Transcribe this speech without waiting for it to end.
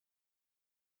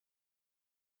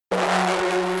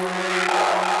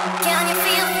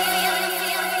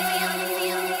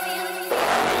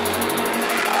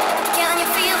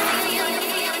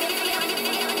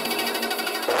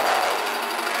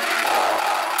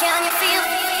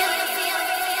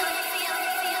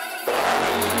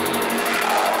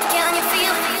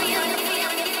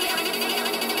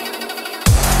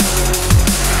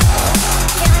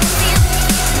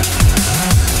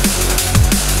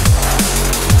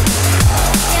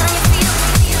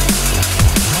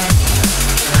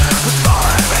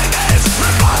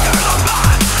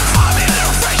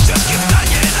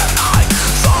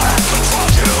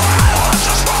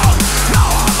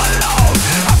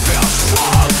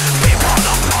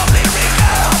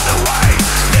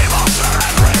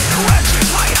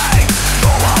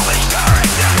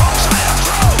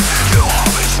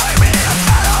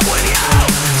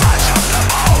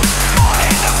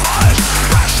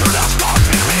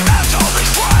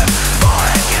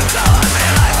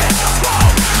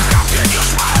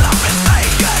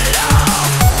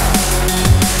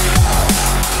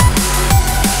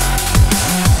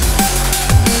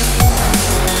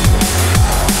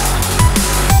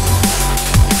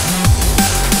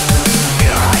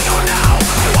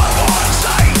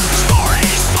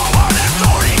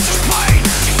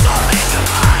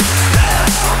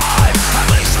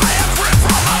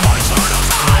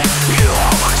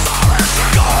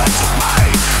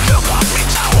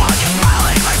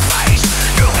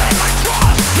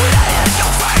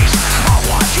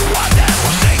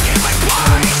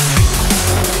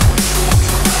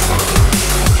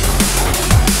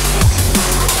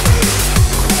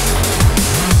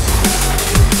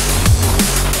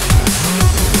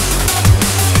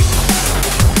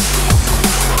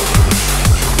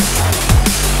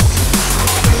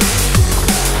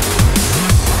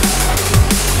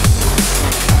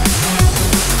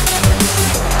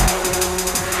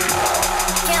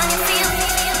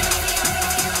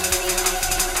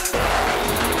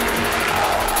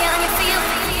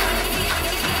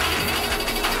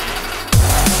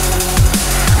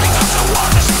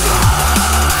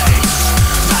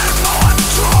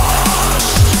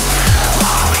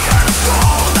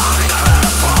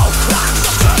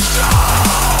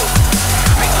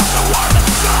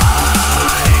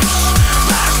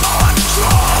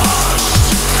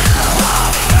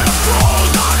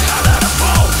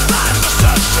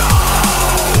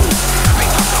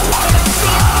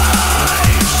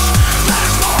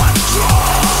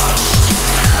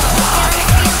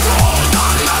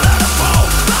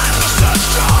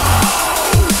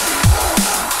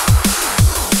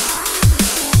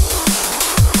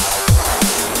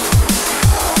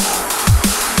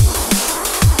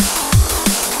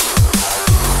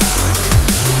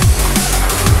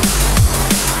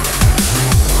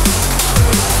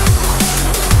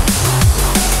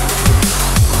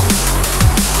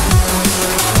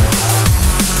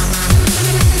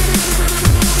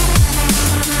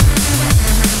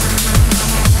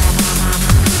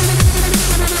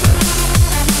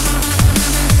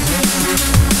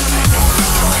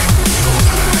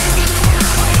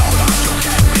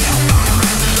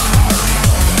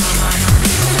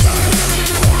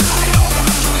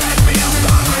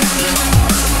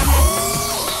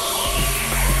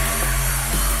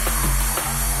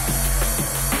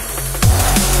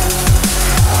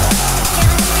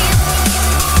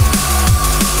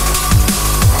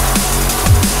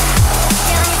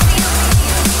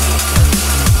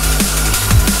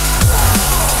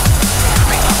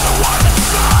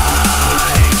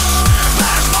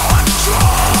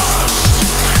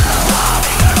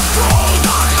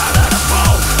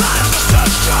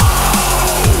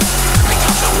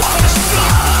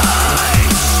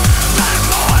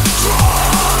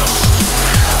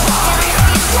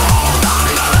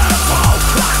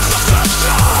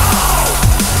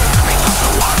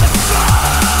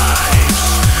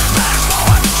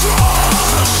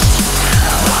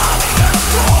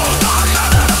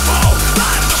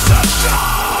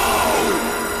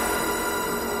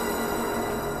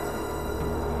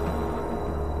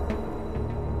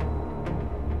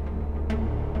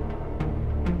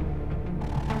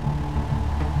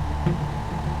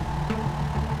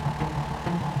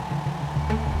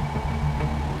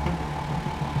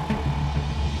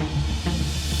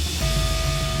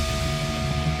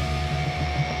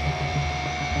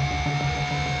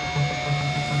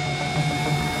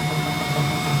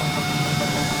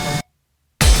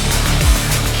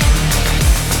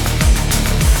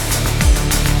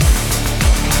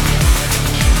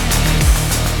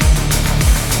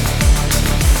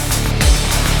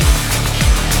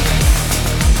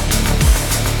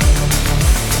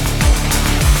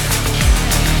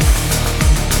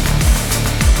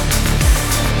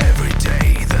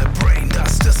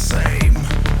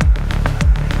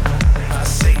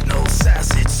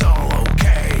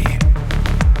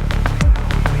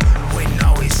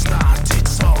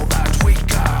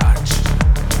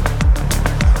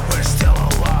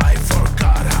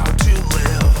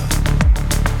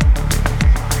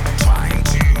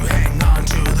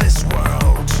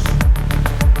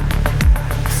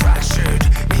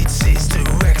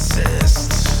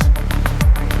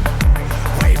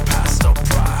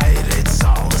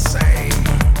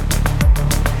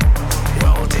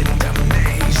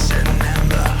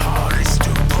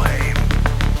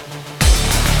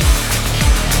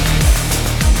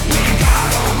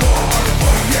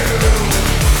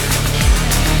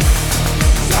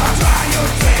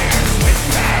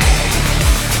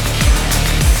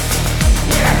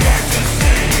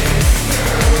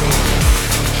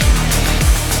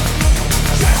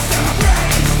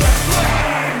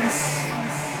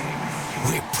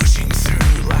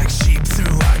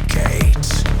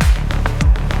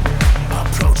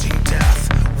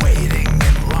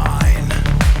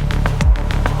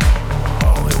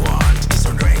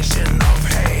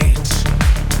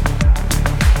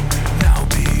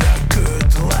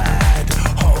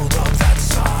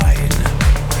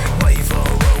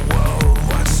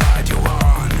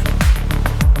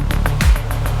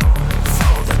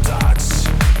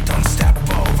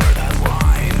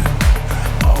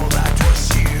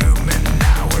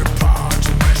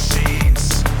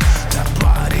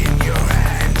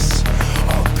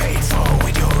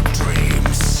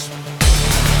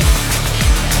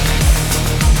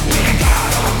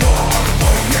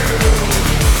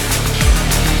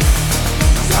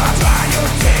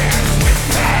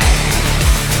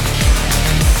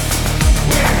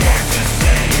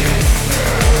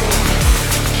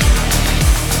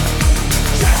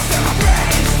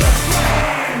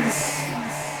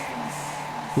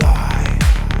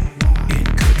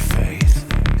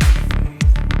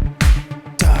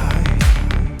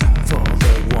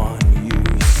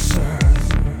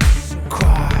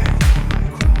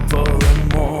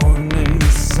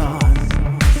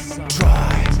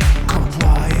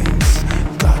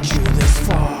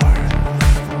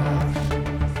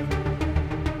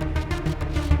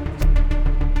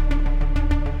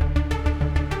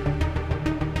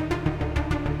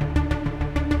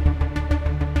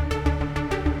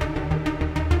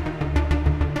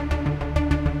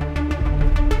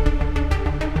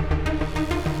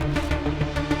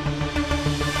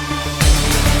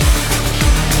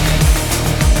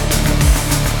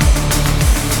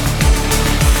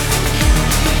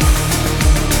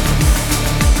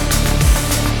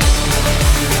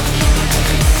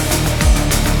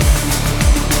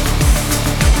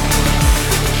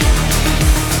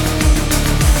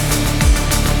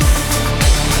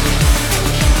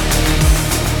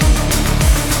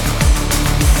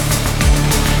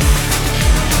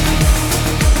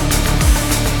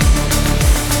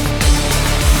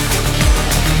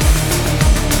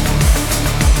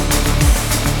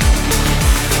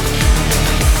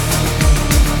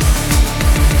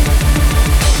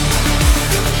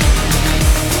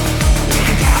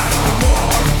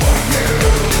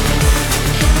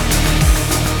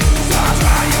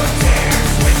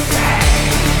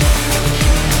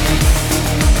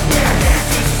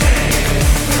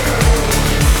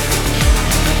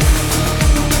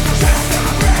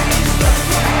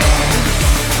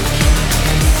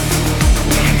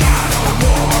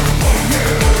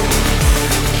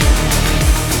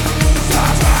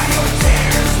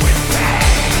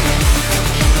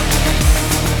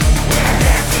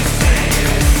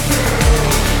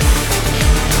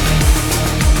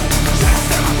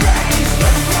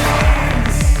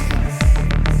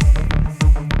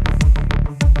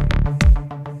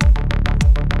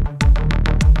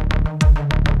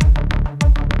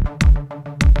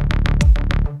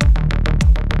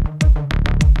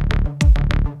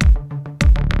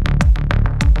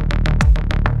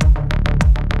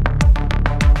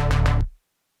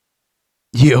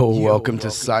Yo, welcome to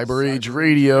Cyber Age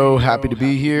Radio. Happy to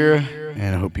be here,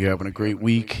 and I hope you're having a great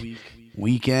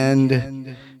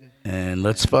weekend, and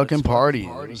let's fucking party.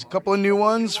 There's a couple of new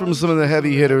ones from some of the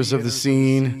heavy hitters of the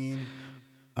scene.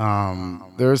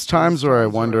 There's times where I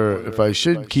wonder if I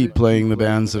should keep playing the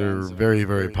bands that are very,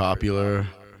 very popular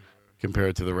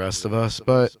compared to the rest of us,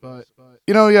 but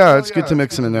yeah, it's good to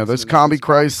mix them in there. There's Combi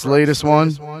Christ's latest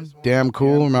one, damn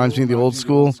cool, reminds me of the old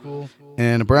school,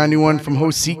 and a brand new one from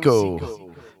Hosiko,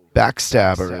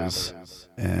 Backstabbers,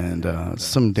 and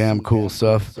some damn cool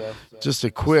stuff. Just a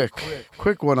quick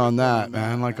one on that,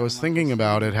 man. Like, I was thinking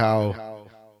about it, how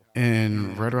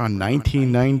in right around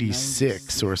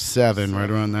 1996 or 7, right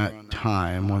around that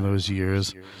time, one of those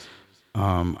years,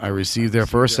 I received their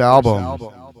first album.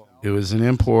 It was an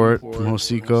import from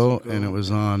Hosiko, and it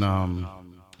was on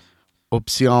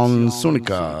Opción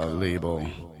Sonica label,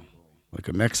 like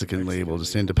a Mexican label,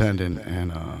 just independent.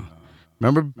 And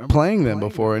remember playing them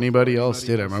before anybody else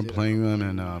did. I remember playing them,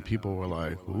 and people were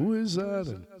like, "Who is that?"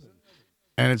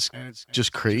 And it's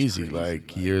just crazy,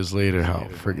 like, years later, how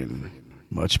friggin'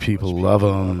 much people love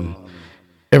them.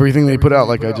 Everything they put out,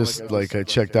 I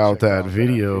checked out that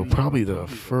video probably the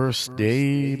first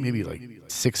day, maybe like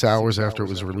 6 hours after it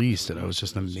was released, and I was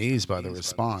just amazed by the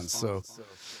response.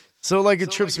 So like,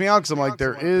 it trips me out, because I'm like,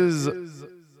 there is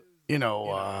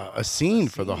a scene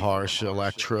for the harsh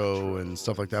electro and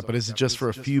stuff like that, but is it just for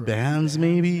a few bands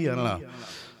maybe? I don't know.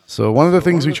 So one of the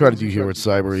things we try to do here with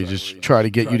Cyber is just try to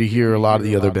get you to hear a lot of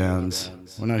the other bands.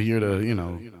 We're not here to,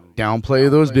 downplay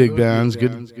those big bands.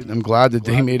 Good. I'm glad that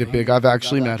they made it big. I've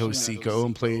actually met Hosiko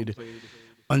and played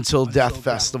Until Death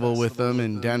Festival with them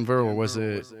in Denver, or was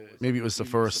it? Maybe it was the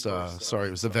first. It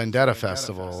was the Vendetta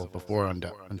Festival before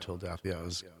Until Death. Yeah, it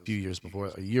was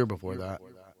a year before that.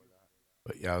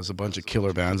 But yeah, it was a bunch of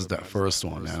killer bands at that first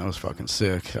one, man. It was fucking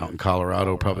sick. Out in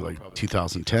Colorado, probably like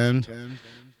 2010.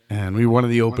 And we were one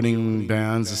of the opening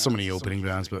bands. There's so many opening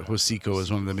bands, but Hosiko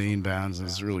is one of the main bands, and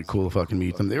it's really cool to fucking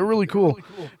meet them. They were really cool.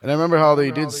 And I remember how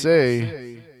they did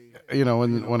say,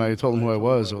 when I told them who I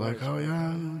was, they were like, "Oh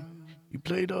yeah, you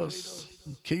played us,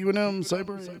 KUNM,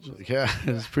 Cyber Age." Like, yeah,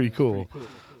 it's pretty cool.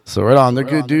 So right on, they're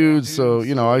good dudes. So,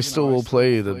 I still will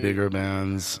play the bigger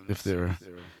bands if they're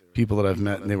people that I've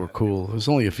met and they were cool. There's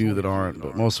only a few that aren't,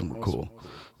 but most of them were cool.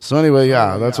 So anyway,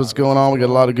 yeah, that's what's going on. We got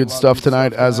a lot of good stuff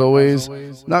tonight, as always.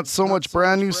 Not so much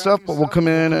brand new stuff, but we'll come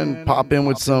in and pop in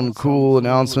with some cool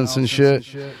announcements and shit.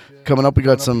 Coming up, we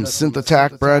got some Synth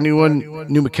Attack, brand new one,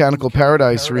 new Mechanical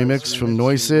Paradise remix from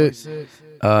Noisit,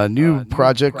 a new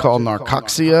project called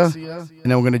Narcoxia, and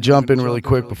then we're going to jump in really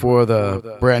quick before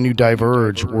the brand new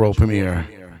Diverge world premiere.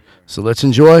 So let's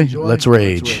enjoy, let's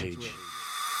rage.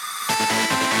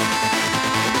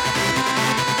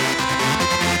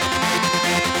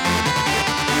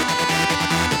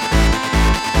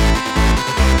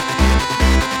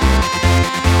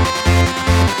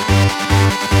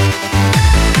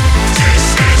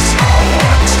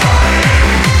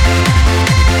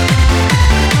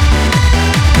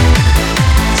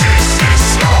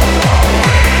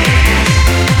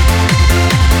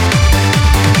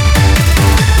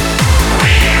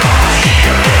 We are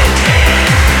here again.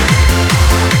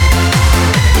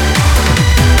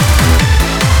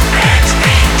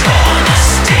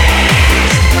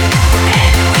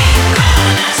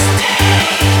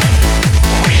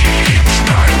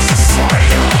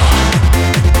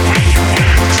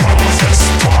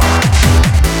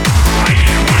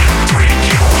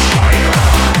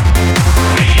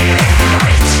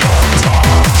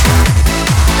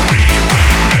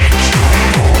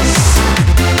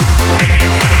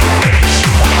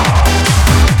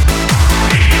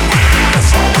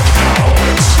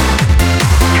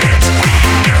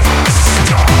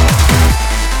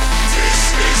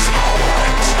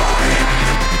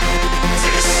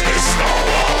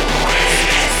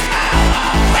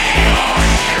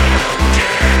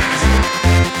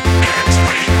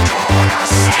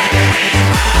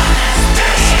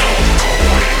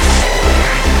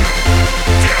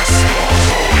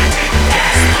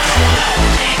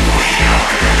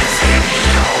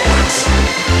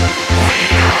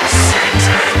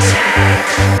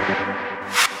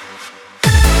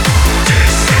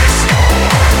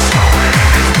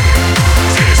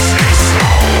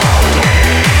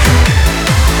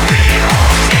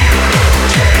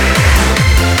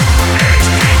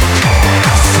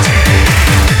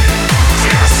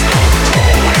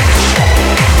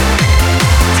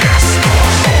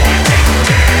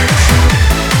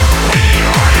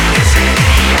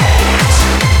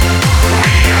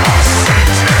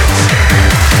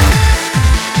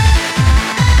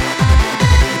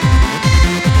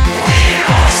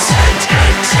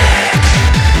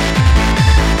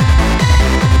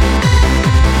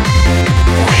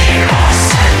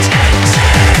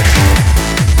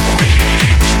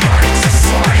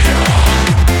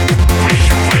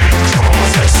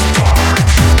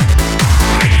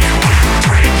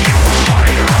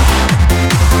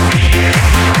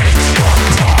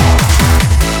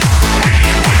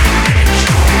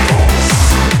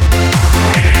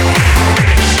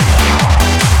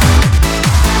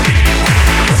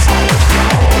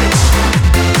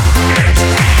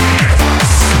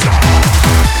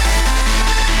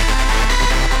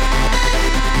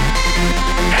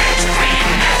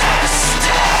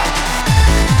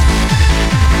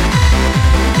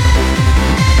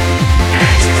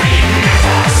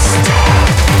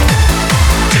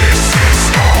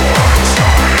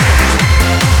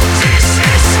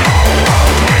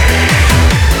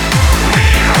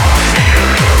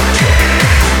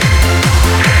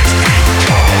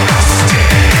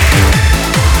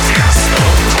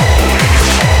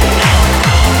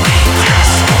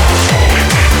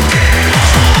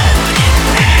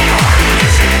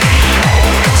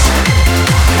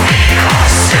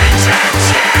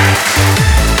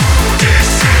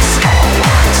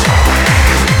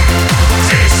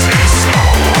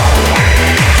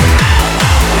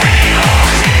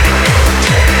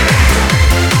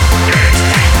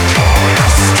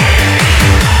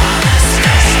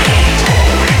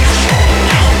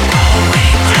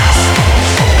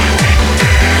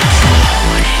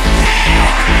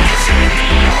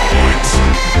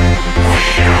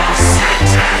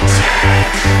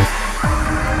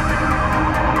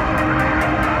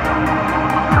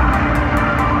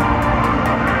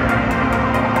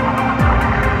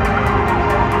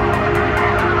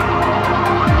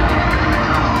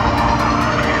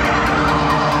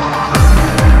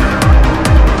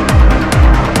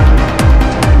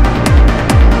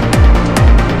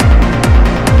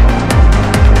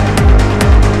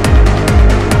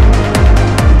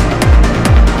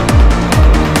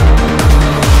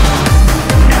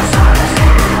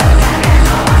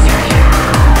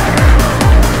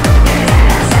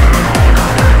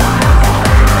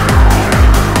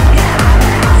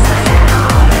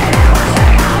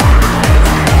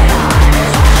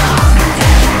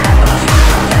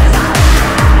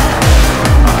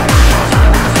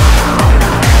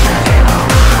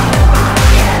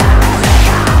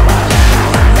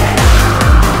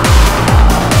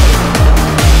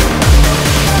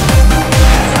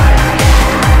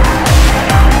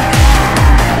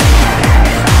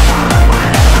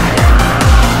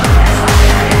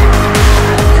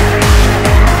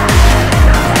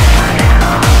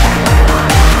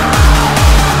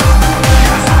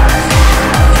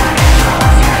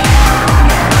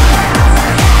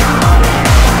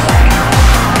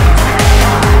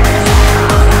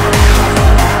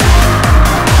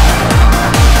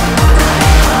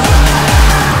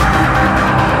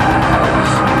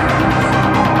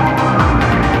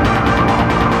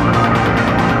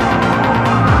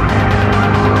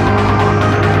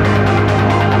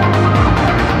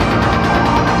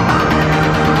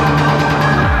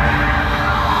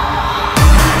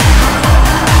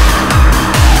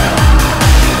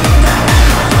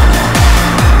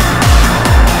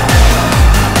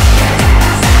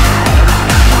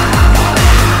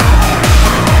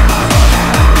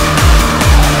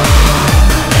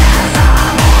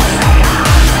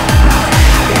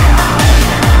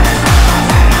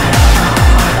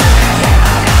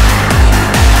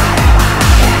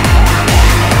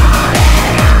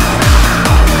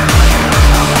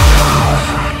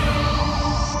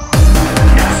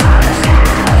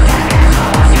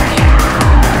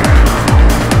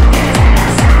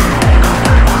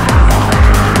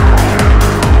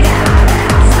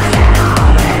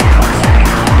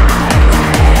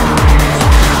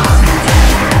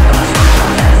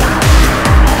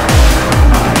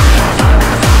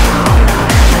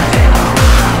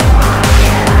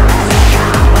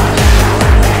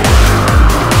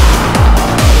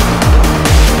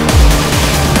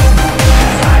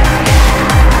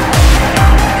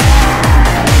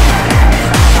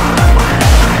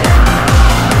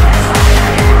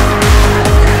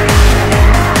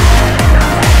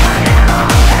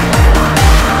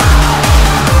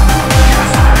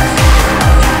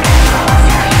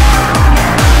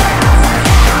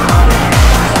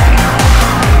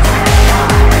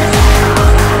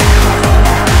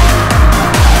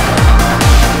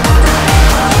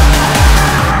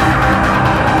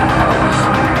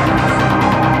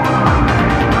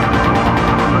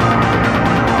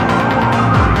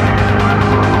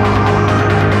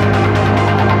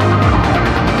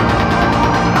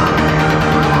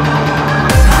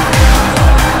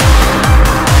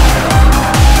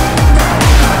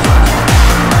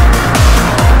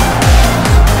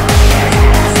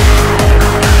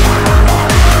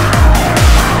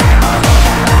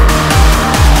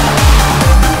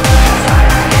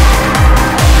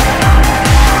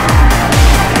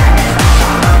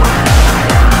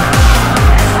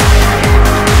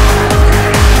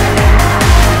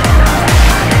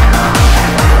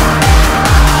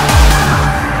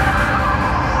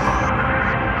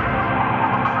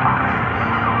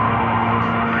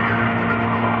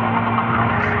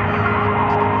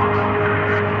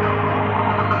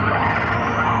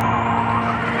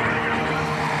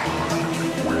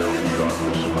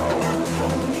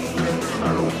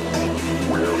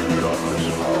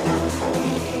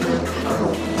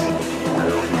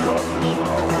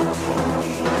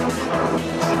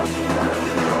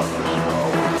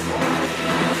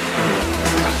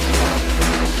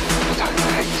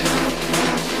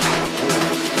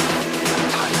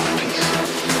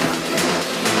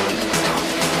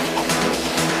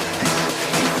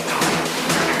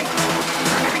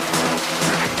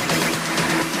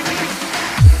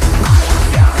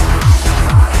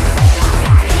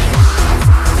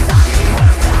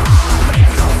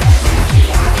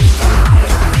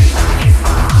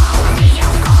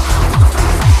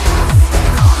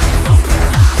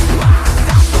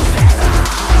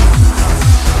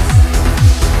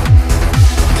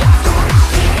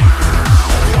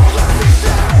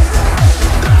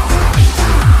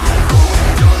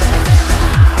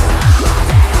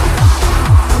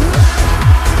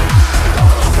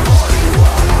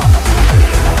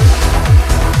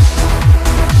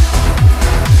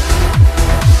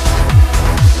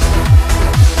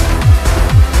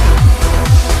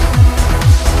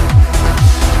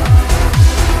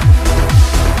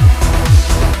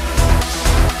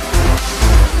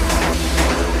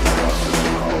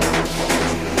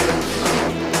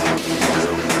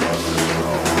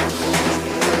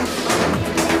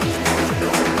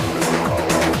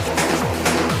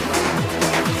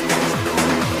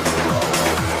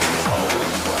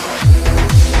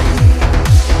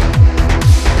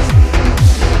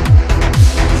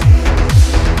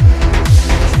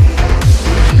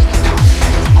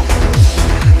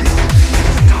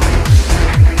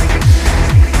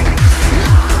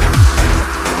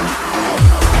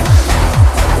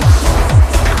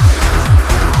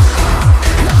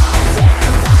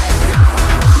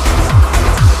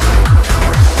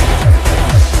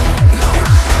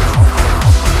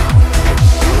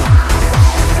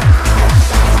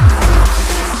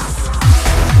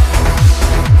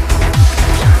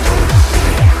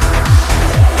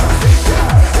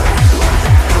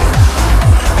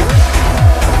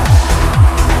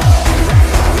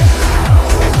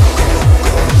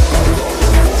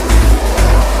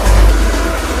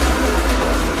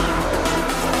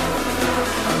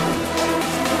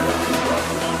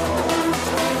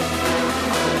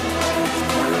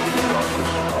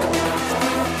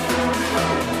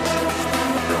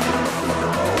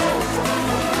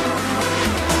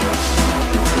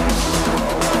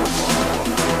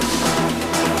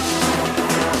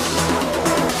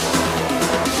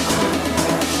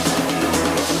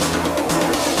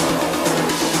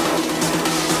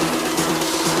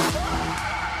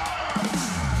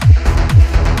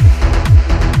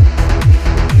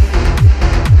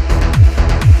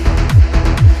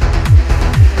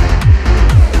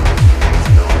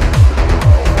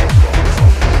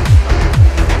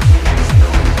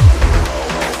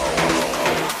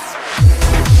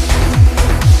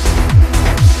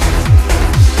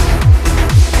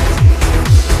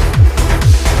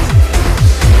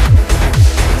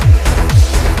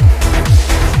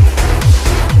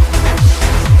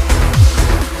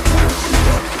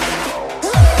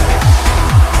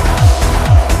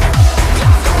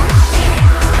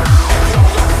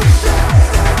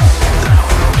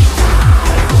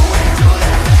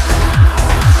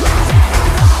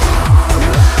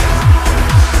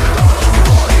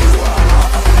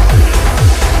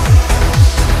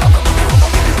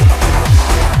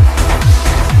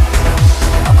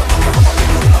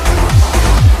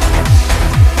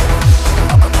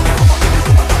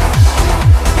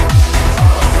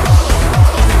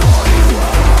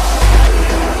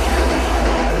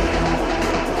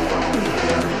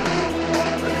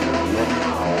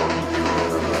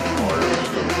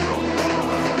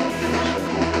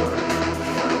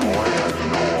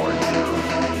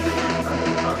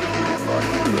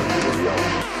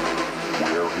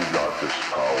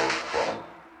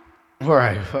 All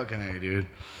right, fucking A, dude.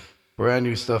 Brand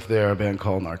new stuff there, a band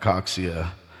called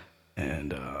Narcoxia.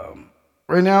 And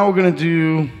right now we're going to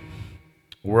do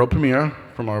world premiere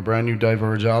from our brand new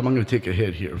Diverge album. I'm going to take a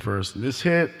hit here first. And this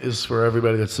hit is for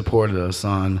everybody that supported us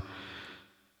on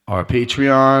our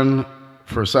Patreon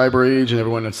for Cyber Age and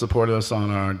everyone that supported us on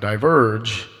our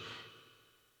Diverge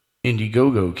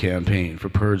Indiegogo campaign for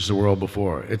Purge the World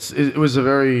Before. It was a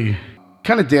very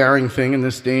kind of daring thing in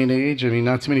this day and age. I mean,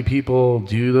 not too many people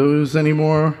do those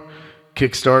anymore.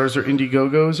 Kickstarters or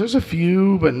Indiegogos. There's a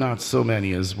few, but not so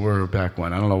many as were back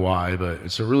when. I don't know why, but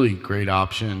it's a really great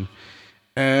option.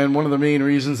 And one of the main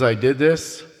reasons I did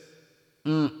this,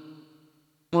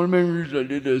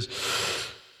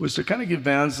 was to kind of give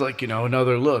bands like,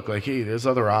 another look. Like, hey, there's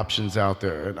other options out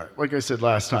there. And like I said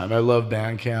last time, I love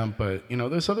Bandcamp, but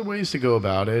there's other ways to go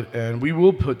about it. And we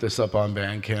will put this up on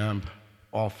Bandcamp,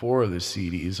 all four of the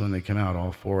CDs when they come out,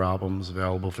 all four albums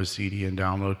available for CD and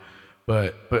download.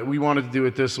 But we wanted to do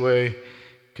it this way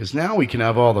because now we can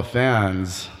have all the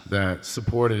fans that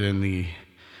supported in the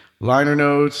liner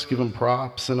notes, give them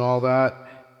props and all that.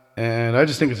 And I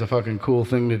just think it's a fucking cool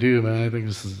thing to do, man. I think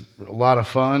this is a lot of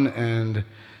fun, and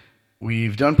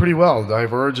we've done pretty well.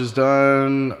 Diverge has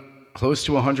done close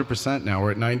to 100% now.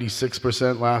 We're at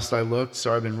 96% last I looked.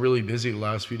 So I've been really busy the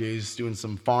last few days doing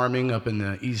some farming up in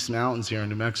the East Mountains here in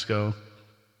New Mexico,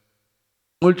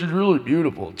 which is really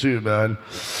beautiful too, man.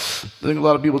 I think a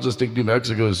lot of people just think New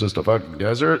Mexico is just a fucking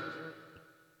desert.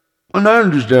 And I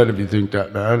understand if you think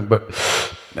that, man, but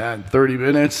man, 30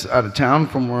 minutes out of town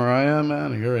from where I am,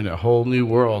 man, you're in a whole new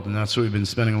world, and that's where we've been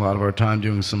spending a lot of our time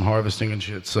doing some harvesting and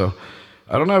shit. So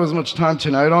I don't have as much time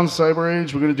tonight on Cyber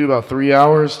Age. We're going to do about 3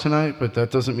 hours tonight, but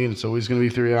that doesn't mean it's always going to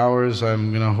be 3 hours.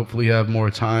 I'm going to hopefully have more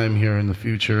time here in the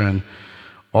future and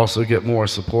also get more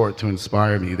support to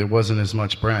inspire me. There wasn't as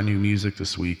much brand new music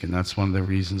this week, and that's one of the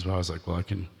reasons why I was like, well, I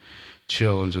can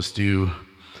chill and just do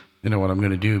what I'm going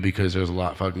to do, because there's a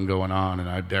lot fucking going on, and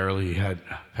I barely had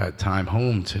time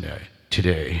home tonight.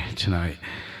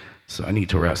 So I need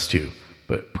to rest too.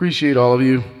 But appreciate all of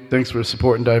you. Thanks for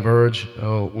supporting Diverge.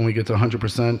 When we get to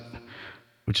 100%,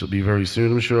 which will be very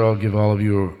soon, I'm sure I'll give all of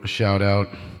you a shout out.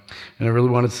 And I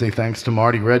really wanted to say thanks to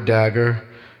Marty Red Dagger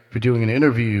for doing an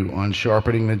interview on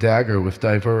Sharpening the Dagger with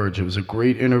Diverge. It was a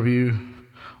great interview.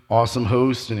 Awesome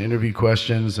host and interview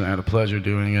questions, and I had a pleasure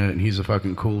doing it, and he's a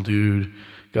fucking cool dude.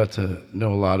 Got to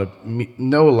know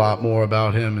a lot more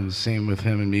about him, and the same with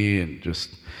him and me, and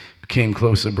just became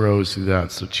closer bros through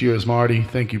that. So cheers, Marty.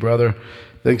 Thank you, brother.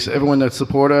 Thanks to everyone that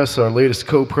support us. Our latest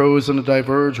co-pros on the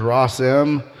Diverge, Ross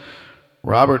M.,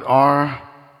 Robert R.,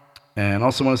 and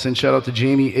also want to send shout out to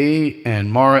Jamie A. and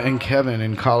Mara and Kevin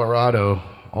in Colorado.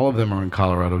 All of them are in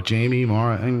Colorado. Jamie,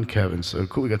 Mara, and Kevin. So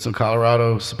cool. We got some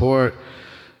Colorado support.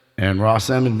 And Ross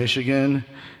M. in Michigan.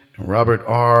 Robert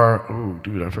R. Oh,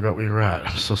 dude, I forgot where you're at.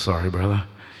 I'm so sorry, brother.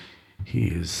 He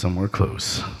is somewhere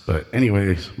close. But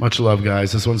anyways, much love,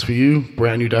 guys. This one's for you.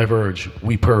 Brand new Diverge.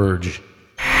 We purge.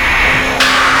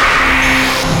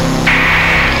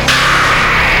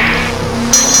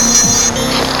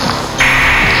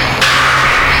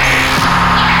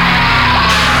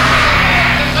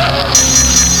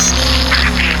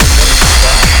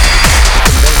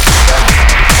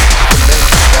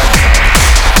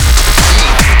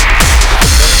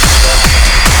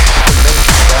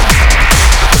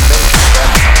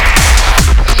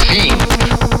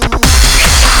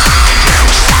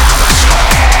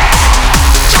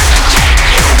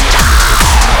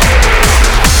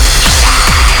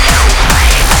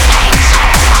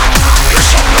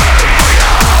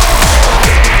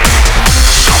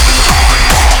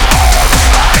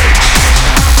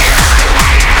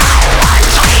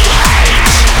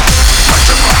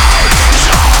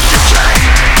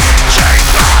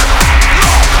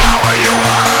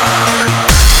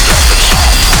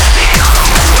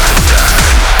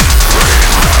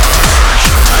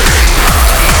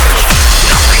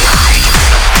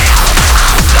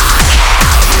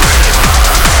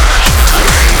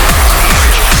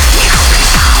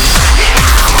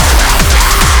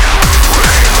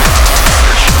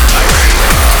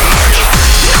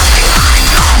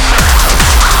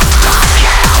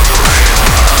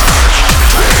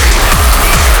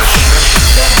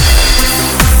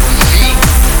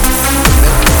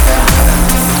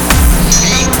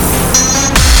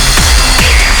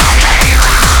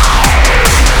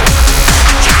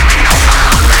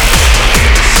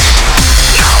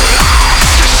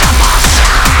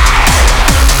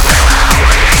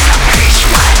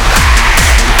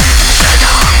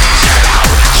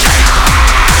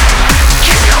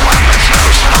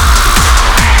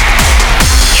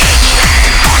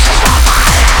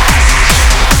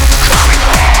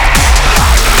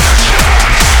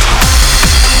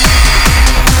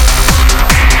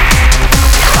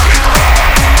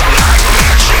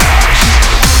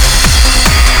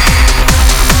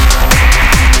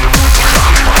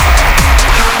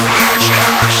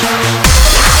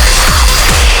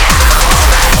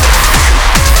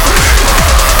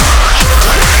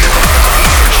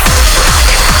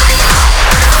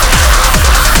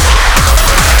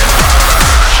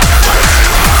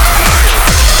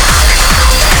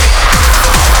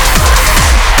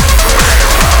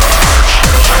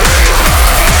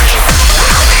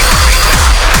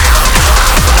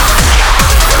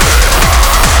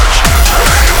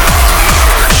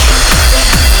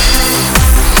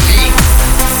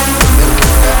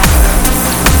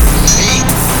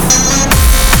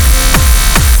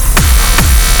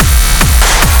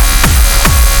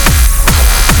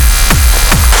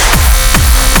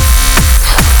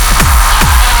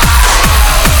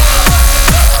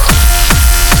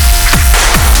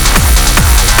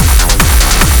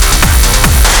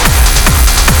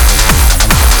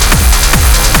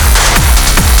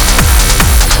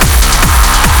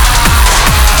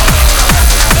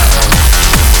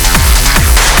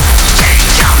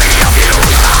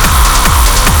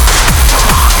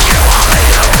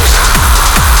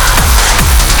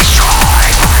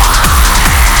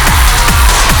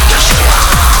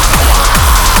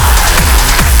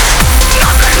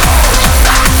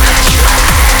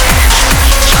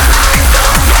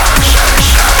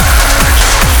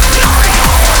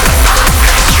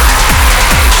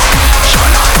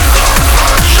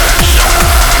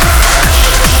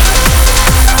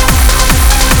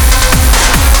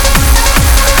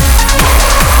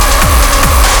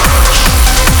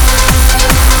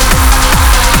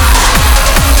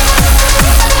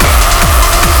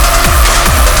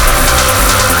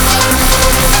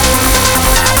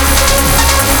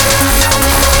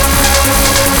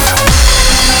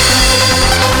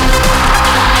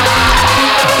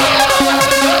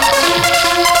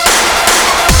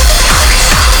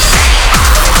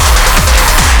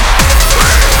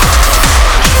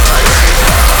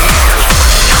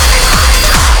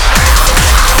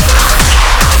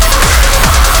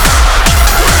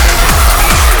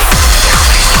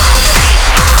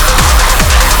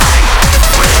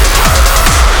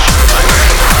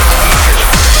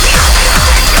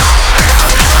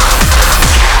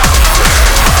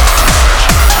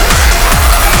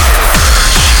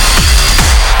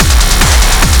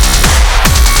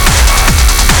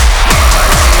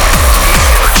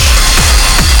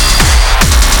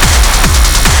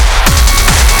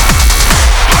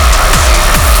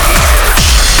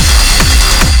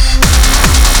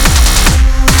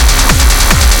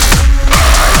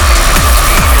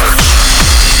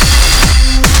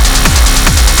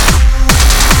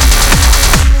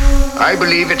 I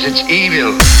believe it is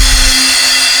evil.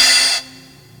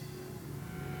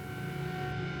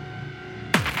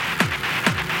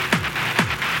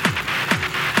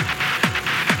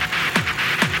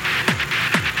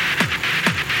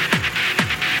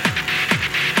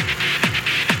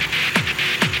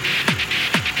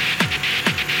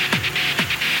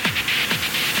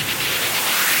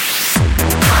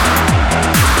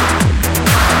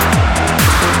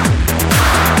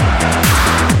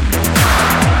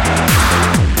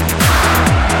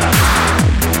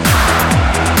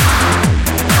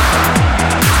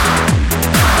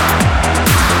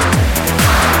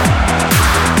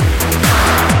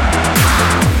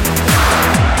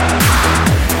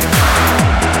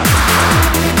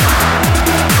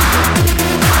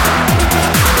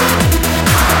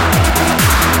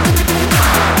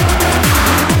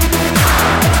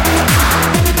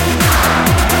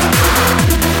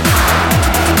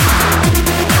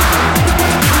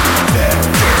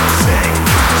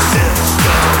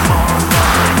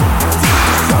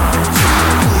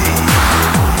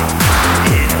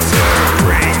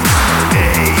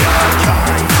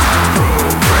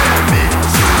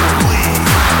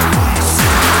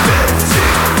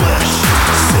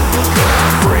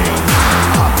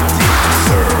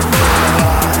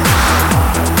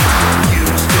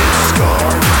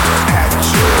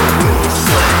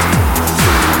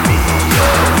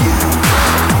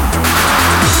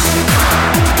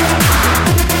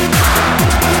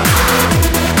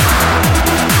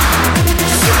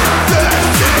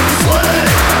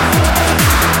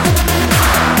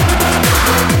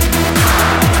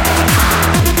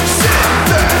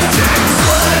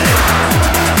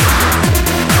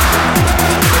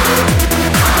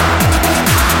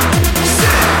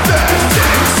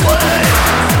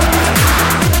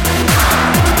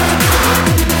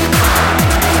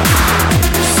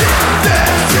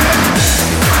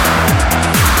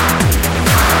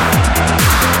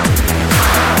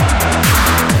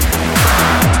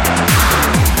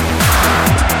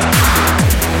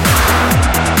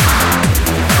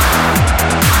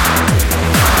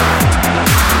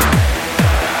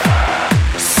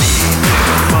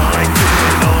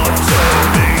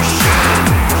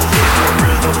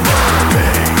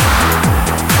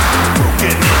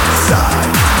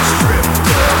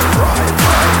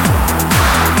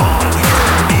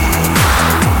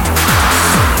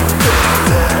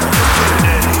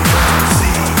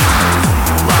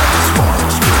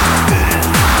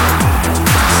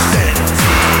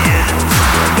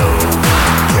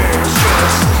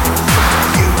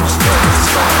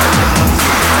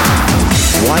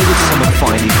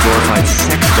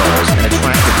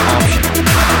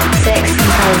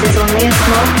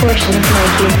 portion of my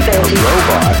capability. A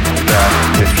robot that,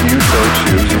 if you so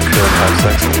choose, you could have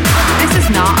sex with. This is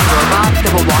not a robot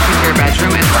that will walk into your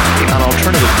bedroom and fuck you. An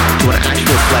alternative to an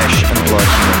actual flesh and blood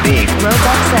human being.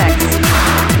 Robot sex.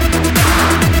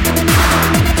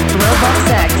 Robot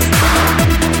sex.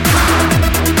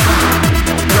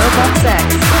 Robot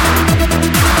sex.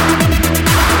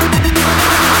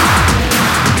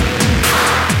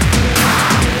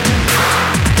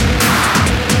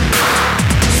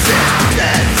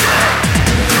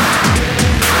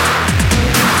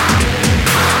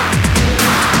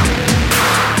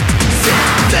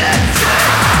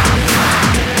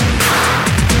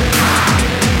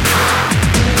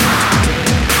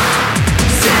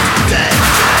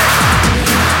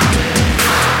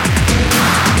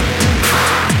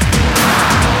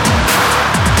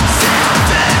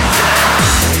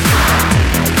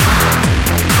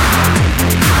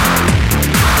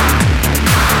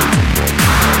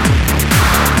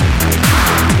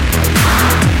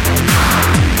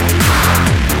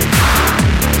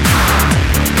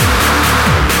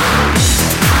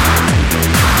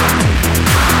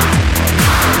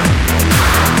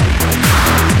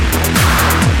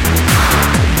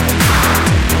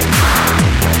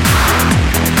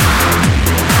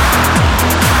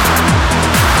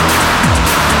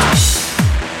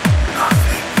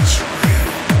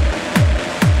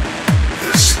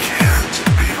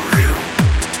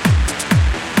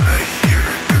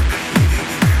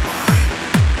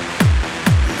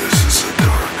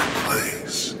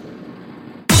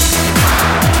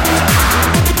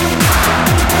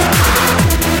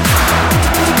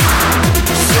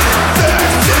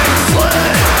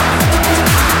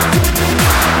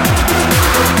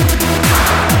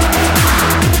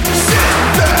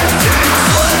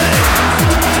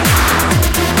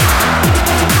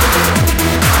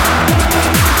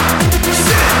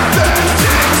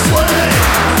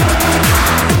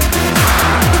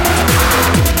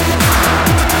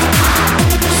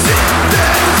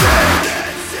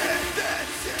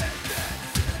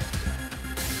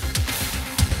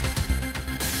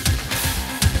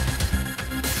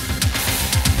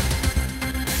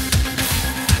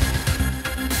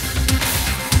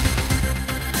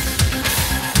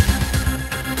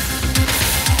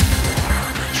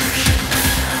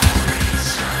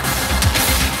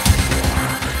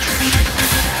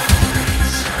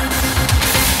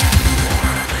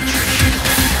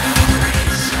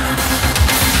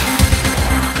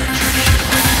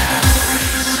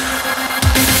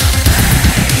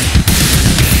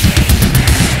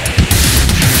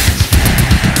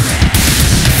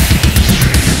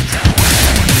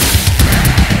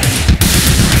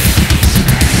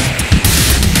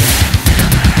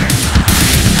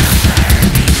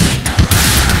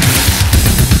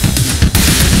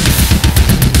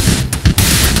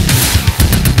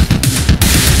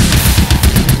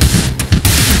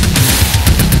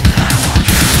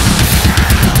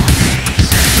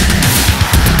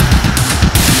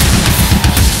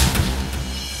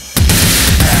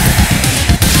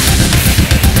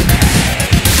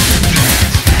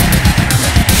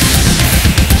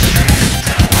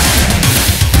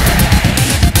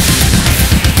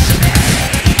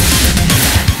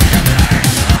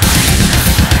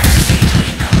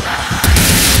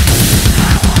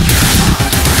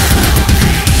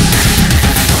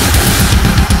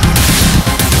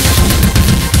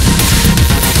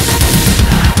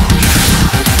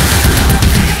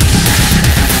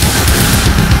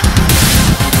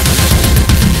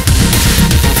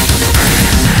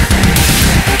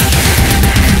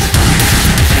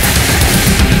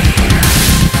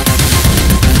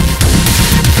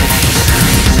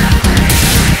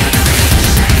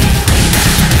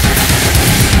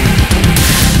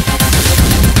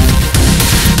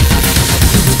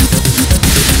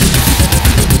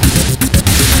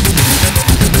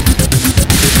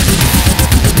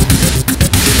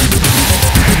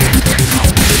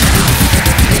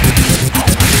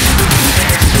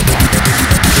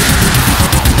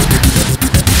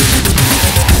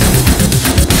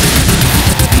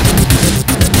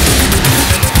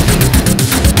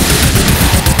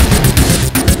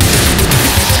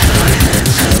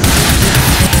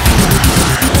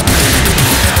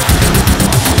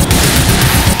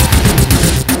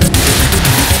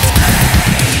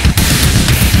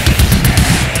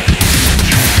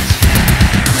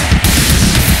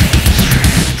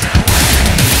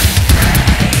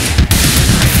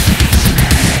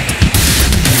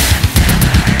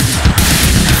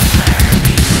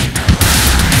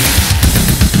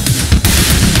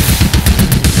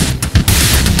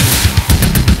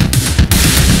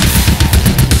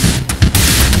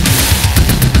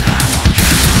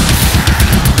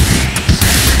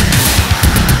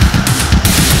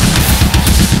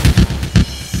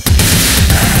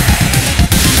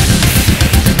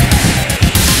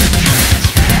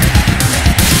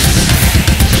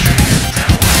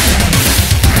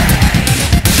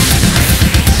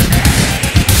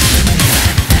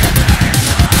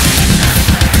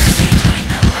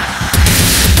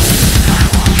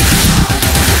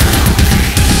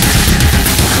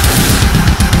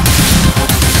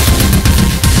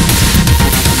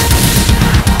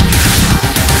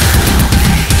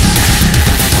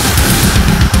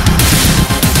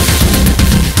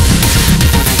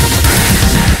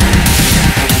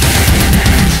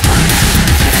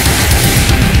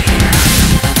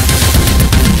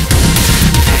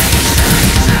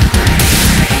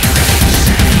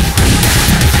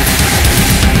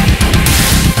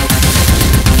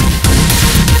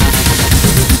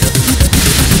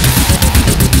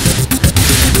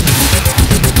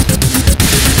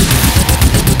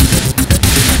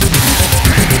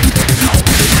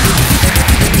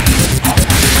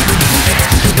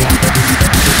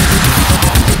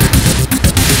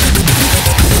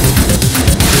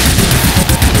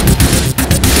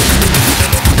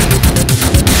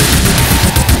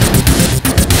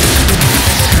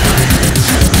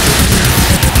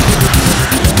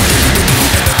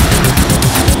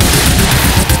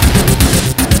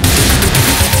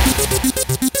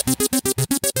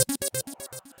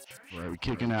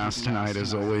 Mass tonight,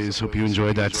 as always. Hope you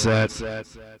enjoyed that set.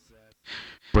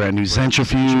 Brand new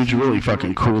Centrifuge, really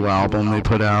fucking cool album they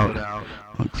put out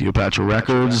on Cleopatra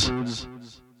Records.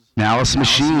 Malice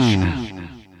Machine,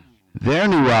 their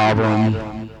new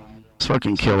album, it's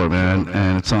fucking killer, man,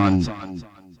 and it's on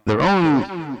their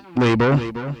own label,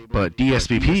 but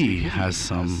DSBP has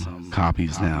some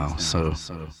copies now, so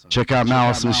check out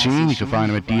Malice Machine. You can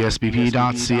find them at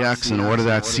dsbp.cx and order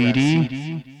that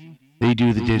CD. They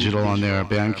do the digital on their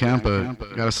Bandcamp,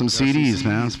 but got us some CDs,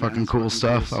 man. It's fucking cool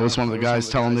stuff. I was one of the guys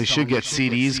telling them they should get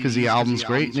CDs because the album's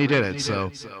great, and they did it.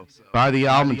 So buy the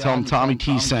album and tell them Tommy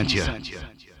T sent you.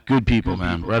 Good people,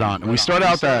 man. Right on. And we start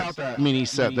out that mini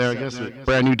set there, I guess, with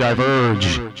brand new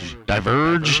Diverge.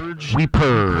 Diverge, we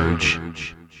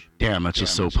purge. Damn, that's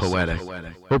just so poetic.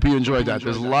 Hope you enjoyed that.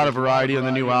 There's a lot of variety on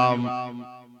the new album.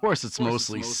 Of course, it's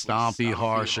mostly stompy,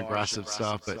 harsh, aggressive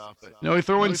stuff, but we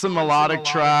throw in some melodic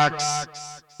tracks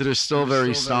that are still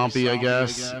very stompy, I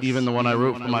guess. Even the one I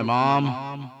wrote for my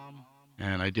mom,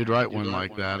 and I did write one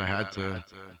like that. I had to.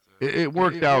 It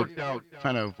worked out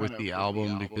kind of with the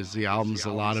album because the album's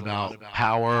a lot about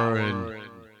power and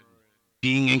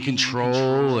being in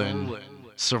control and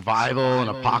survival and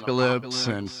apocalypse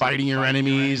and fighting your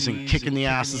enemies and kicking the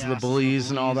asses of the bullies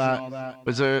and all that.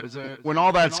 But when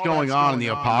all that's going on in the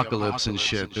apocalypse and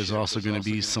shit, there's also going to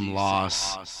be some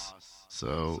loss.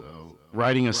 So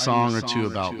writing a song or two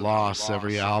about loss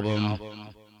every album,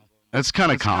 that's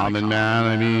kind of common, man.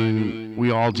 I mean, we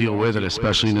all deal with it,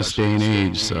 especially in this day and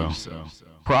age. So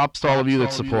props to all of you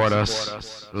that support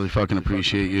us. Really fucking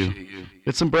appreciate you.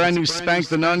 Get some brand new Spank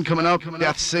the Nun coming up.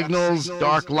 Death Signals,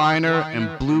 Dark Liner,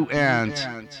 and Blue Ant.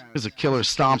 Here's a killer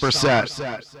stomper set.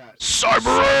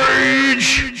 Cyber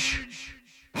Age!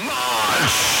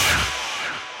 March!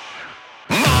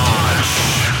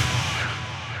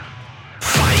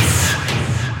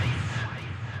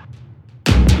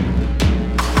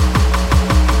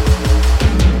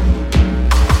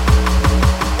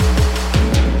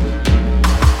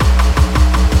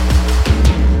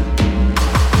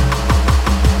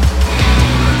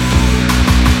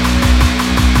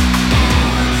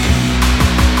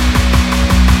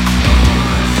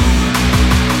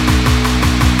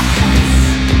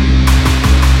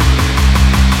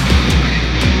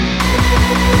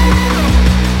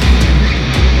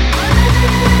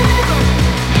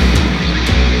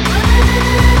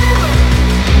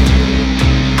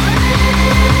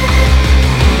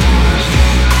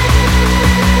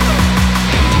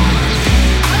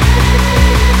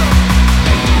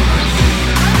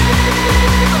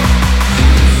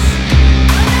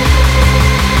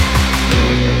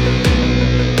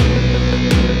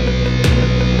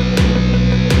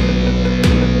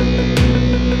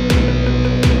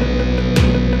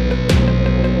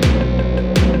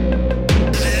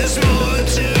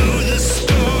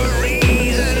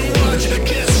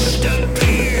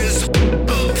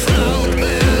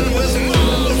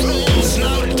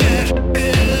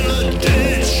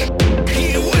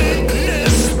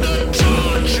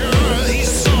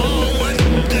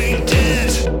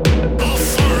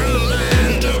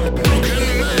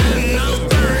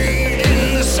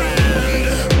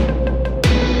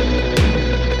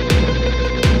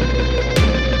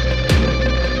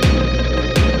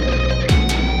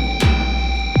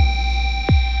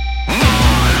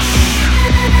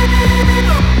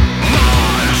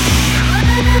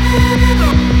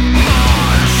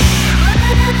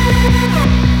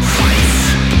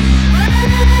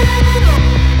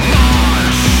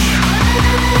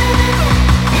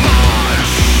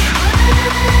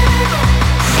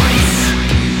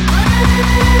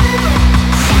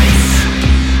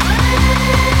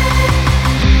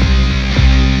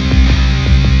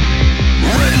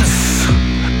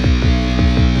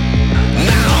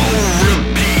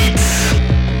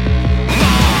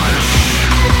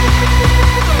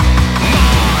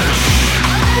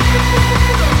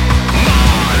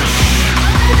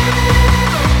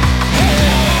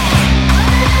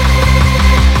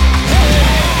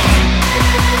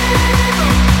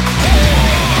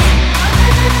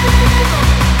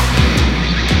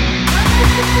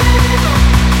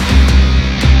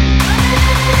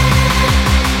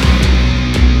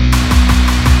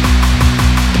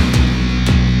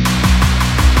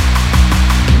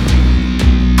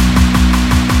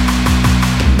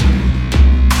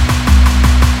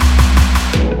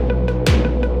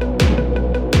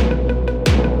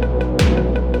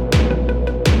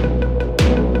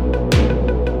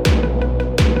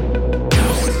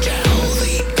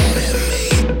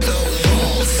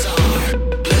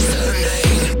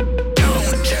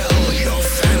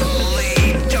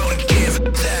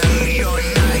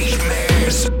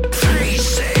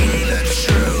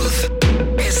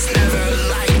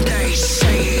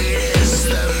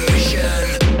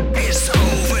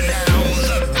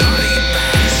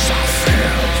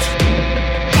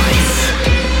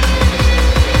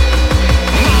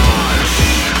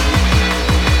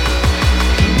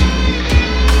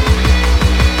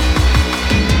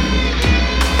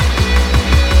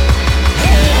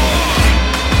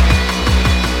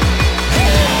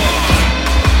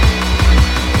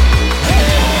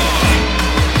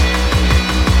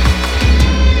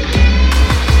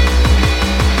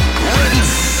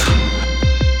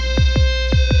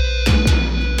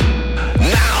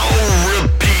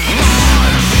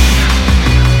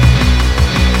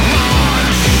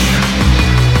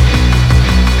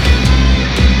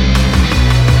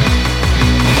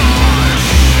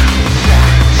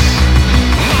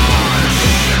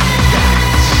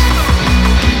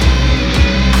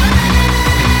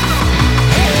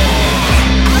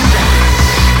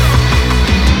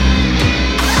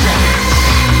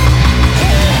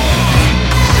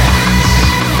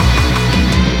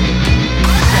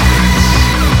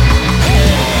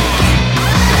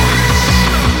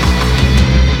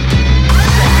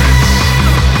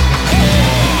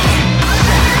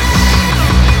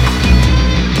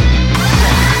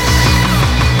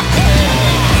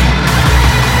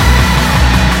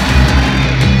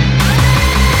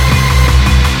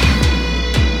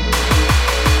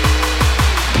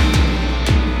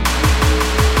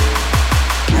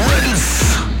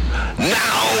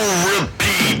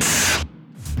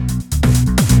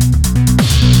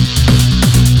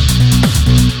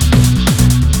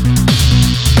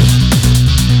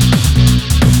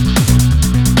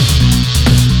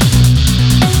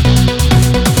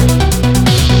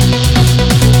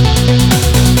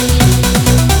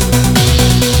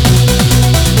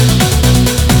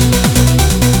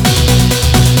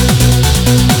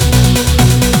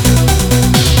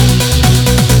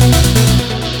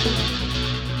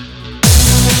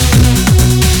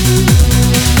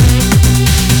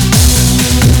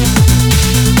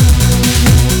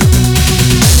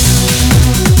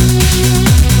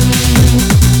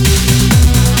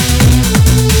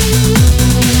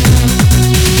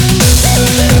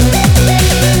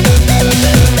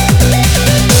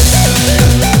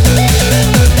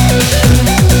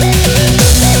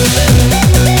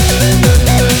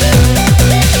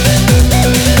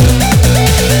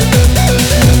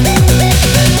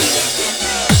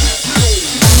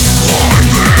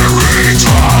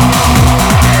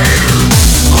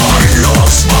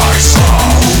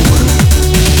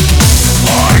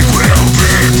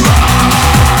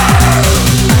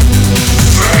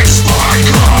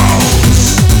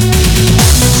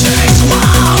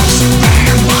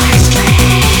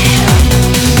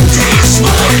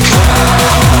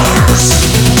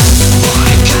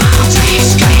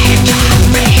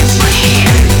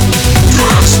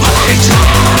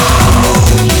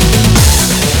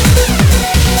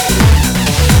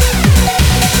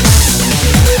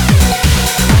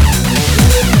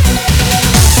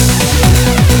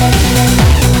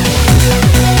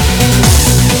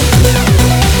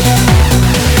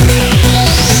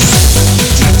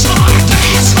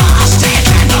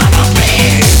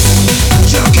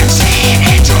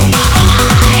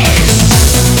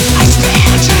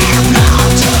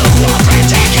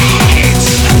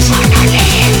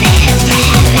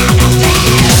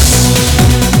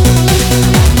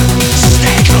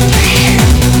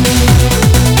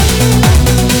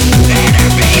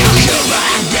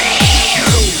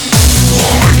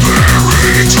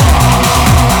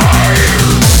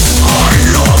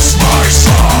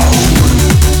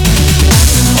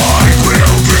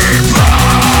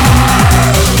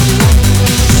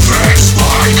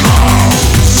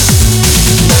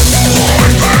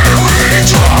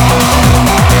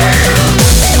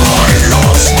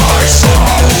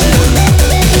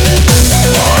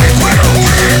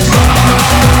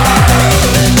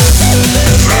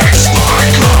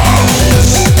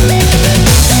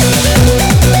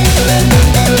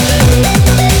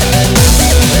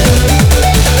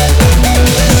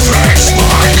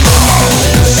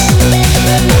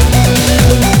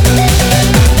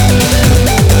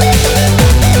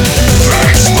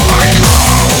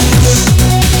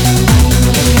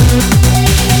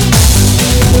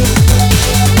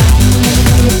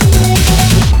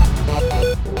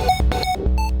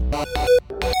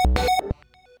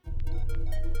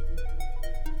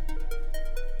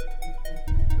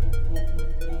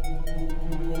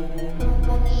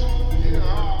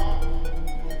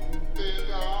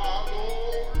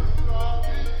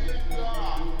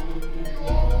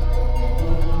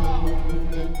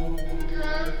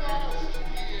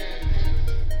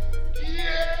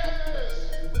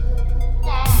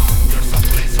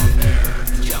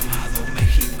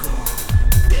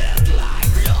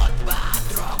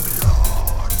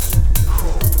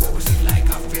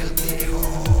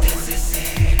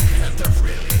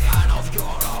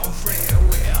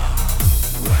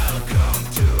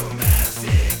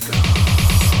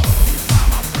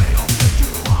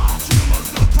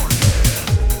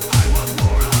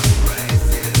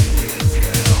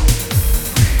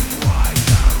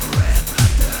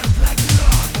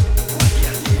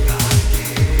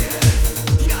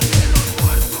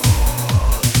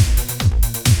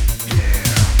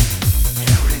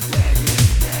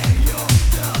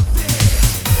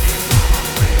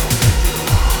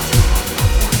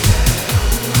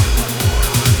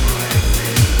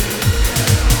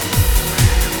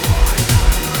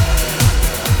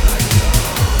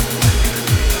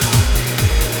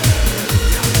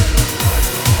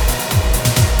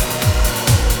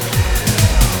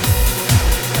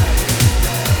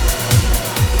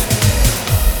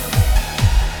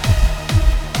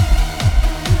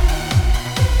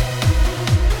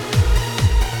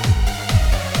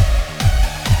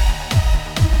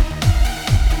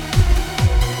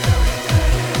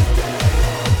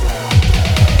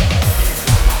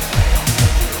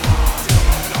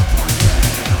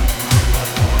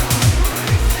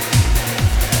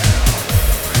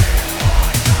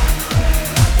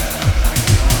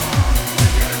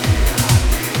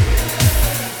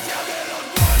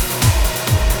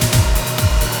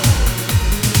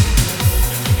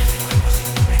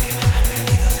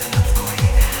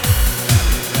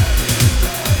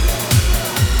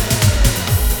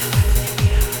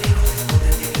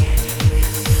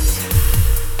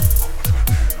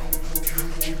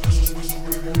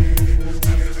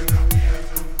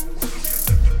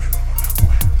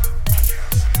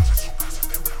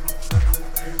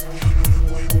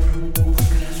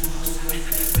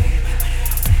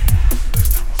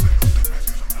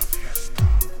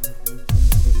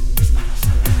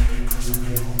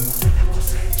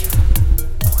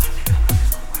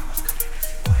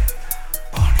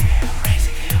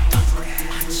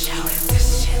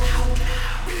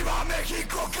 These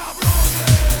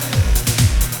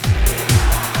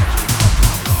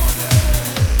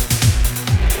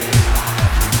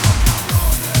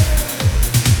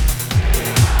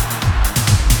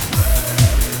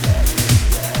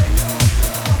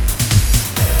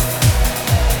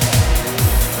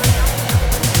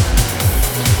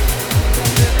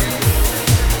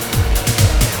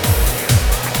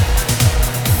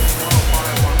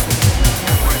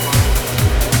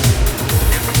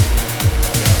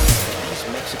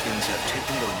Mexicans have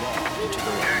taken the law into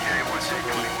their own hands.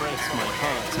 It breaks my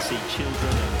heart to see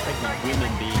children and pregnant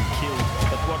women being killed,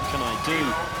 but what can I do?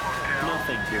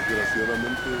 Nothing.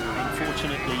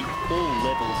 Unfortunately, all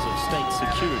levels of state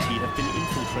security have been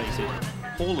infiltrated.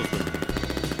 All of them.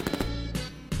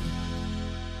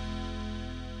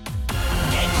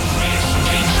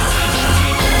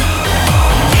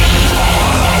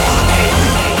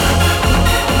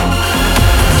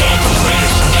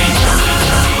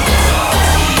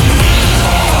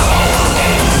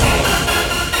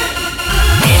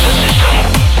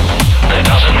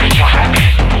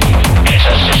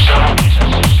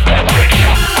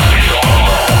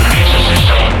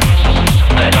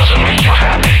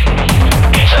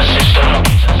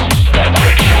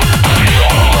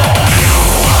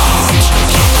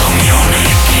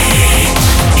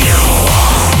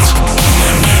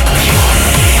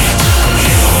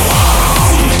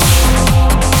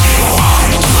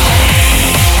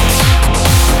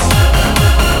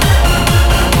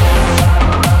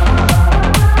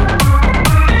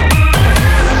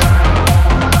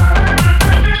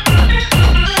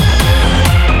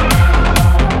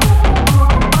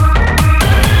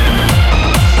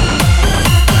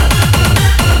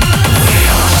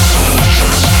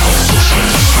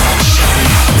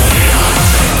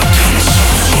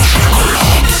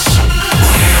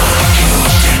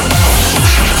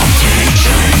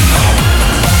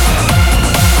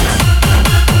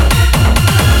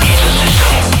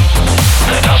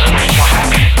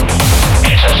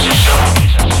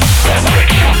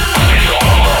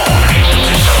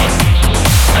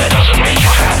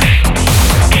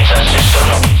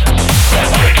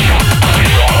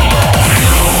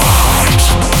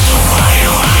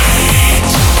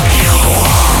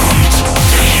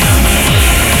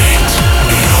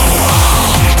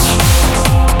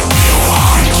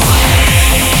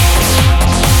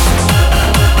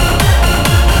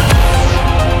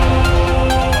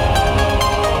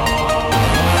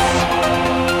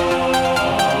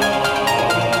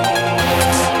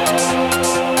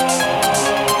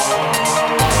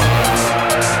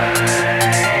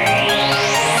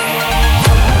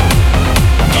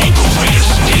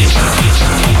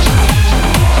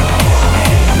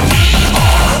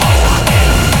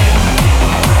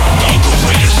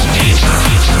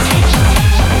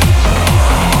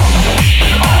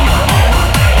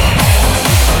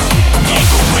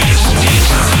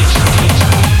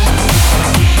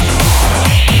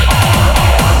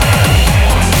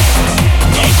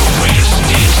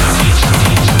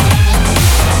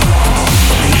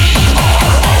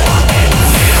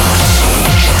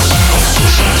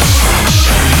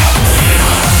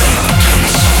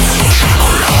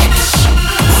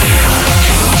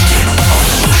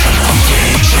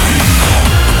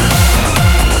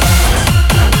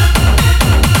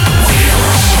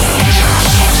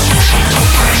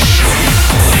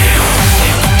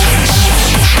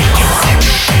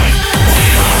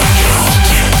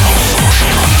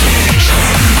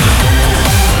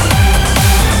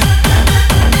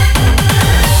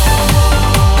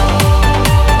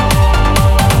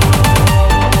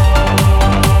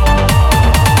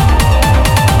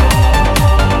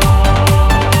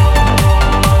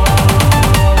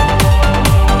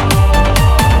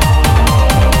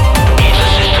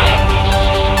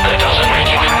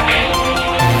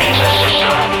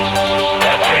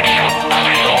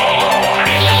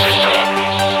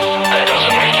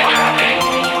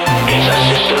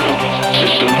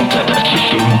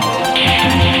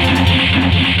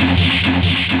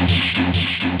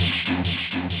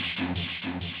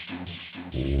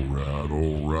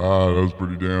 That was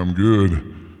pretty damn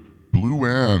good. Blue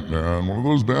Ant, man, one of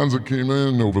those bands that came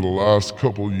in over the last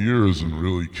couple years and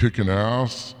really kicking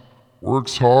ass,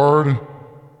 works hard,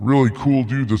 really cool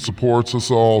dude that supports us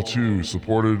all too,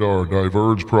 supported our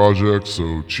Diverge project,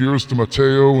 so cheers to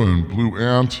Mateo and Blue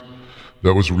Ant.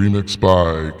 That was remixed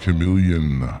by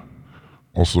Chameleon.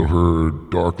 Also heard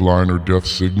Dark Liner, Death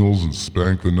Signals, and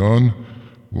Spank the Nun.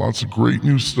 Lots of great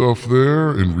new stuff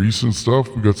there and recent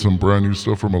stuff. We got some brand new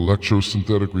stuff from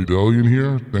Electrosynthetic Rebellion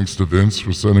here. Thanks to Vince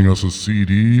for sending us a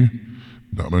CD.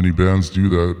 Not many bands do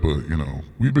that, but you know,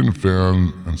 we've been a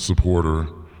fan and supporter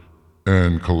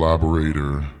and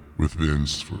collaborator with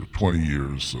Vince for 20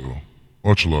 years, so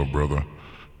much love, brother.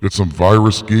 Got some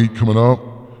Virus Gate coming up.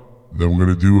 Then we're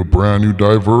going to do a brand new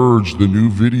Diverge, the new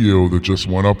video that just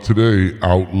went up today,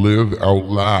 Outlive,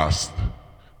 Outlast,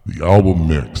 the album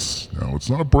mix. Now, it's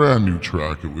not a brand new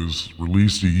track. It was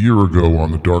released a year ago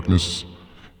on the Darkness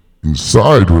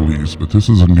Inside release, but this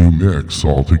is a new mix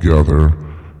altogether.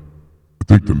 I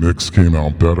think the mix came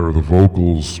out better. The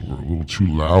vocals were a little too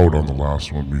loud on the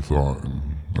last one, we thought. And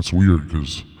that's weird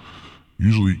because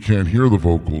usually you can't hear the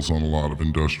vocals on a lot of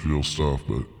industrial stuff,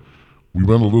 but we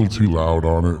went a little too loud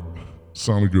on it.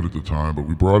 Sounded good at the time, but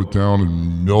we brought it down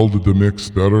and melded the mix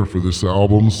better for this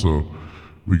album, so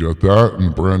we got that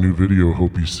and a brand new video.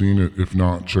 Hope you've seen it. If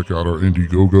not, check out our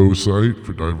Indiegogo site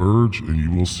for Diverge and you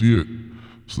will see it.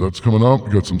 So that's coming up.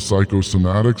 We got some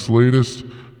Psychosomatics latest,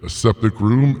 A Septic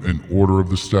Room, and Order of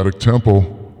the Static Temple.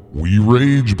 We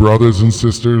rage, brothers and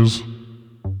sisters.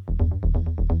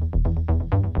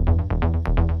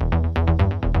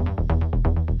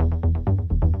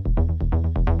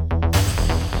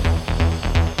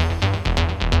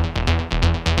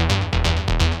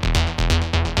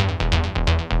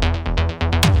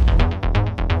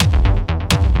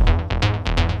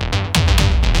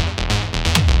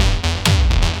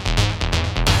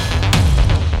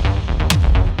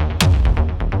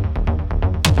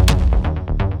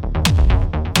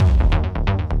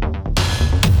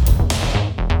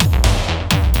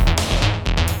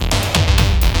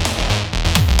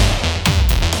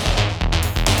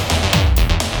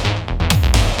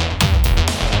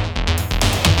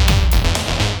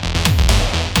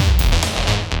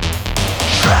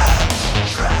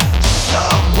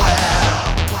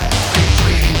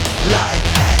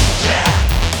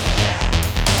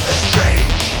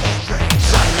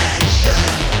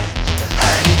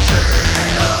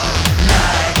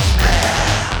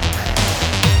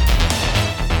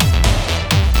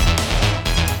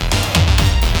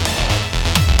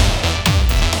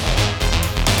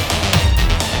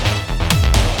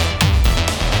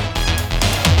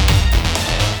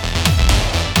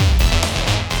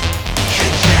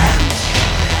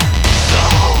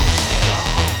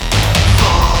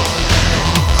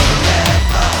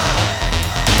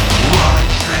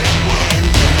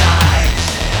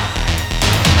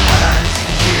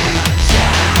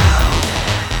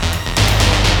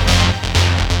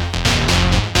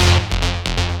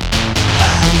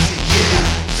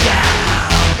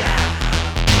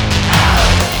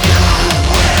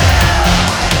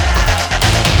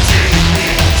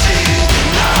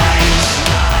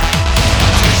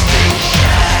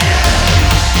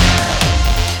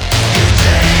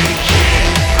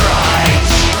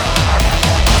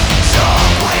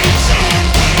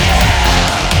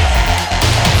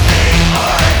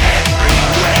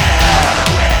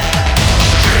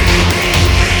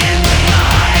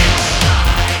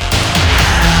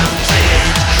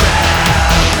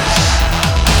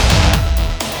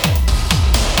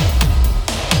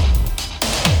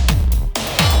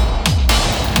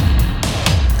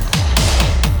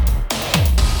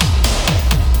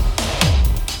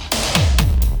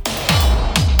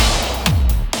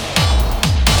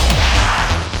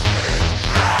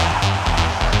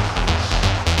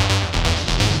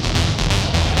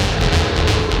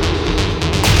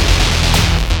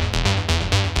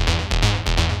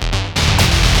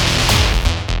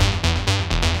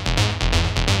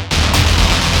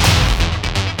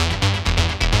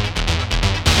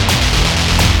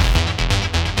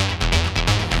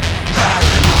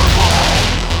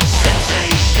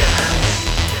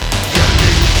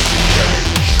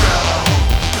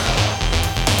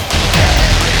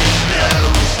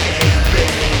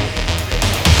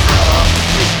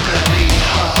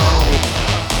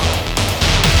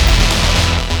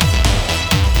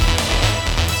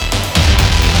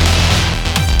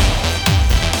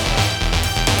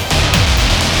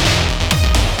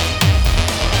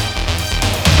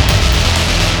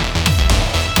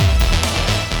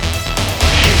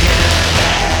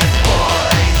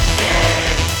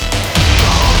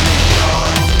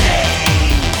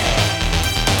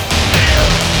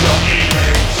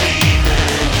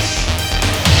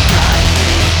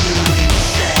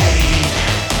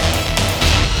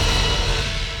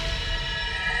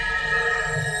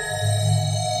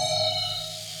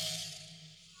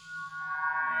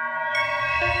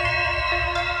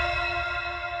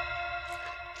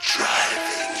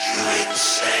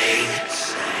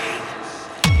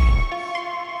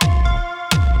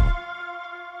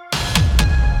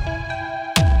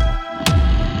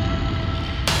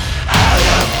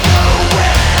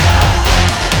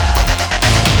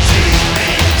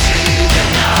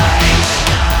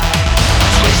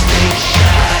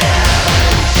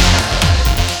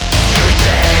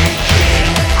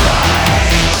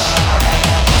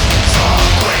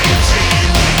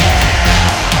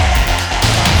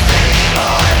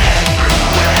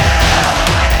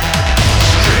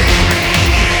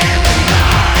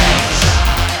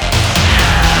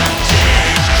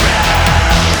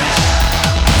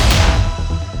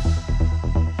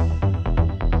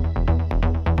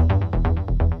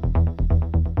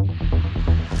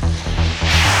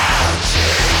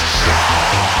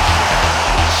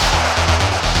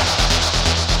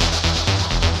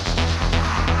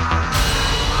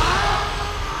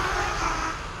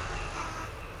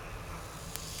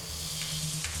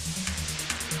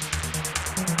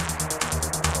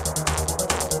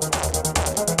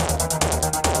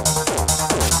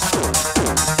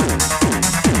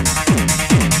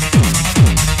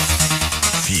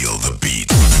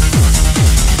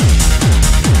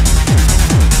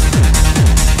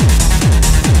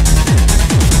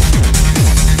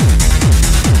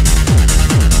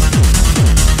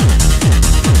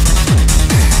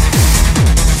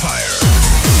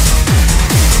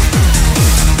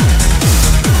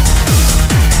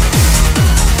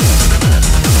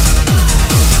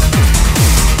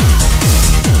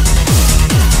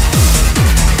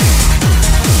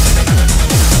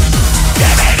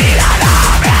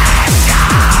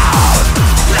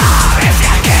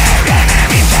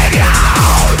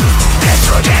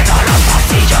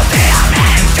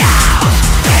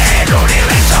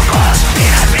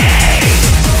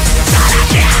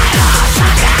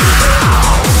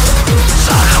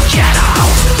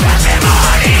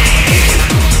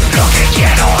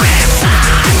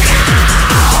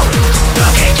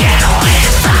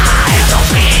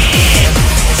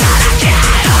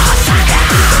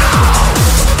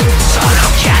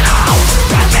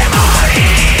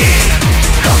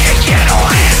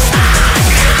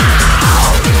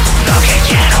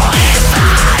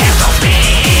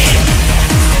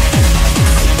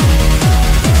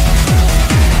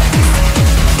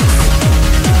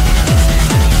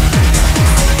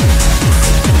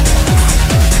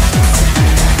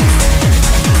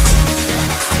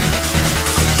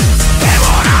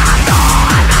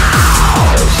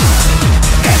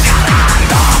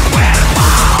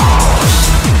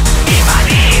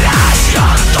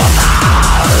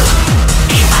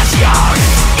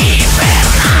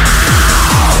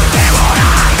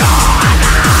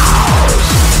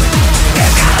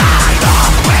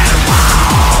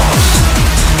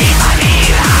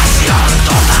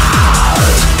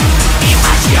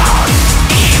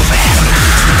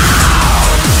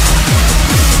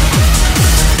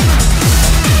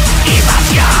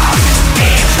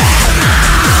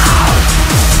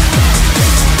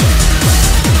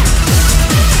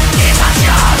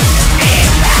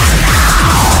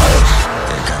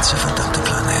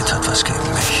 was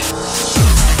gegen mich.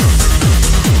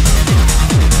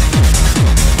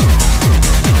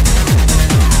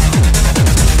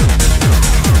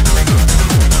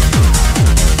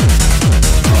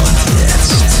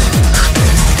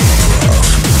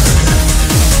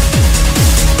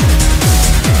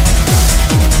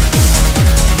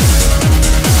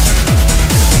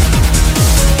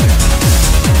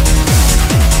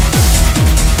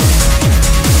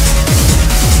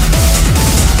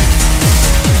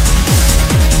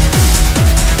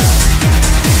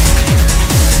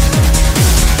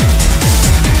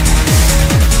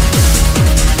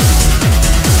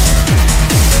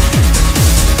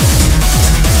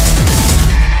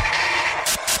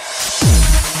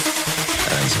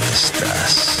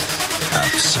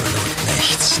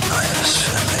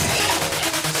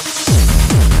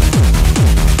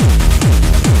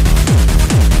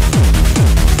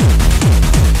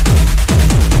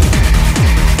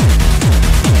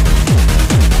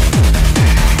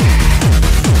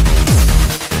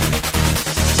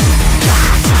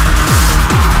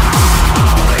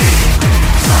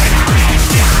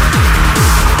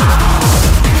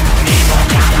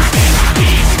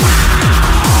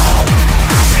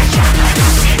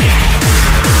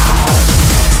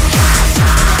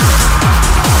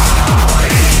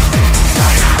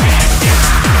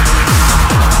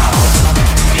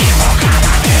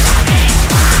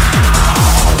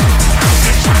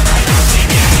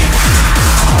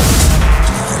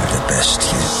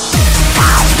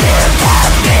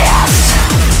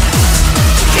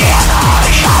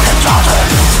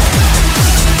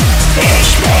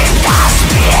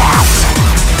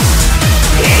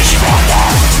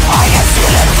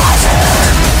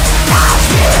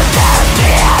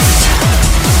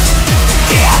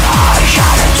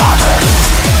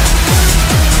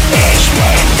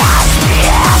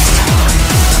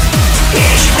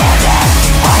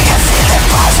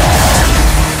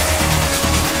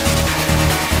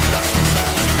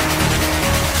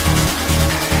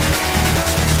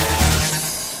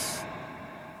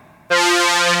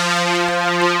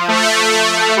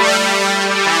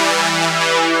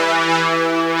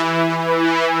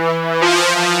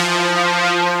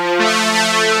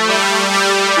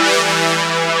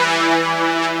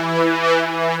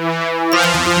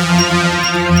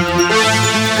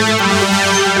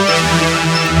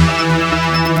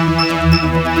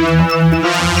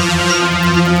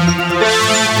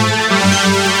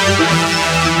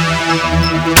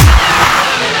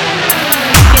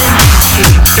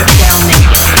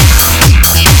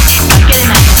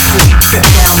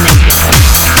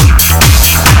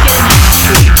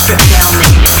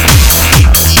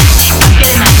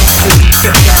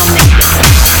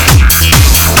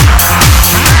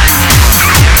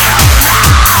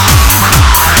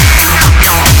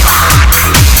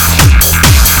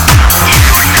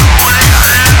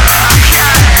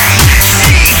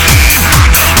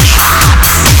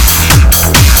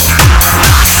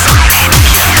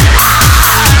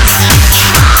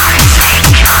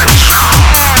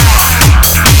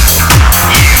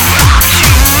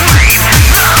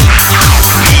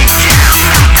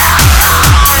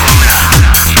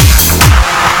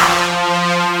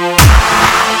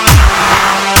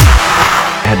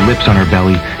 Lips on her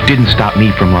belly didn't stop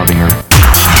me from loving her.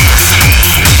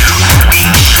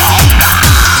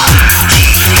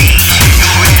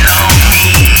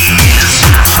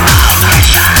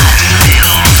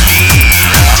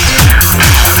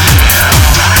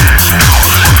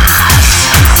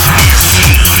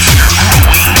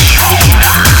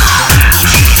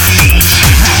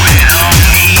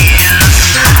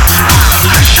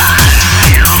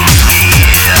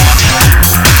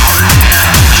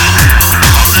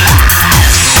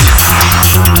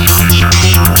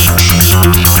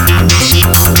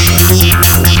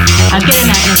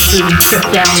 Strip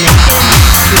down naked.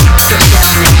 Strip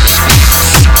down naked.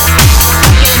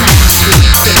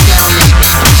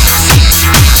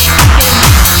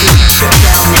 Strip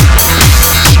down naked. Strip down naked.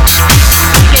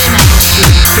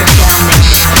 Strip down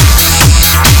naked.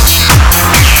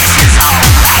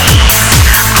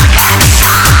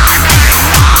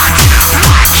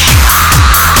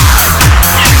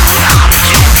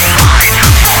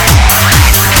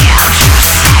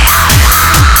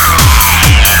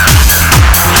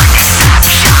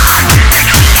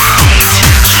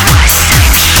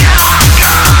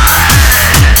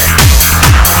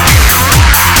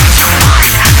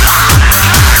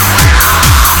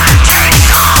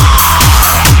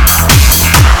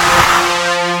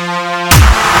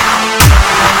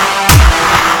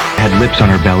 Lips on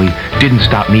her belly didn't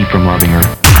stop me from loving her.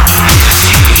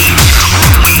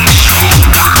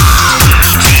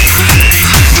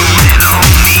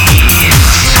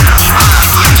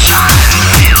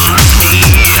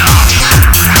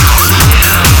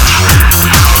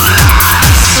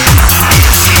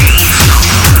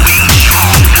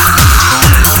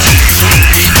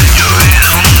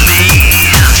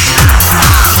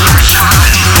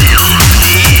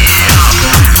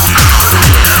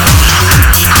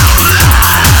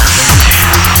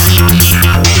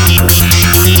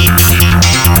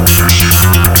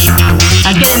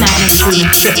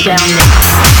 down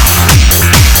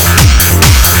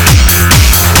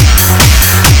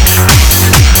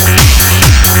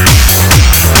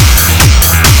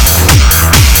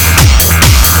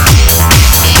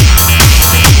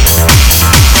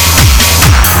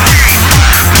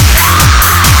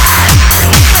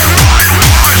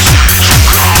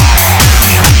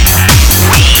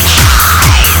nation.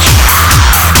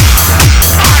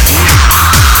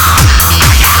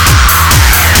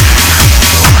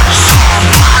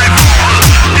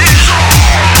 Survival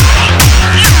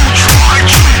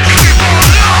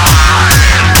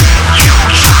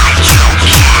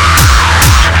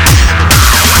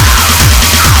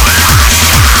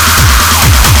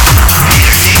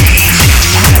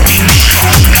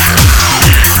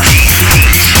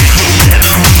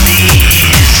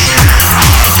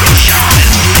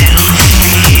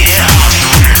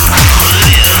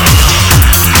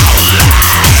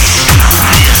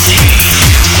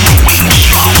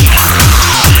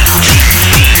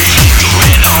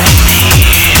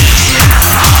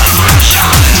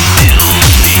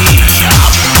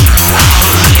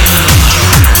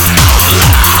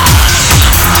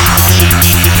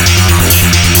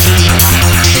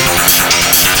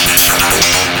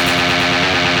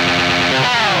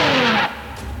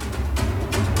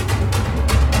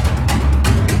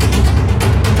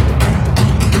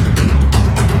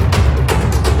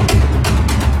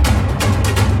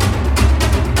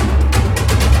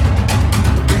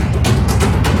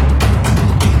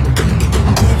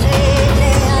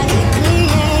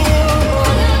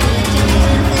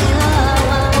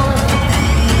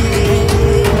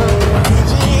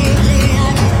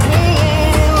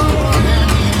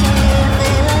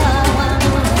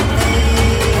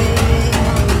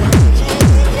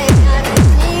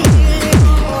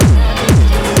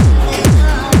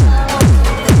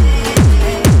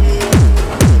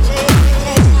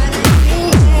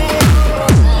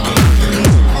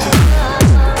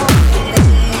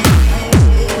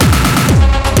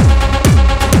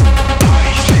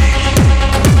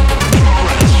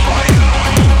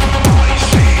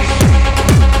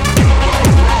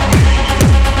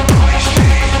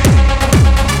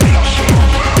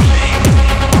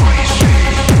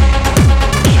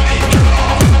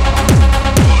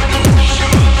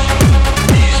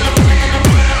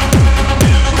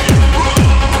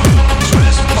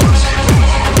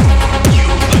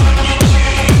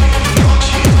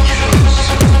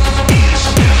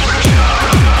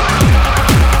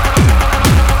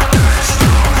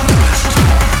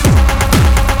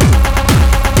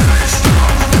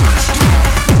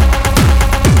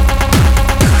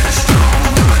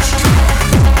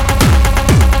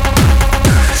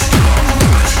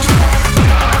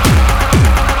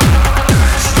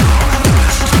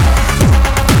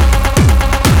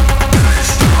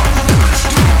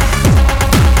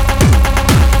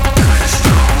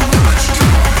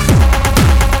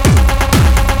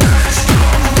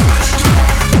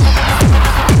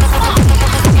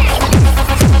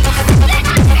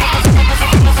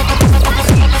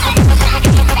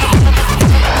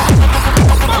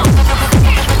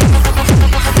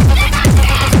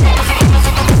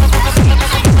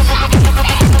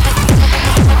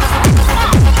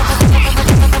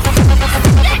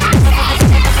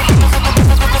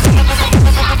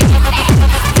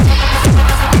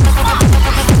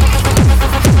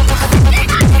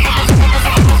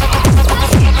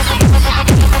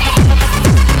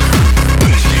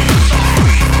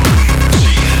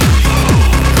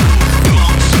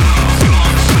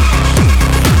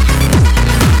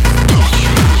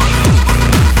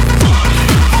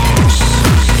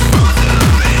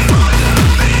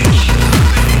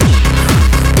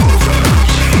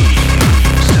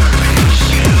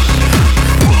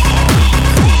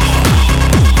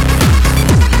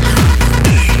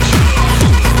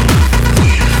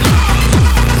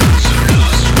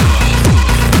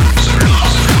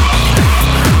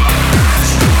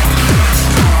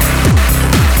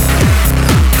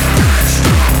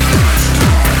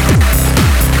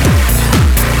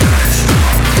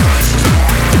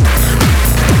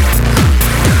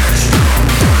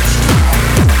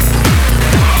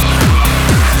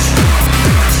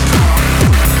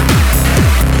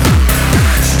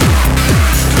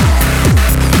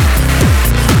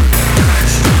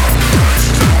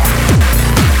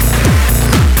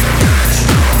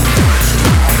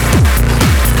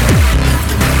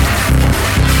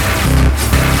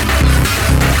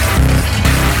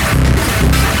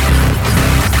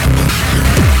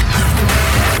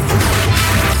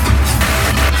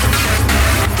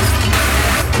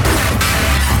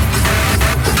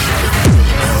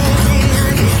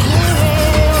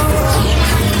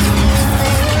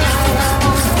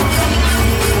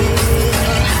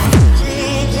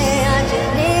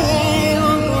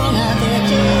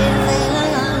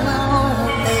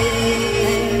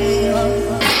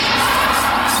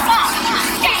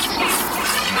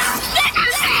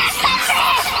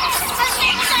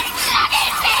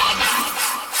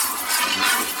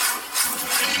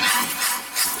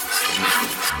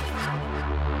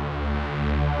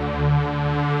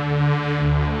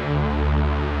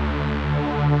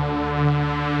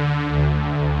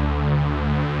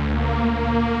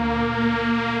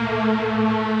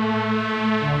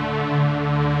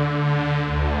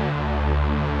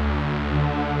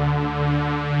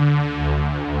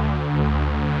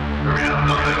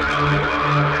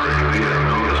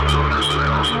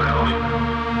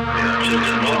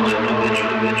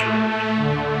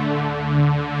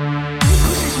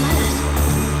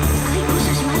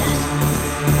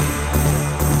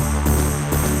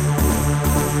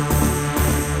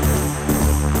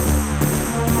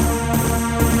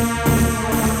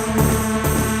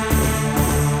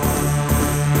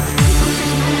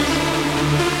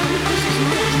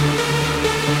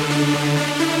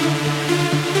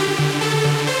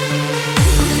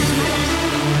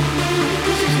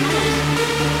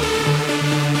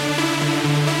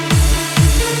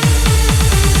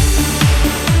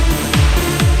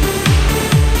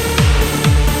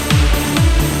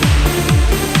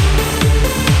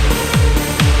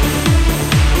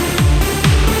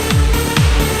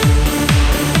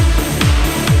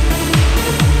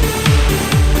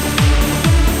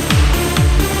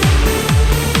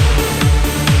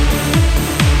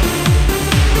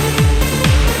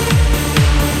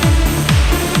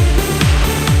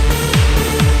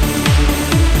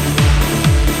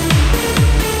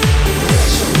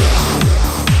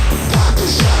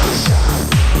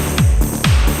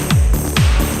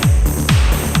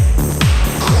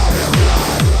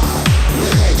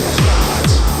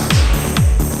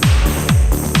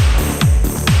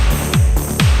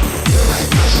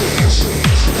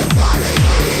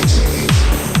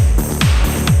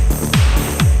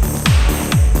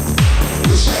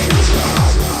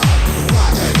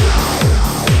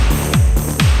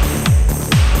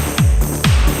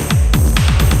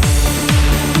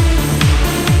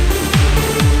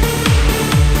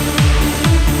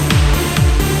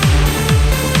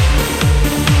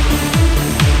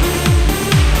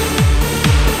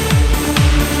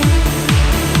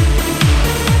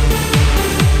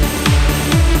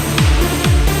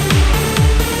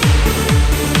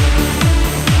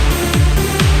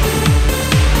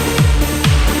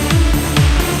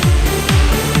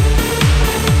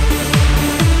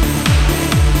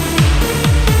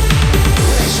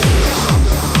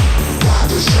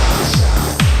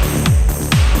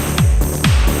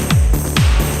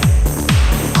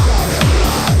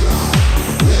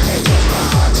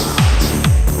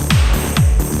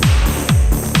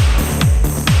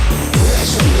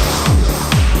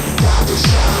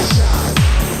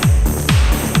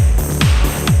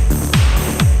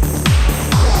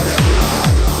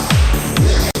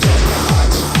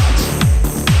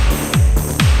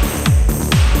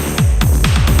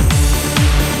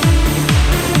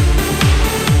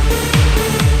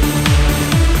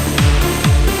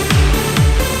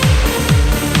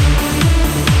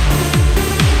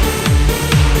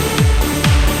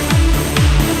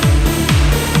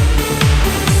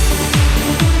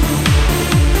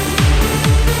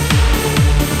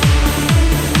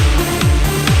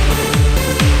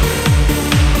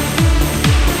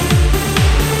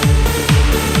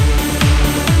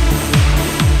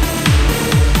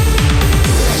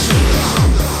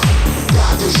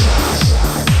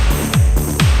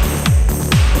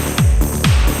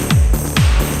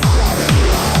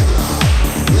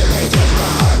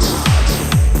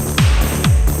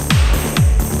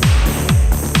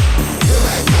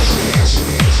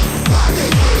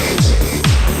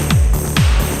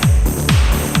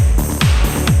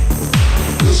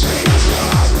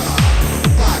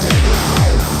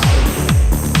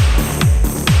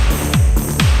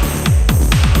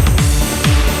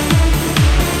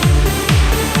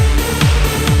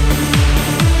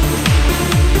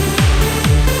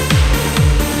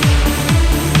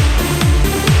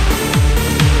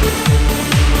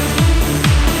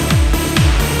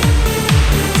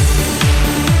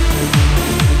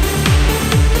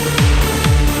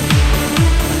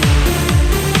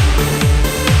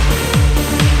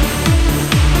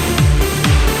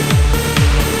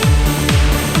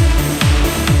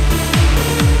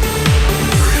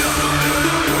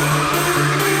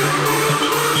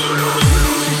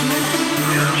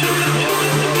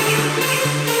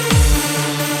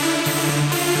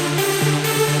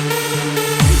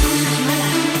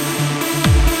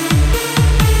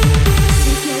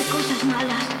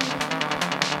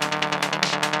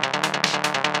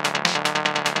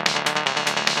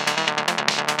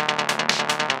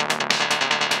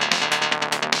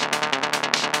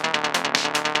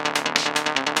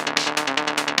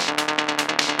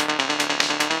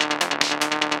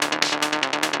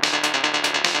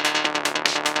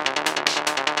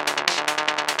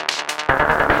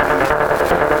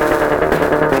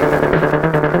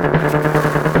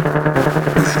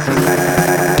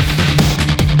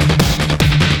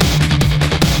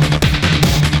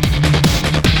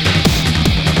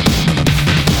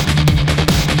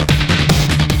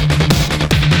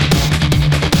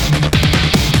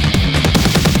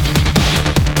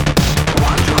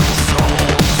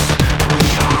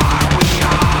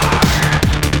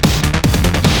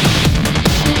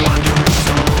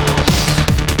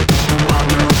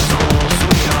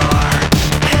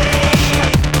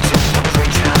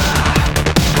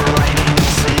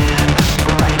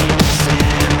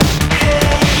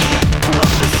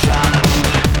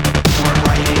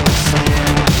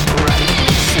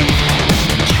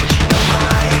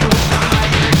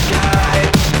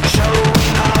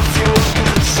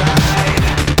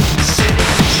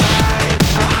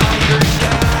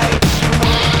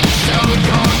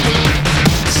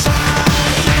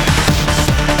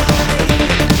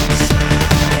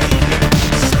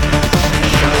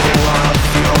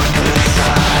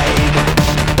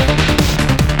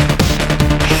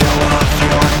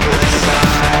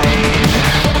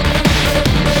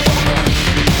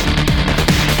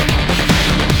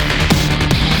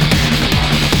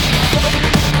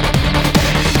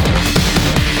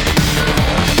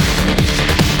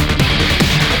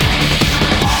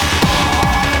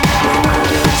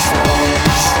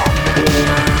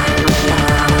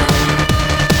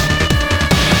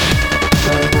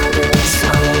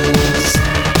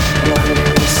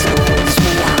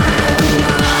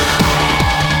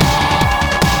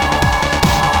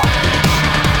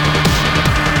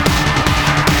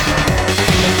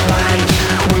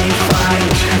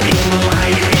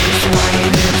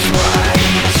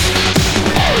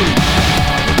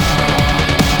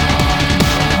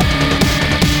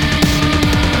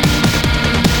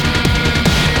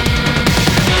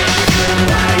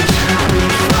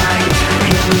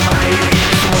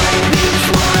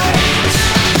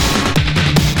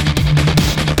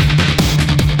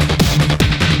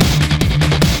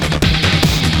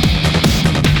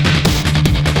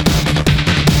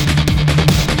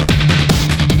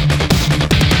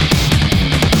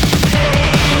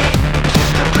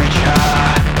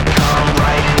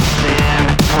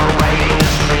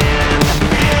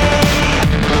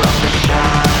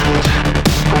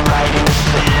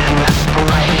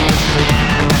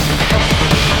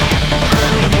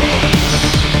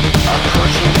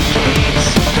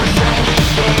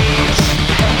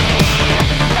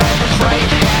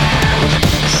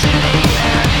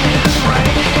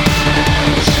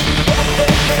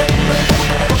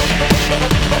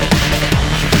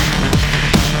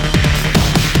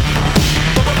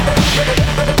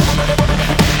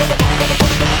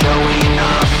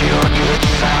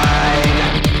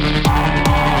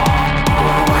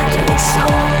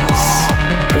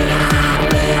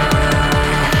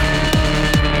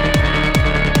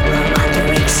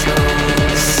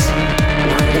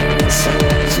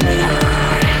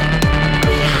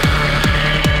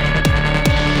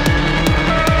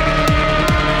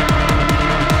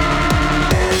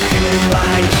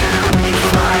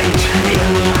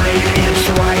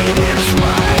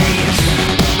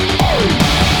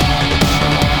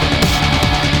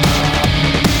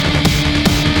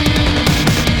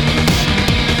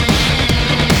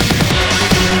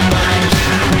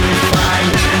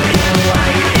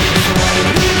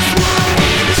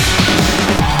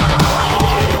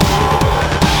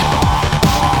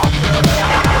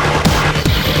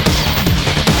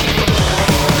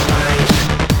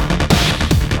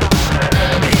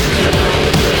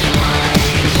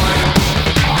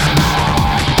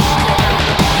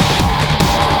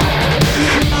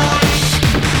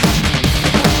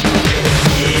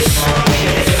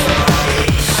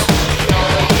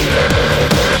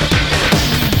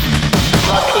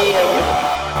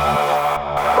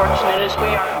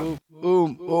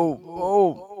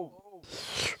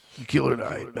Killer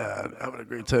night, man. Having a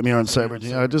great time here on Cyber.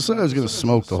 Yeah, I just said I was gonna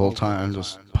smoke the whole time,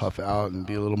 just puff out and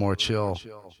be a little more chill.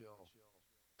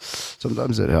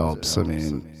 Sometimes it helps. I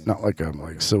mean, not like I'm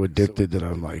like so addicted that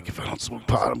I'm like, if I don't smoke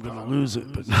pot, I'm gonna lose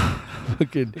it. But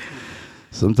fucking,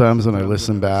 sometimes when I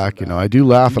listen back, you know, I do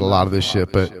laugh at a lot of this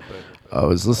shit. But I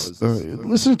was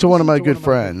listening to one of my good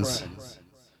friends,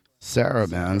 Sarah,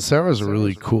 man. Sarah's a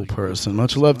really cool person.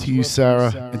 Much love to you,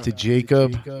 Sarah, and to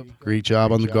Jacob. Great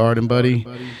job on the garden, buddy.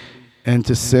 And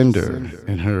to Cinder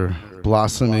in her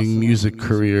blossoming music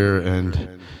career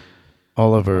and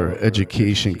all of her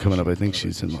education coming up. I think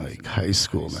she's in like high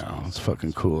school now. It's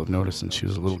fucking cool. I've noticed since she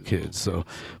was a little kid. So,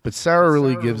 but Sarah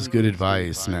really gives good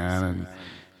advice, man. And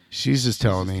she's just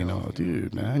telling me, you know,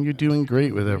 dude, man, you're doing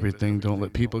great with everything. Don't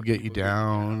let people get you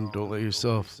down. Don't let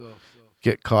yourself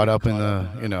get caught up in the,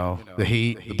 you know, the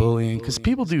hate, the bullying, because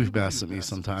people do mess with me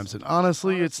sometimes. And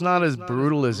honestly, it's not as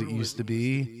brutal as it used to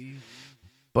be.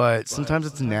 But sometimes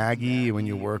it's naggy when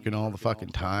you're working all the fucking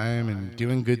time and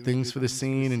doing good things for the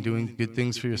scene and doing good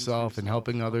things for yourself and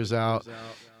helping others out.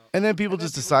 And then people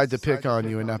just decide to pick on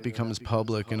you and that becomes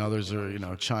public and others are, you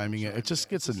know, chiming in. It just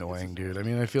gets annoying, dude. I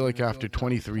mean, I feel like after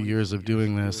 23 years of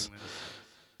doing this,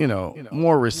 you know,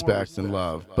 more respect and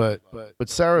love. But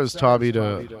Sarah's taught me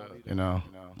to, you know,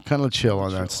 kind of chill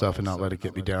on that stuff and not let it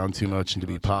get me down too much and to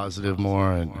be positive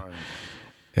more. And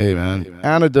hey, man,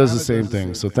 Anna does the same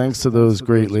thing. So thanks to those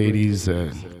great ladies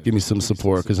that give me some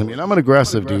support. Because, I mean, I'm an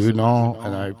aggressive dude and all,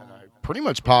 and I pretty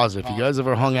much positive. If you guys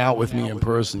ever hung out with me in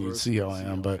person, you'd see how I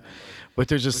am. But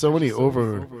there's just so many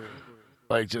overcoming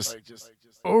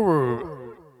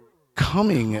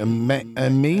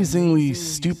amazingly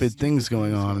stupid things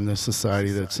going on in this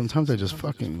society that sometimes I just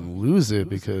fucking lose it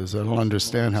because I don't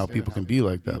understand how people can be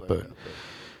like that. But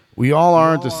we all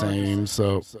aren't the same,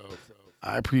 so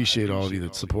I appreciate all of you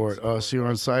that support us here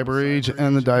on Cyber Age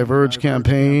and the Diverge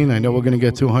campaign. I know we're going to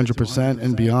get to 100%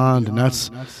 and beyond, and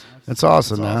that's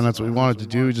awesome, man. That's what we wanted to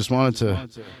do. We just wanted to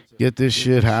get this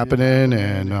shit happening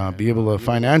and be able to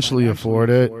financially afford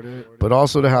it, but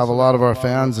also to have a lot of our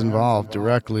fans involved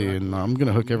directly, and I'm going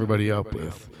to hook everybody up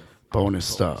with bonus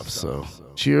stuff. So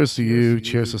cheers to you.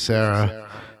 Cheers to Sarah,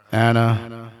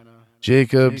 Anna,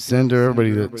 Jacob, Cinder, everybody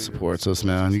that supports us,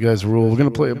 man. You guys rule. We're going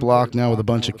to play a block now with a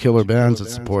bunch of killer bands that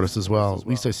support us as well. At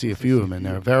least I see a few of them in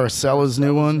there. Varicella's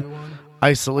new one,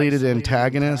 Isolated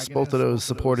Antagonists. Both of those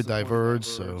supported Diverge,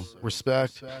 so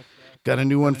respect. Got a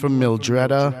new one from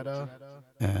Mildreda,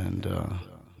 and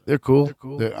they're cool.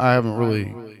 I haven't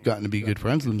really gotten to be good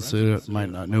friends with them, so they might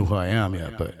not know who I am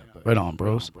yet, but right on,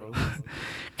 bros.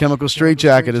 Chemical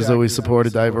Straitjacket has always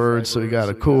supported Diverge, so we got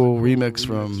a cool remix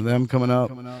from them coming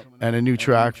up, and a new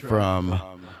track from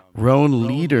Roan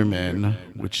Liederman,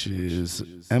 which is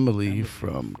Emily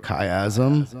from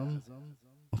Chiasm. I'll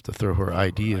have to throw her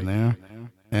ID in there.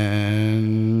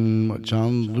 And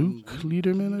John-Luc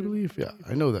Liederman, I believe? Yeah,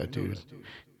 I know that dude.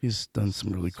 He's done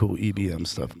some really cool EBM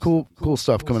stuff. Cool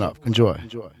stuff coming up. Enjoy.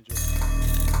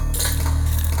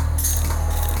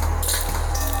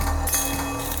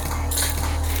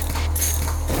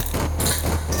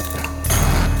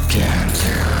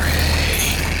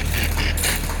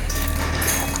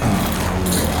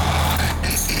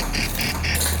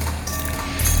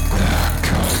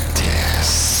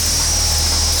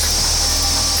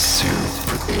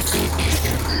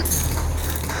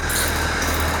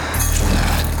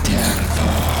 The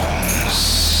devil's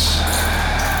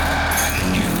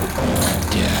new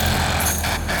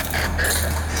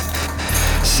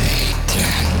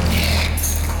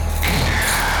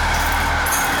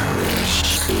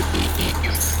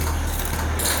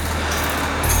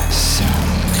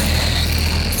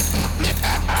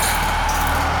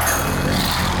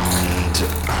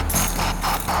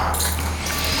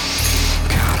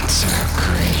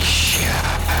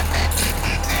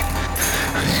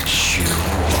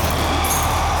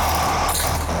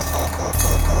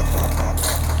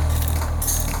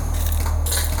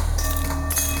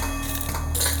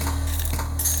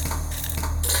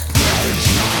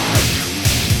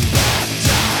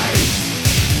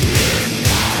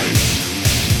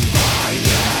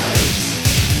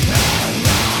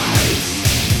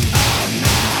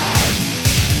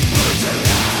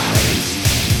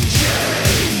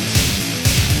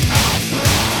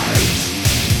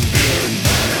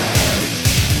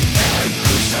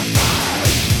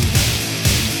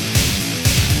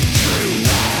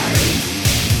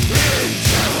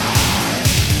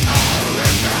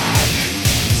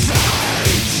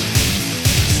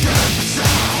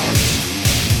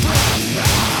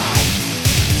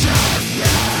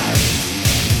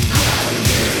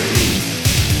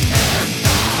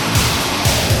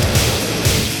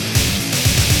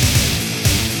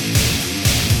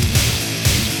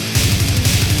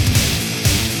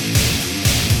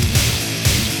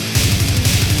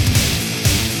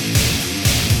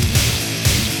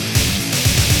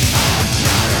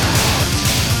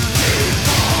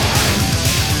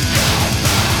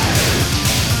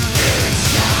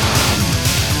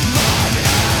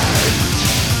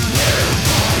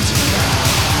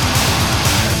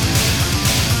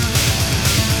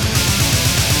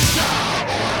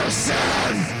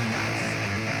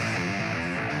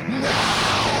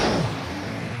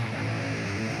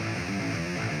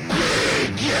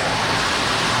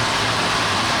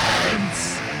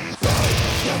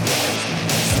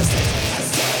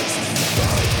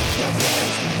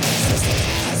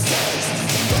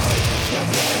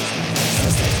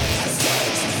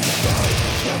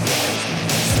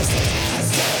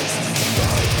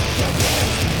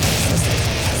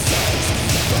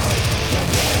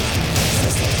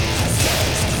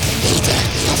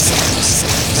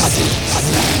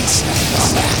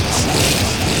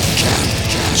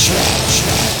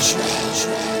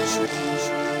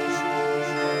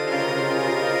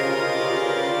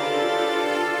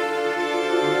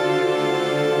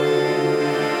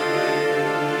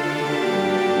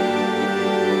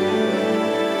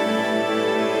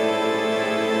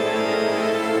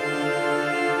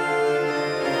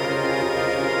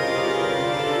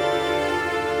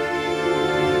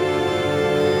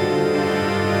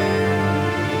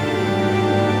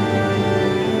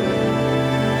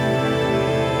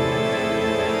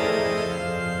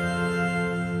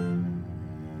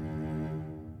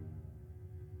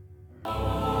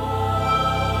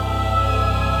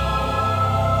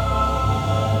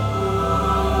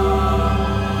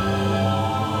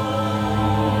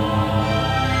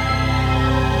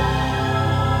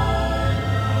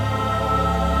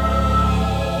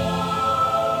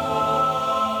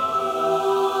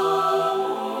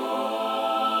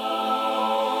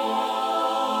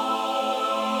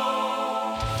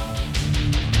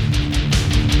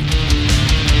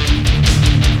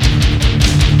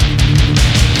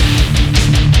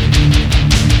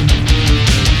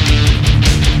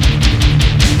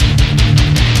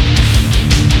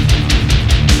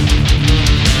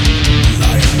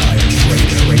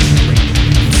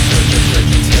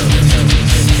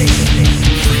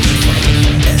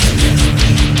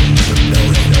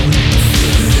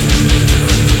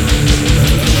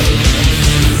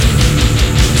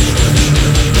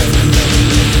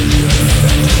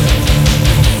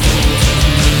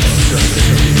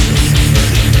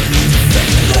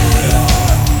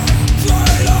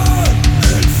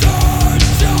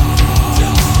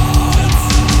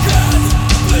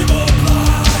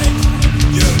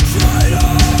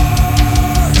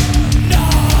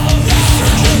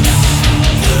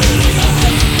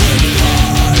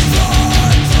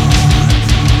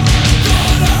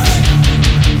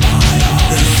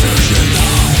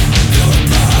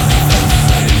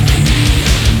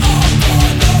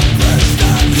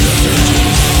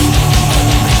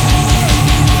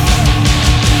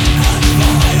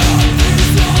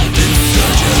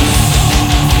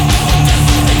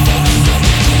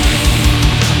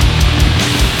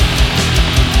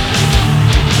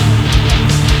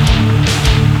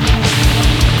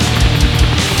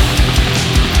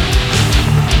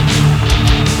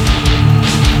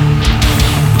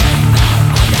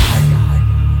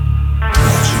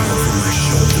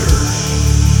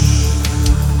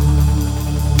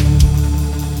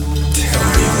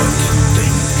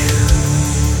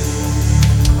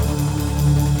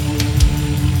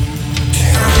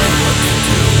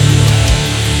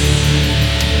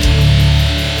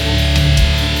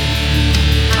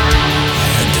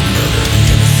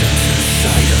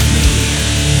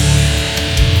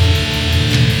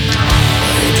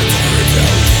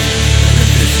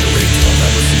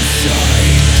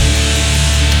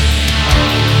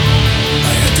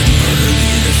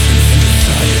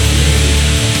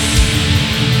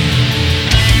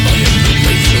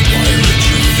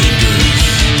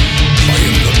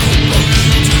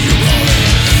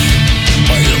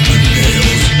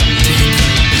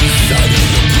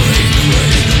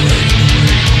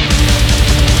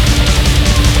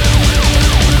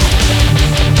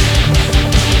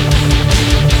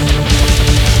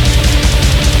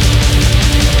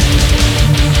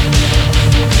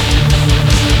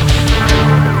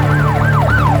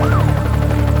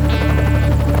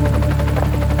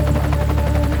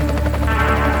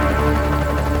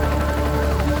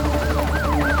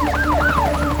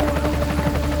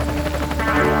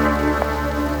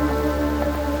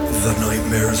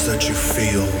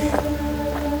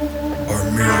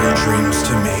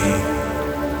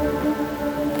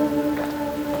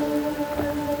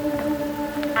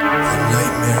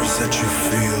That you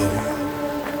feel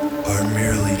are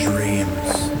merely dreams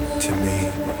to me.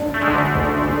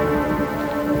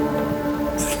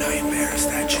 The nightmares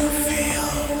that you feel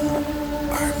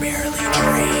are merely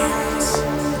dreams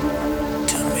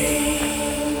to me.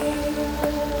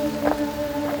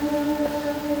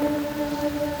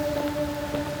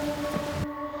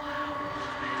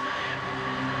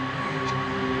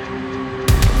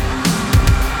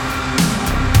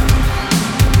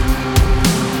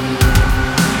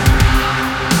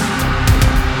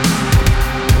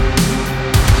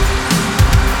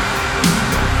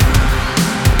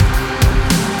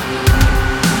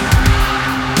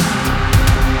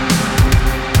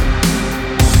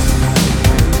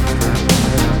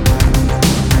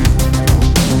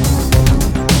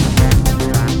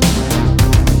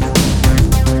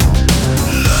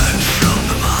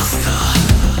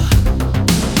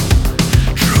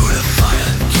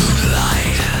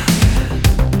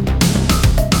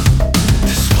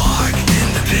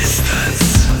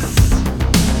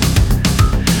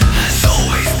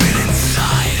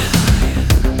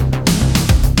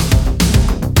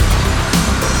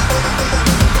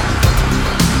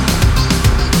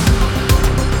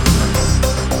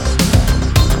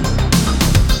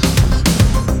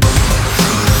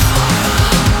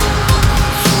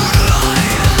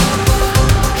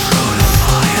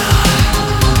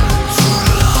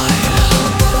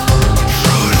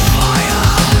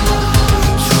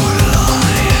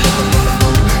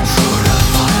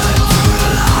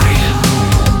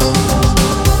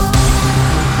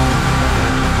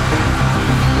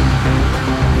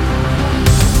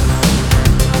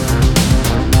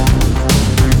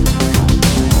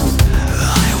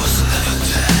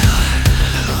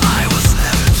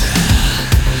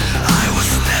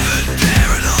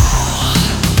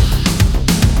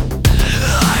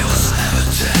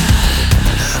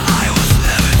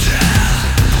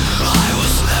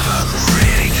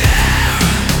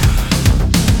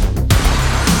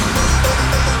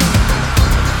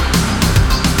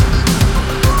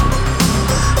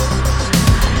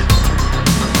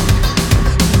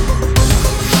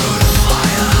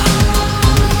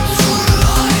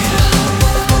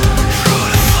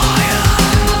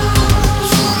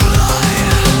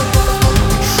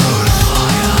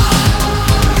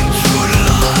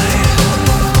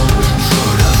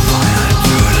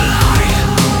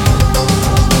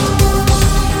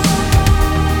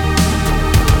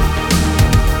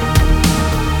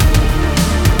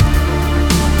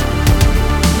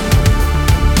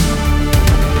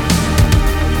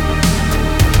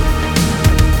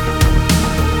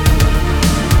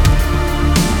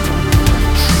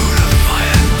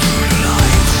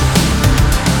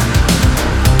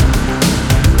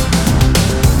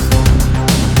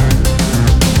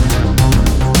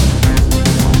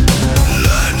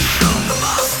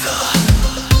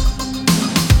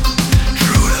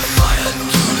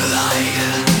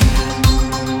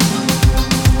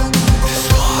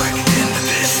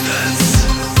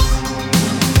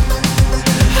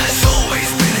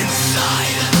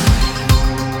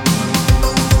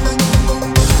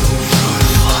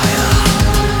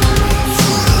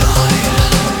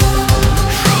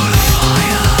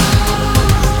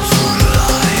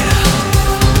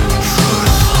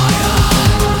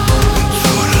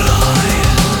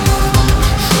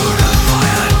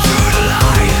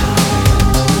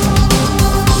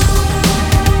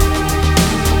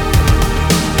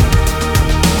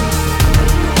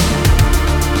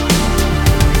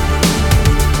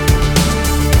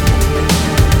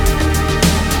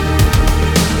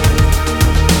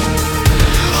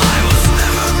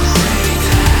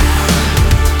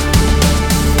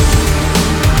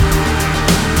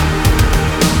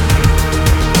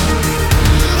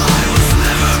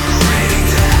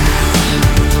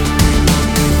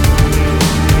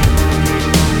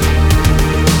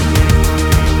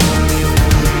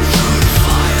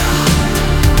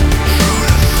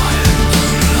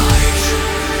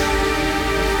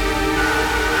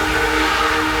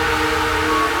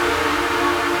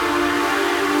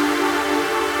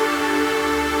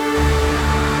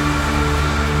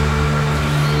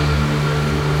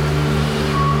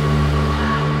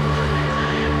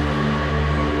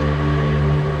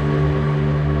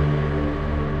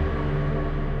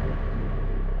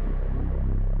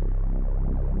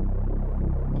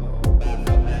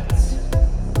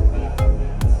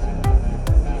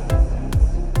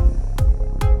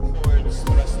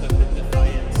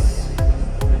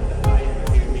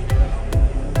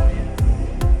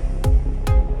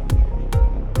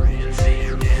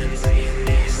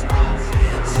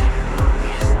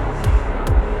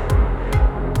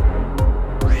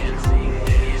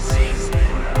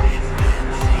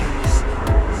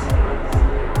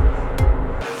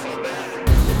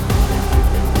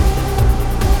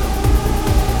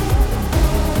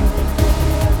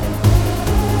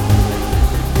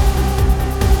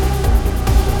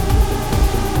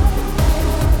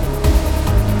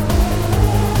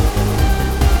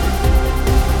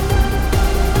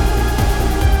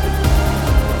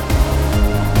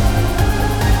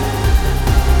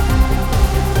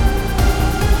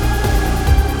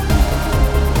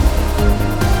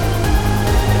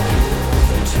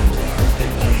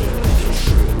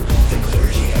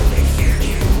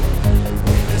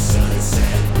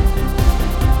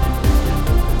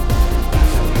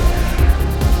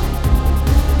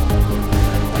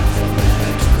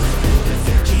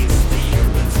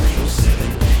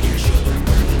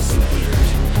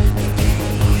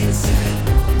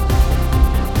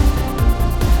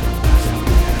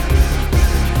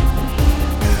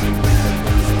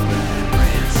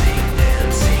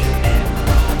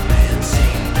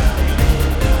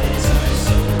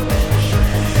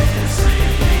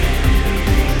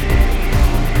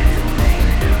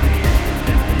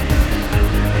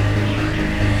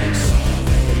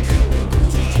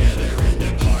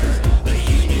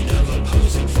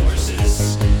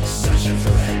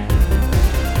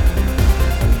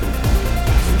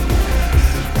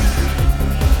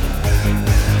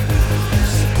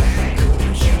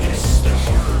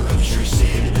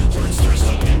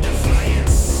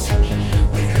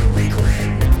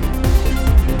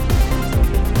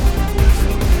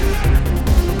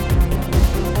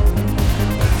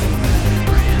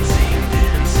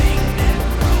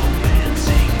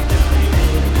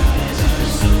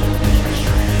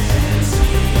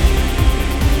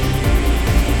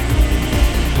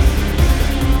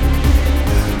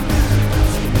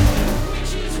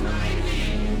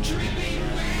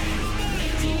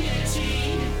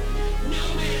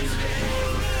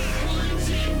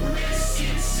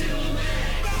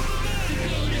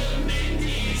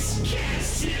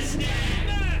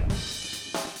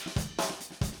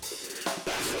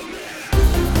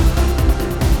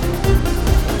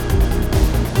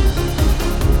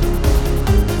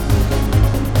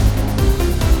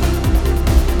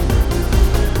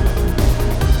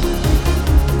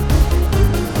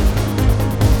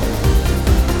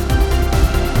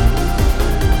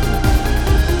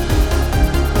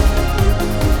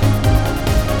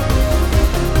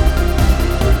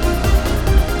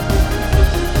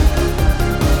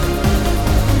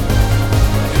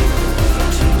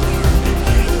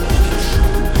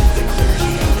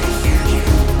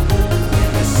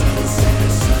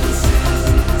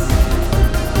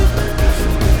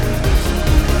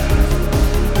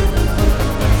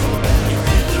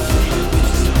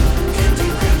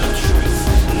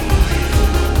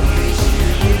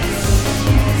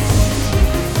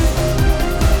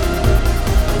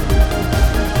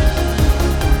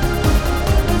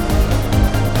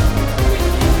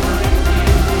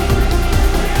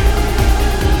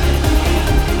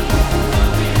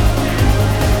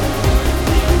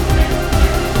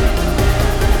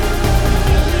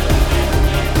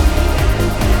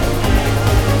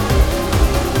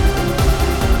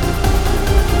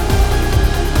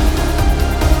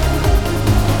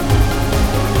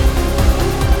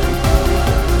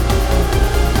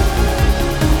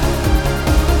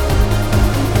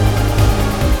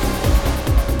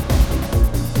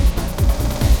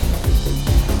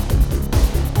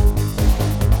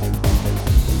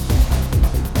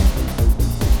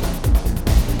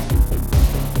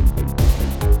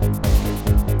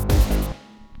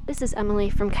 This is Emily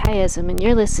from Chiasm, and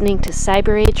you're listening to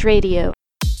Cyber Age Radio.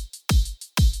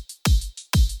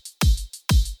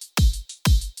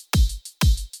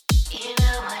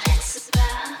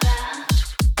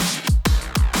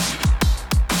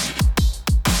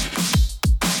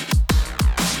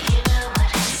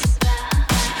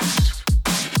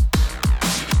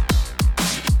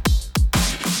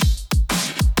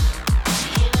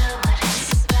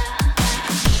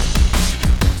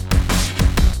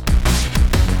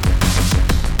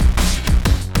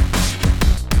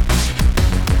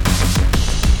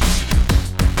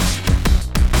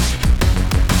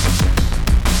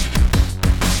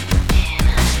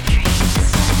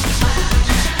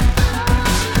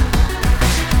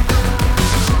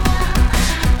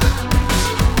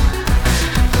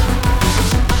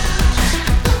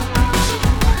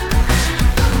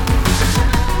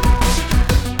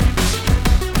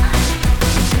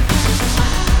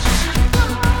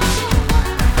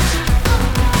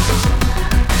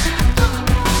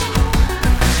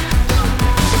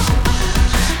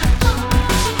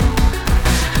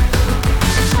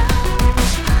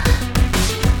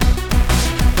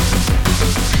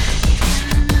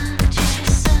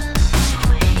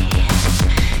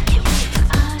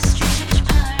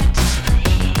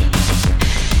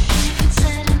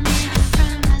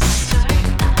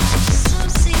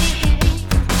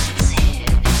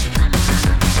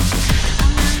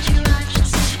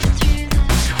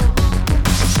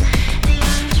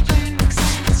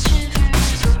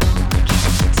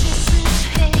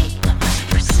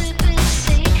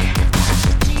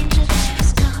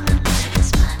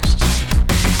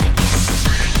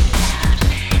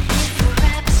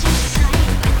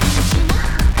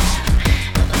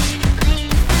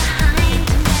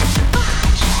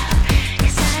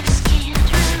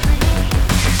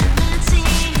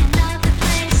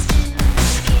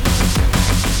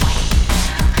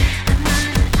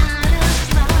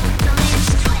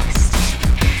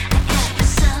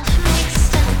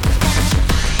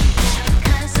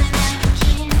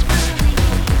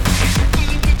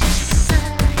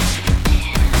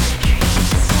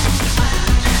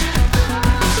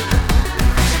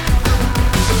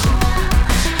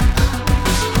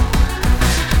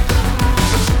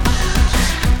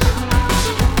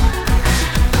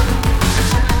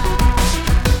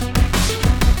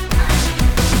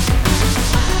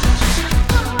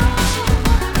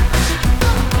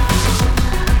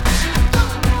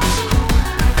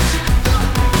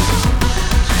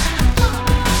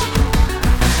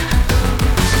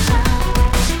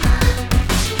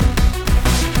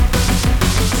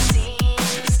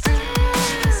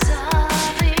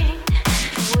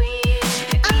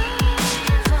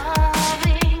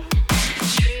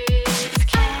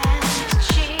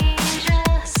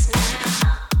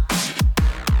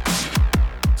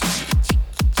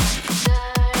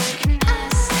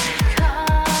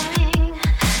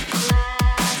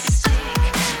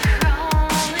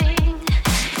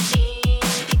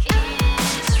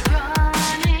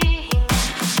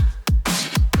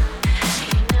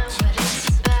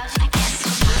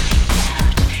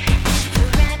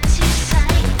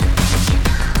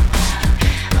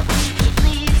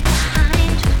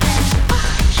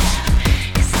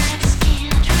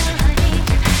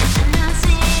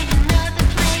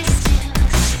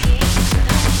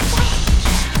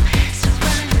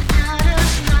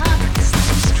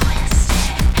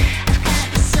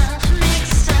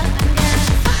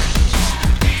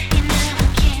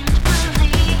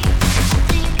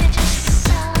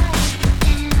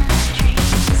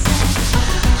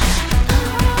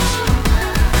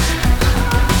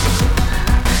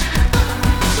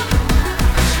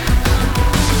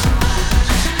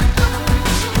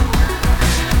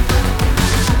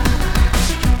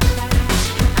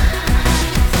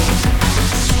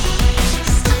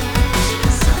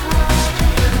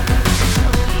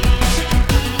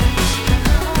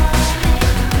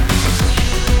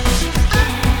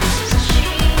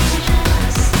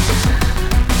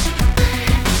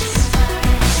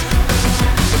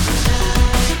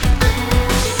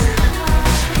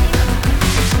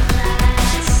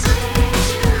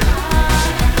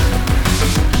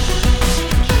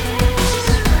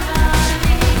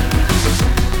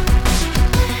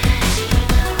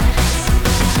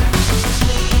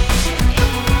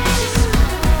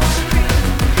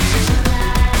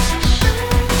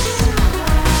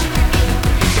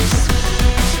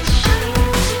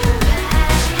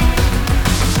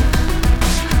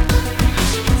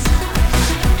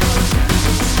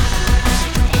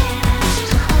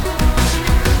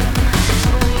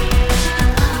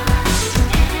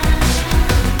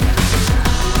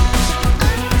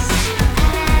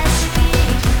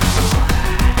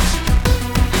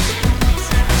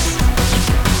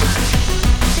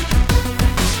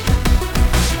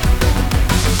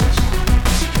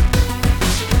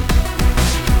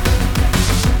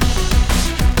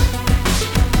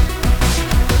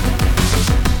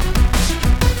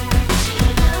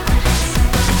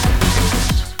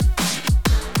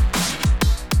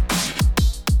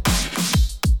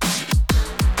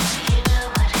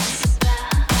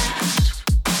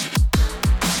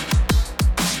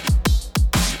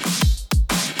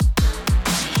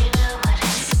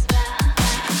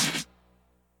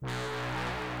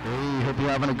 Hope you're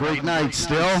having a great night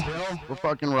still. We're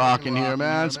fucking rocking here,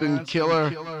 man. It's been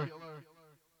killer.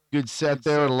 Good set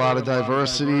there, a lot of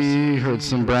diversity. Heard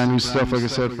some brand new stuff, like I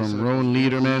said, from Rowan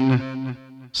Lederman,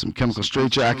 some Chemical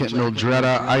Straitjacket,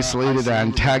 Mildretta, Isolated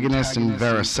Antagonist, and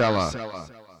Varicella.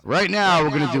 Right now,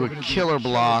 we're going to do a killer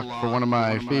block for one of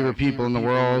my favorite people in the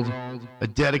world, a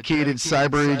dedicated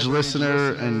Cyber Age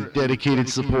listener and dedicated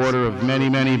supporter of many,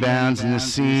 many bands in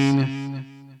this scene.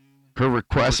 Her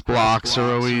request blocks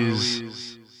are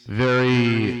always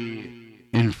very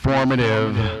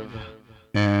informative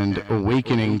and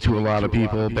awakening to a lot of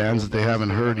people, bands that they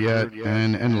haven't heard yet,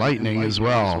 and enlightening as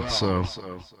well. So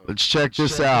let's check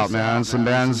this out, man. Some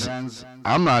bands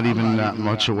I'm not even that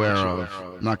much aware of.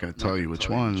 I'm not going to tell you which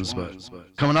ones, but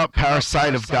coming up,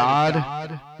 Parasite of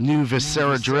God, new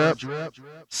Viscera Drip,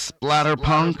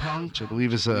 Splatterpunk, which I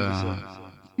believe is a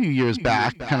few years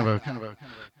back, kind of a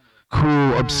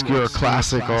cool, obscure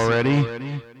classic already.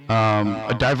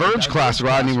 A Diverge classic,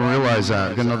 I didn't even realize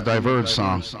that. Got another Diverge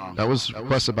song. That was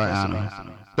requested by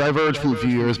Anna. Diverge from a few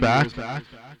years back.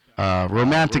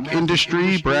 Romantic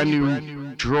Industry, brand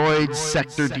new Droid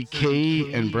Sector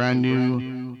Decay, and brand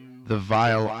new The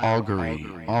Vile Augury.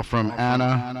 All from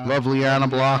Anna. Lovely Anna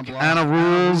Block. Anna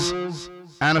rules.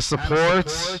 Anna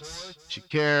supports. She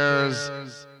cares.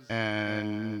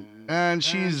 And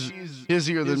she's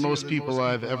busier than most people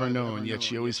I've ever known, yet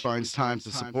she always finds time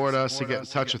to support us, to get in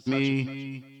touch with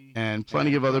me, and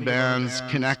plenty of other bands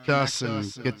connect us and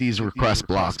get these request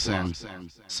blocks in.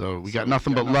 So we got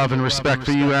nothing but love and respect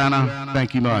for you, Anna.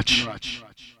 Thank you much.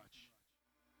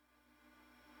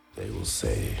 They will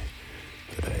say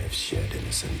that I have shed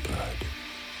innocent blood.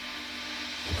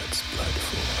 What's blood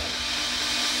for?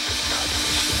 If not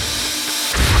for shame.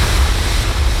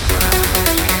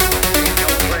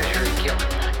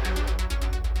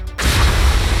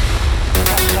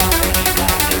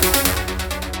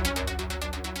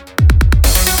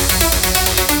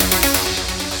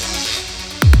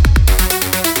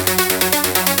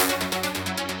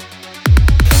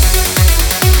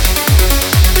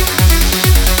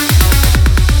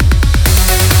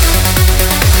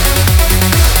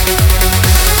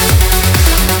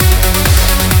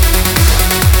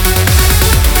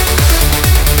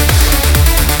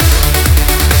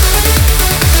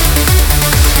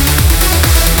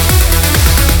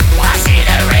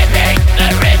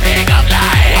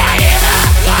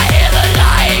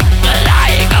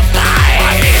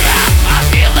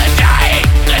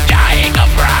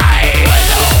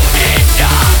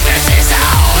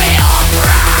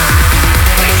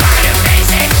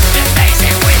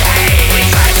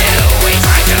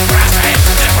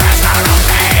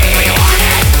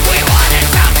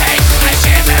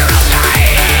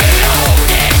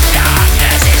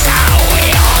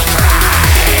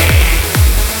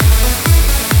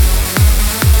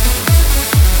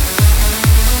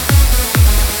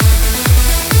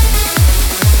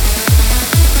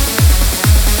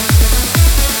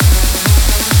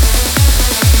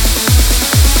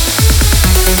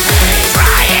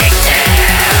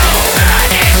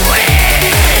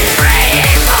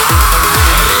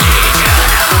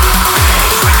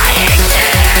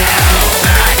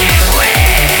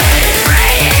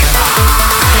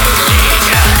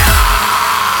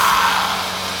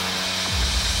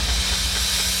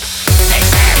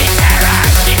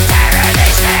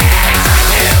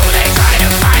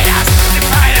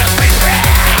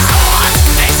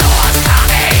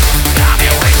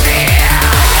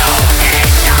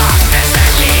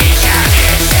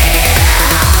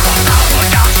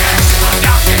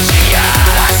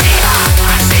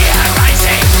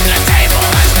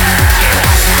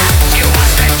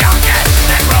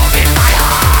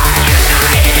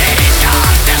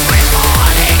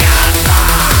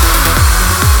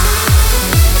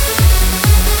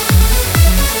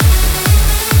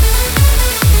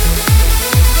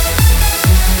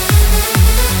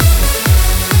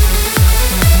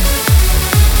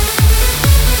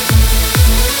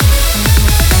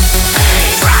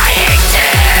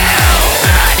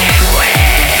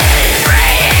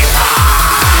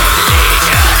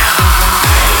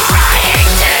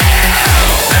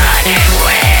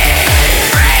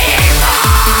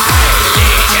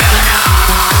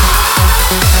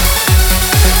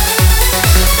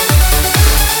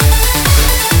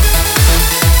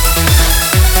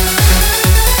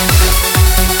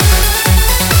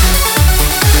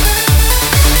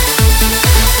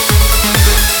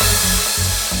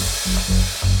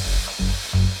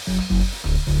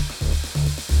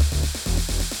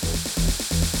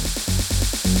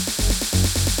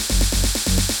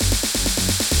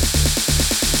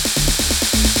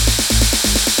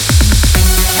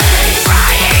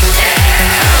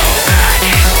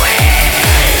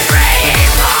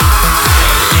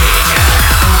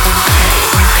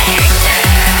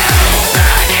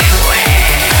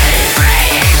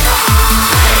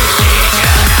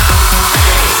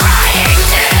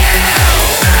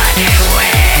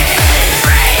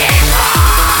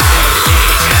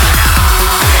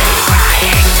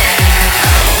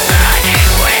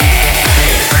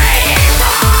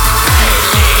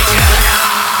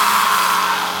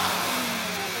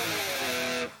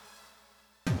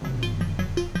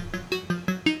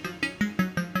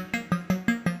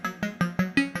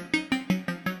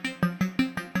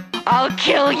 I'll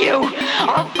kill you.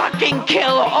 I'll fucking kill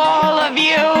all of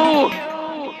you.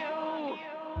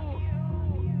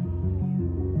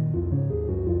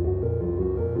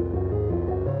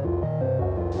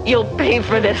 You'll pay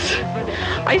for this.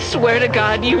 I swear to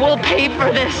God, you will pay for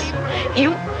this.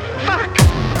 You fuck.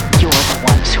 You're the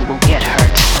ones who will get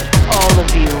hurt. All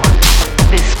of you.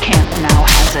 This camp now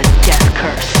has a death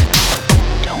curse.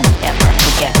 Don't ever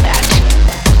forget that.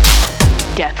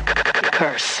 Death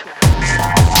curse.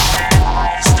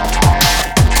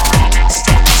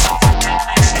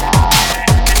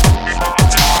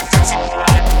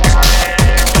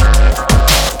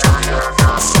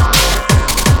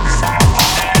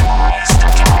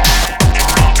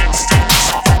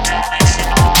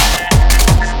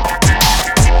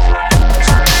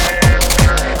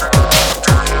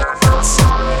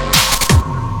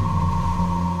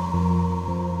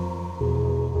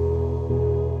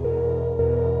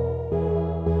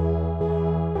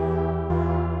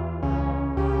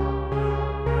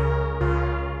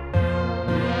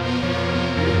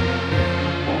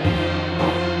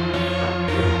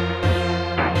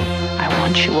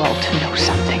 You all to know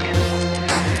something.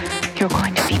 You're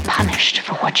going to be punished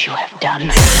for what you have done.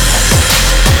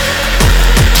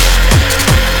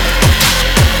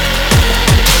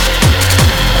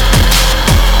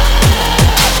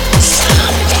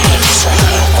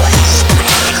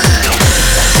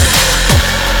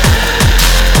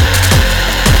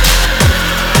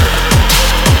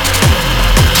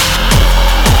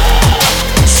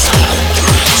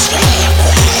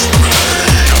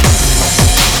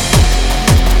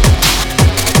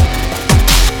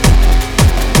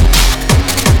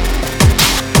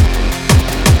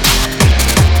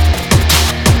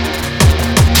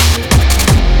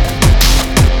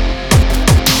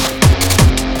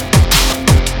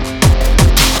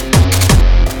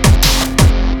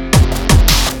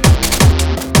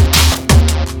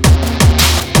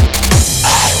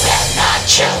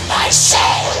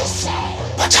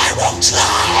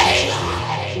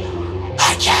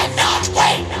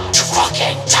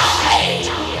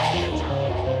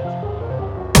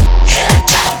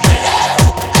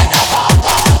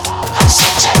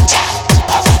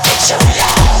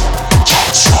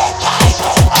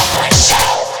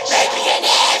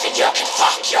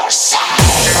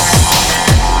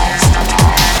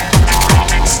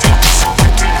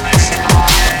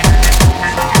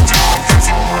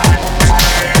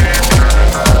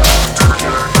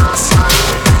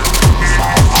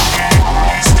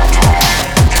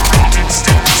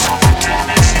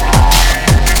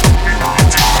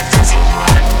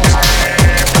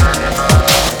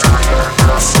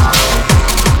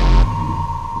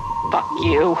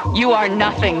 You are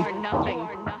nothing.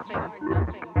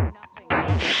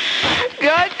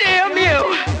 God damn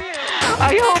you!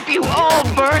 I hope you all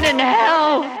burn in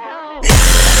hell!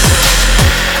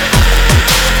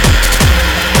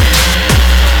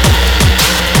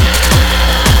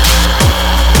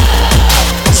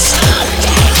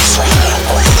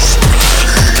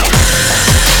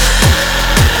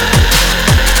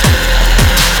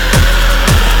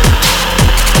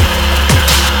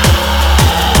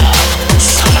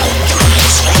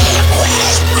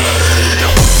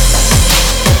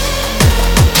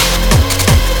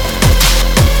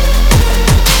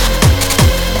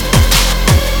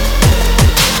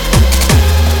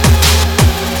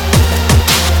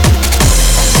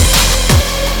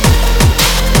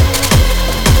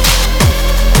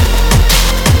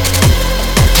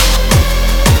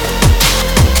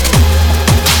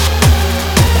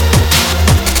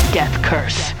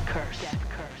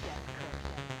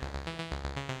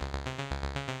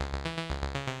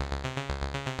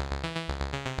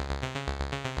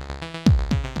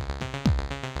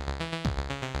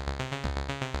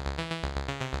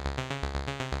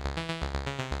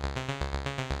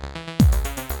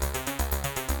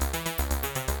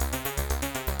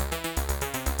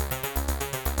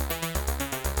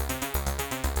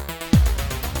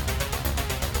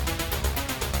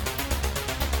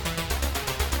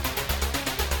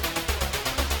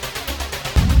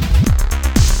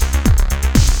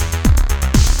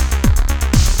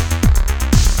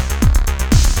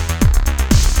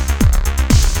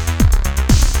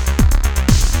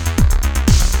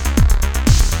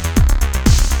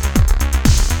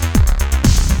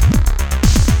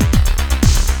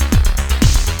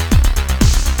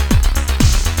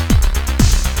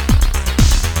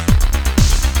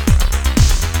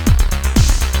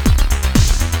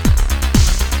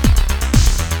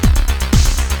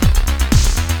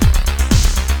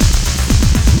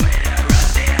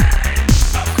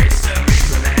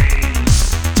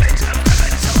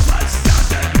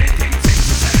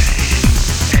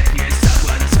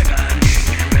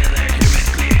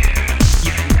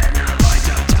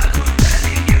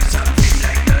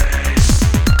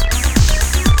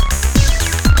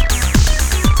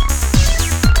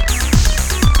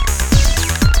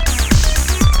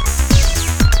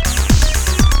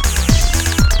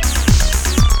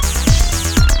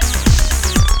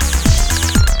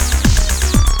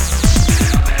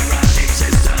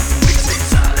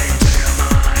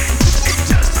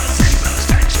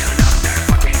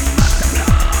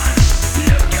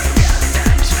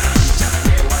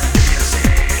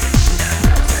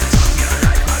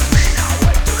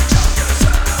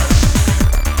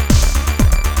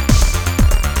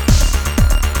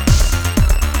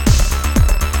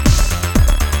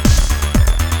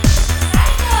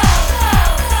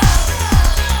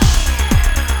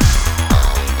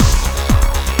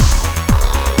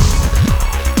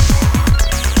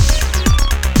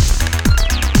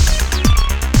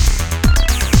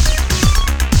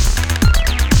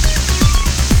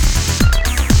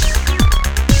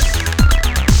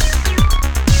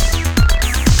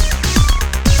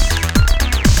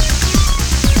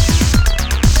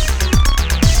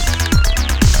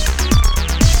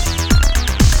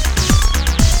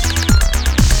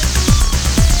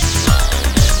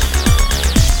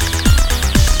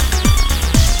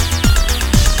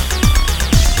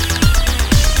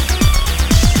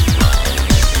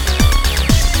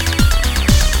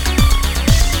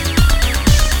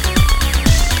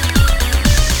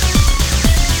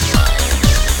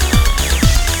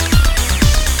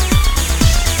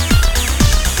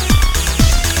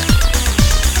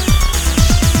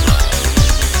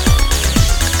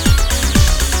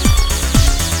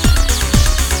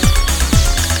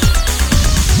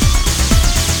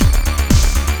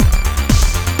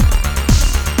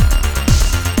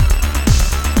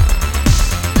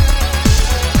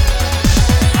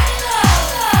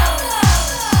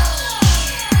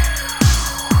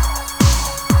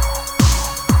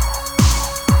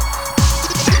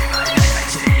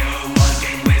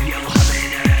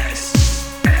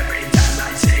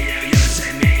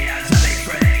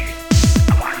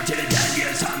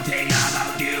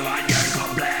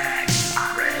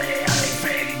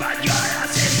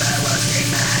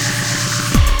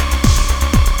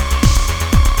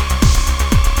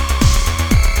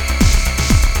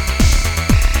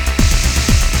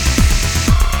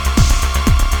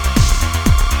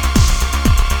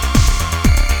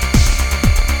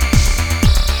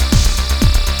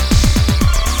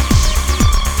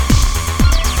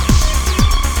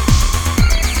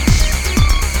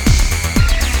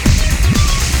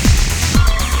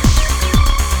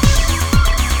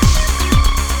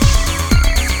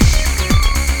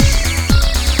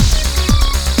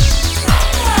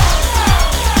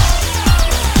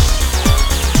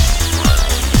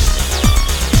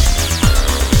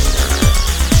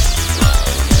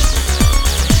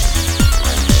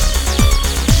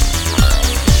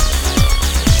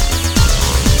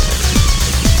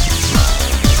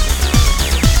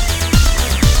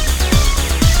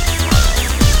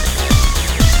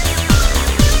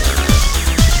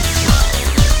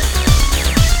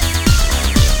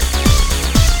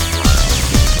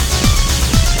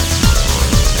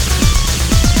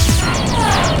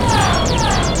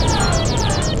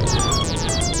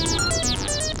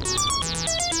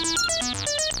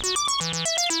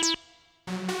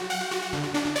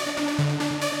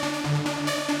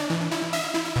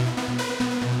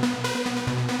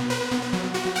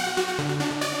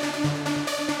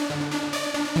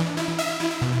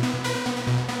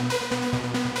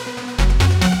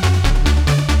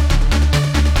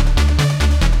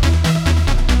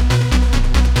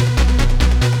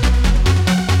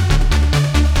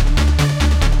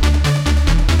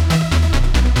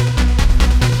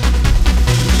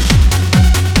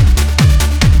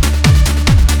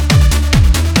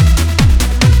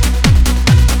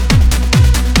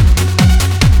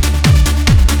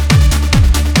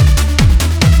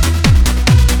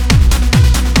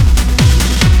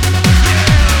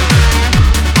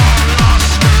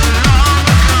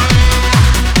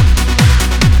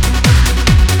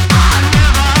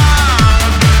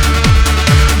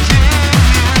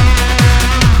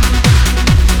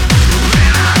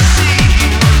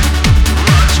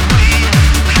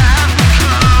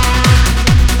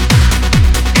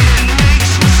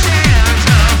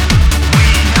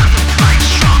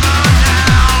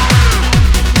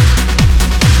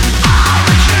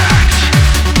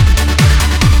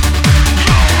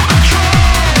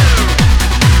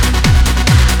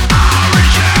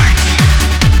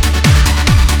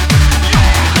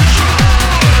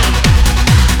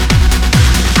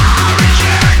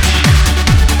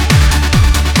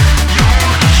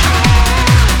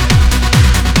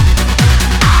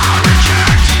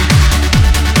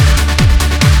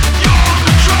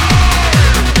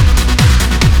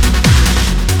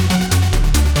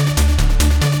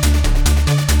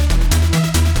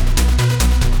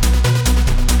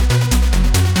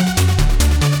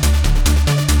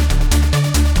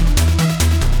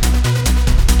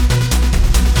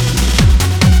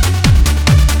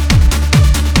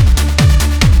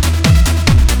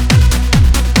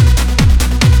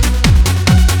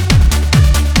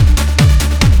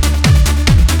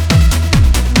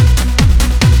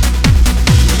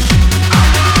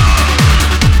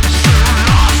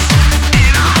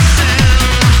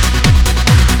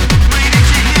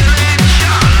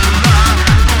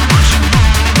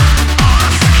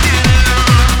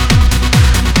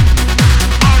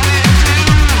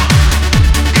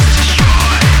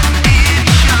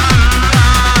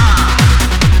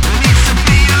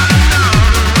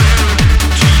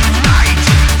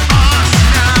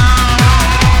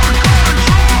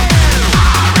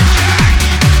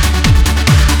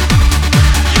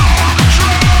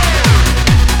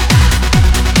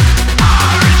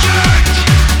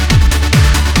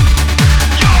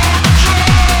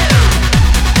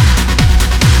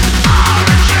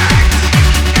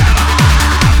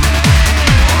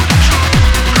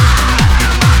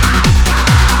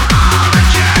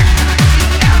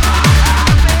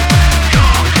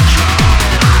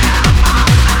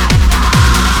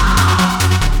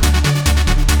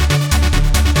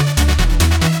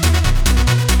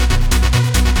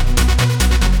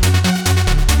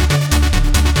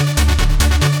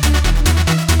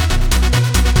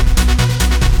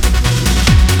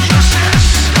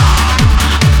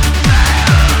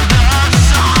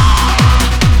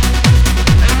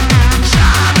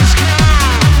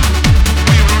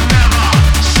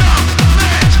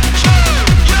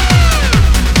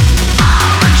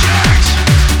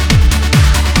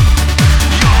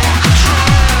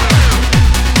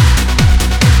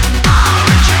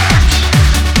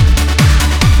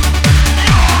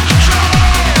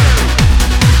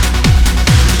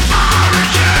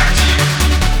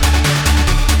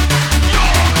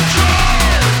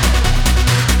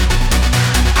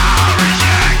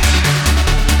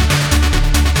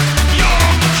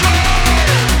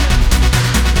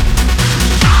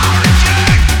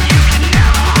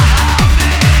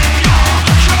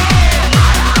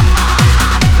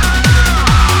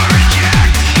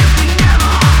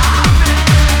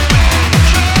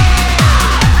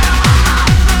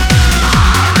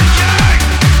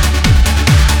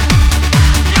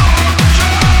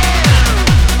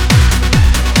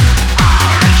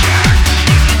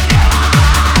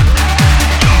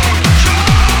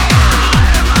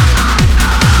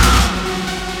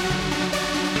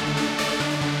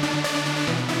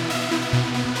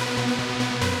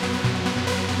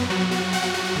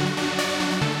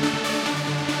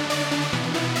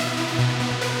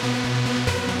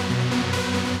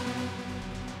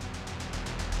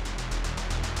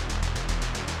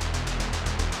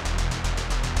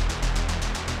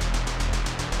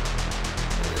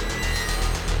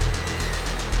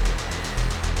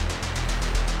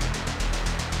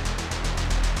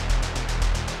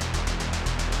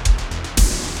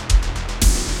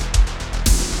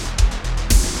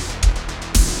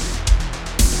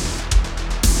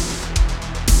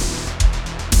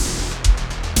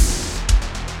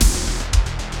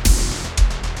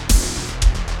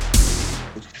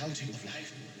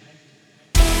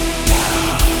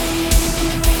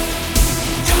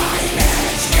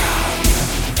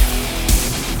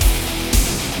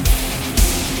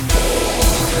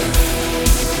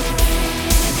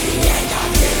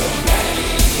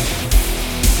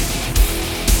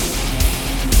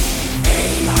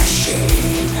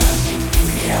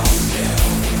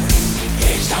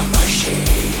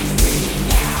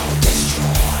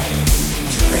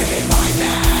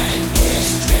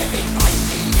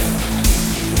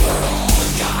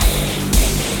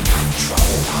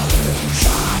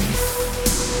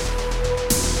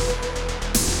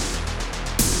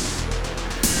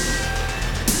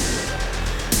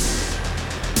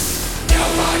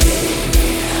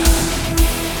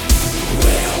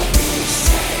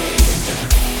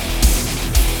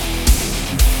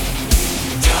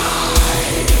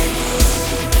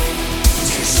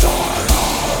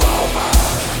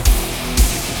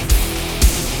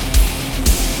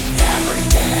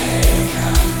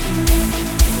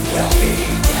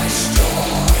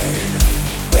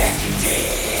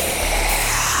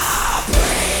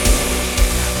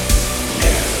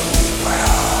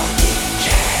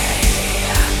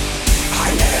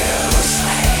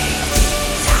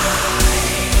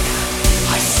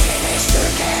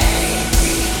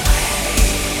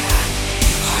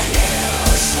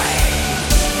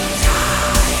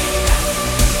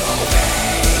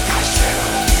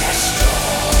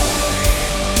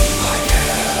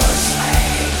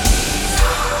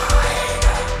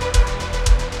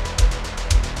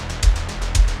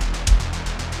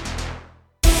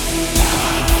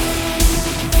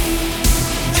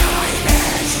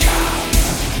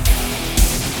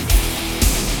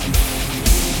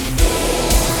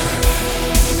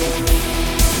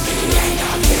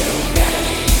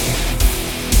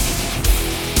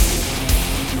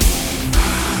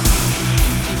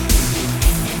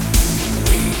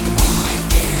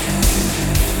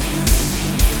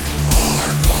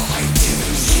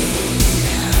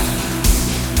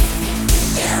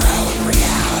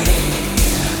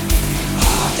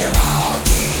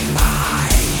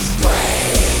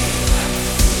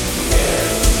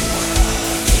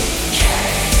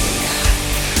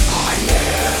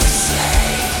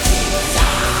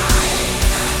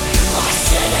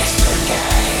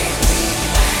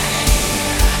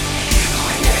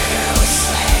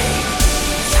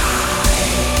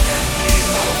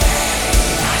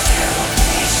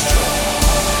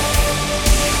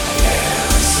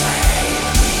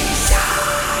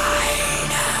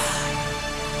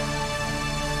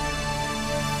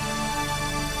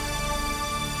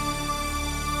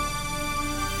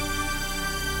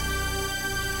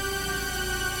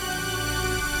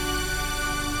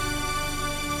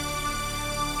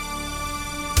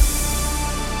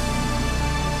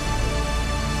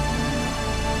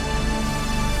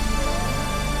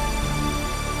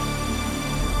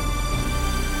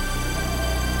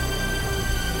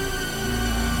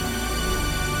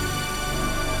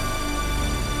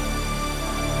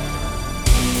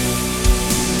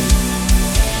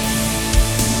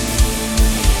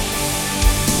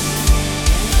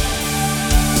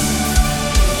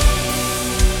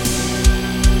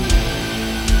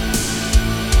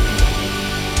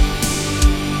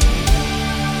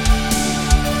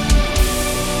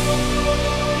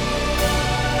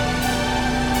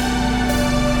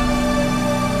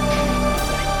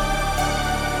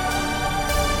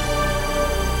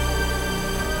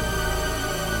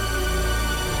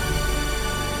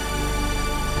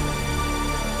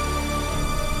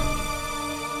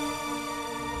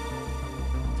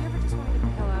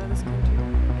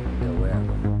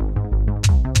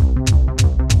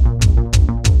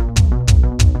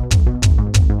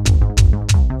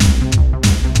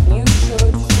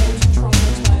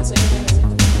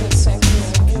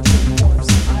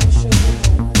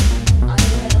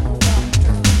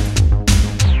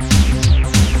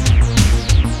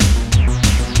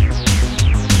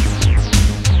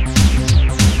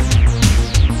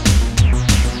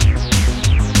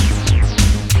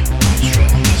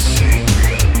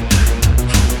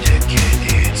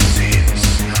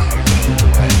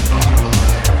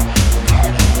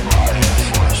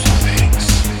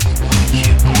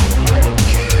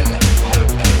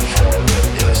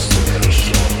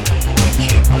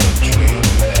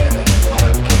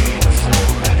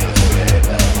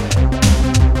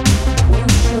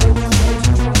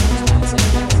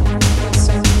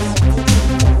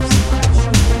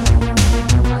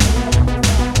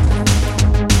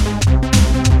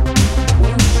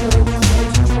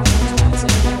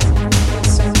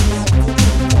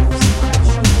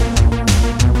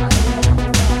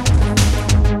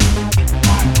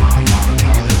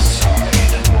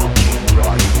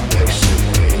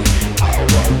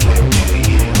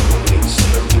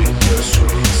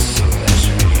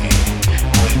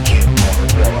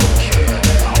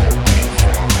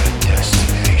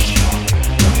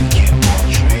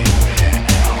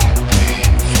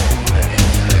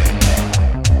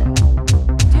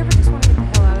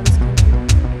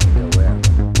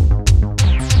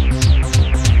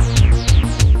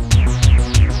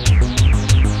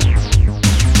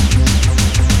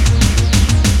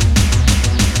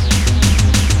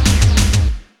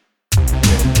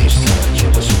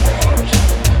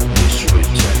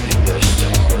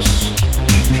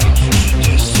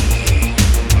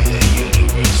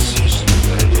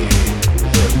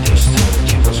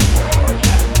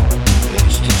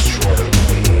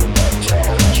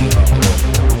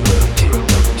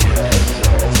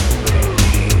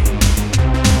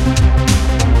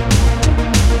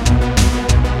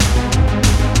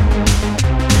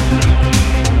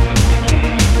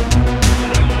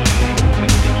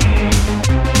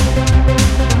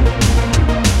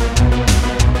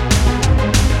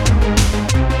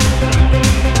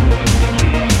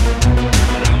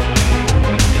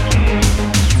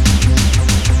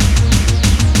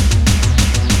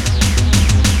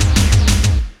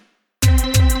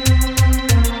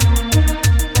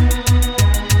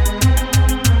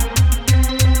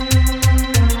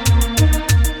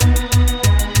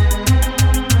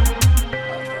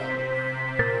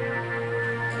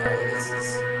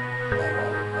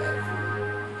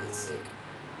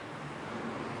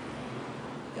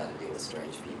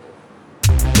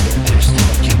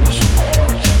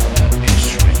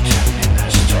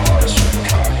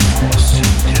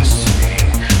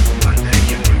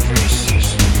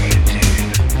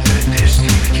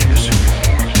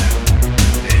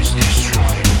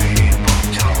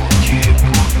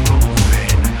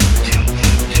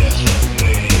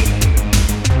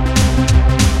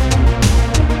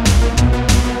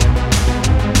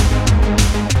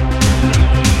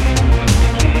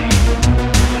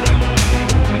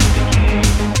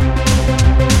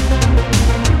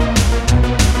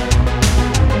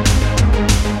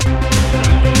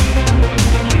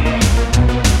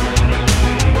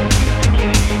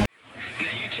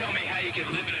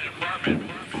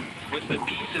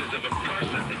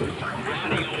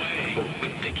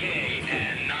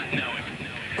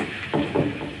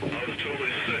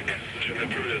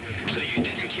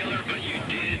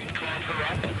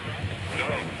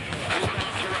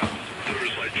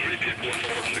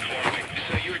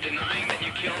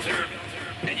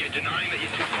 And you're denying that you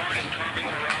took part in carving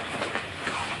her up?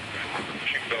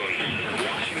 Washing bones.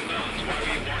 Washing bones? Why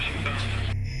were you washing bones?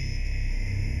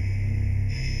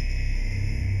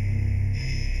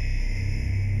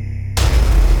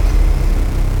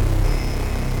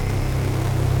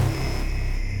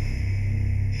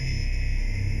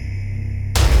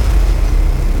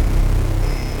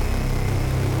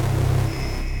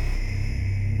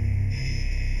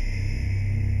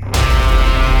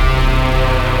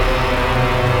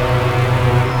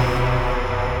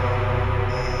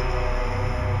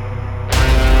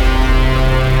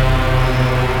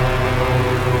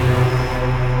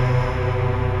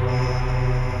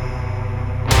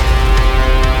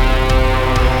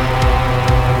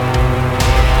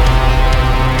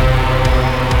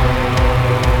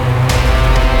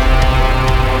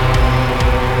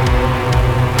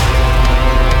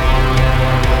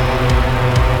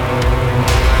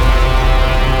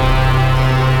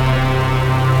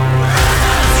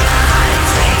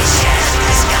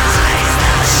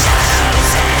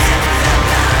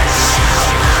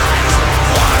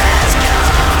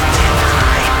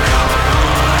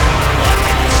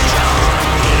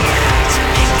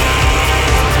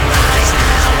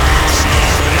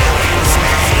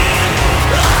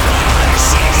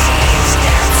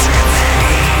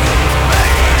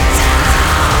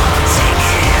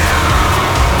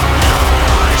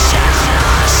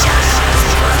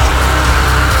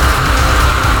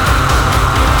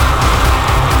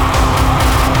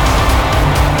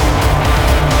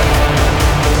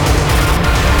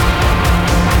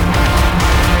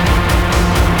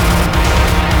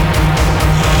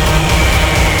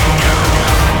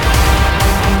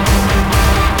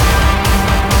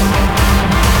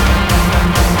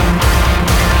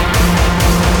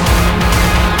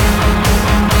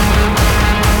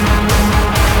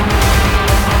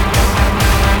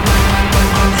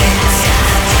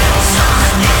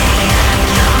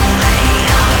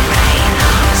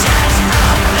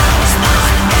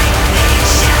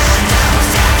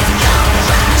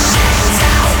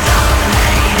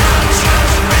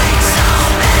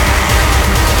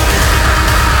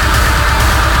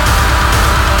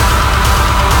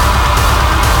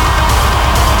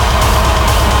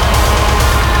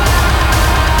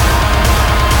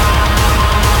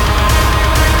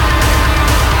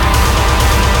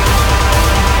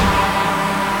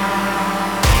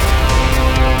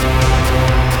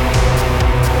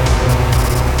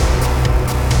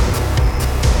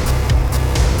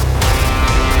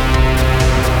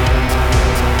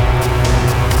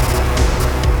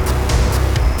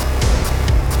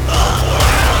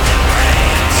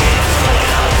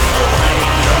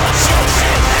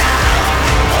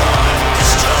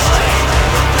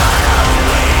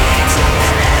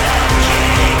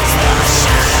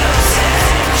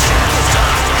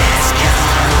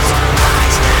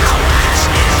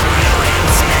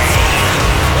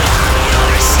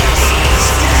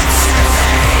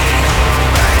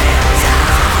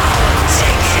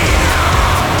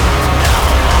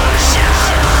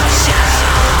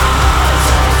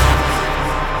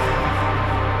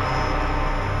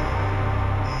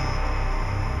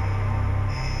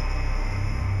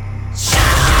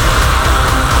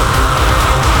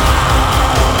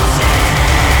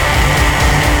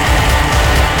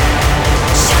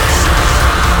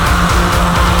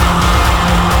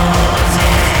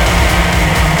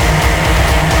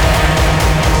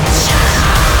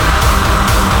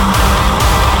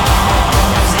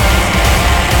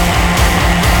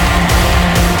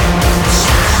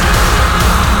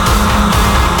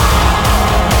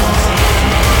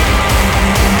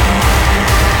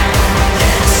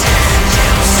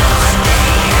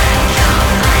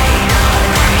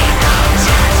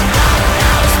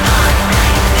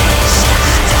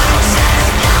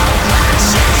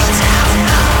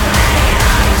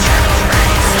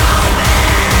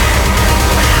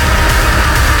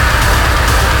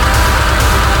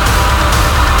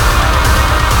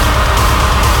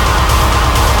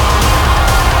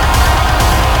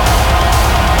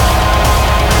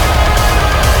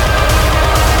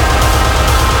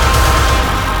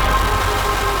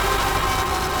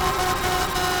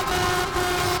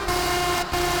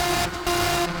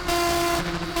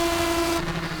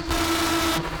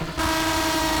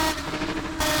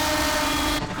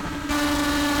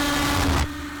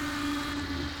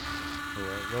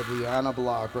 Lovely Anna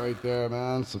Block right there,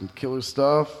 man. Some killer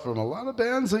stuff from a lot of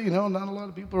bands that, not a lot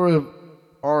of people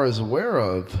are as aware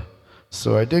of.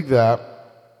 So I dig that.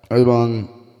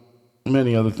 Among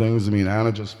many other things. I mean,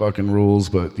 Anna just fucking rules,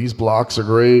 but these blocks are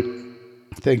great.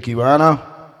 Thank you, Anna,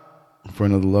 for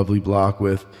another lovely block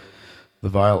with The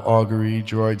Vile Augury,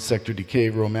 Droid, Sector Decay,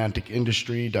 Romantic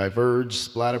Industry, Diverge,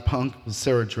 Splatterpunk,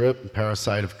 Sarah Drip, and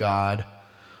Parasite of God.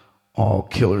 All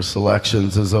killer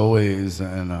selections as always,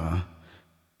 and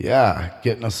yeah,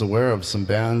 getting us aware of some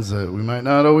bands that we might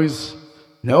not always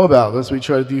know about. That's what we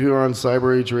try to do here on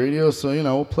Cyber Age Radio. So,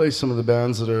 we'll play some of the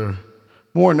bands that are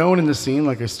more known in the scene,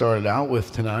 like I started out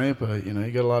with tonight. But,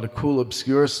 you got a lot of cool,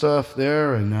 obscure stuff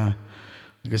there. And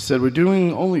like I said, we're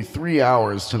doing only 3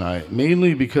 hours tonight,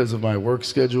 mainly because of my work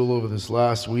schedule over this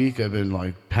last week. I've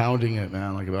been, pounding it,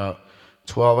 man, about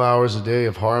 12 hours a day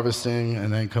of harvesting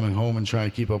and then coming home and trying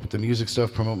to keep up with the music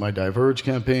stuff, promote my Diverge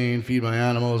campaign, feed my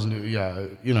animals, and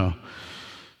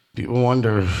people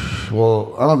wonder,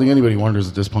 well, I don't think anybody wonders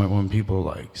at this point when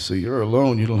people so you're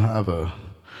alone, you don't have a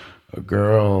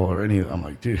girl or any, I'm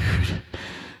like, dude,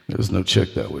 there's no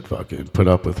chick that would fucking put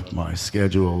up with my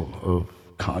schedule of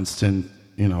constant,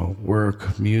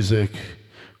 work, music,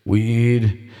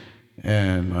 weed,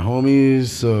 and my homies.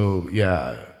 So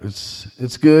yeah,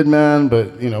 it's good, man,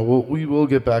 but we will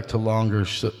get back to longer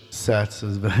sets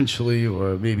eventually,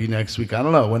 or maybe next week, I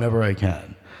don't know, whenever I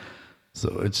can.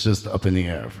 So it's just up in the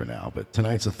air for now. But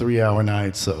tonight's a 3-hour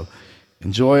night, so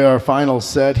enjoy our final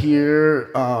set here.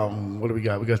 What do we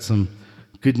got? We got some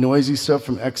good noisy stuff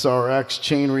from XRX,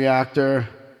 Chain Reactor,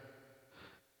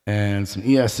 and some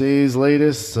ESA's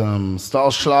latest,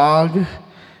 Stahlschlag,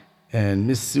 and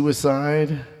Miss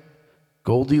Suicide,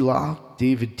 Goldilocks,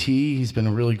 David T. He's been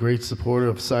a really great supporter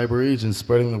of Cyber Age and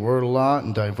spreading the word a lot,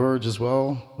 and Diverge as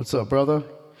well. What's up, brother?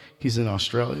 He's in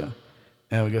Australia.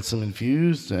 And we got some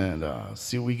Infused, and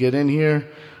see what we get in here.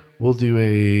 We'll do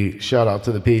a shout out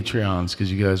to the Patreons,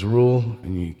 because you guys rule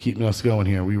and you keeping us going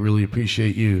here. We really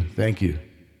appreciate you. Thank you.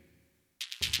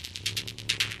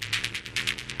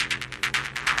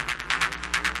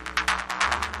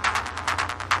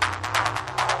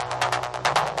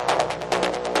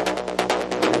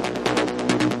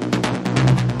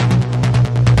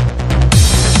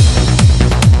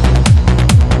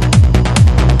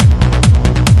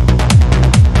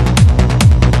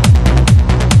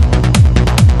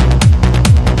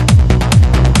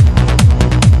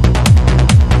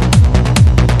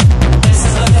 This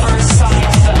is the first sign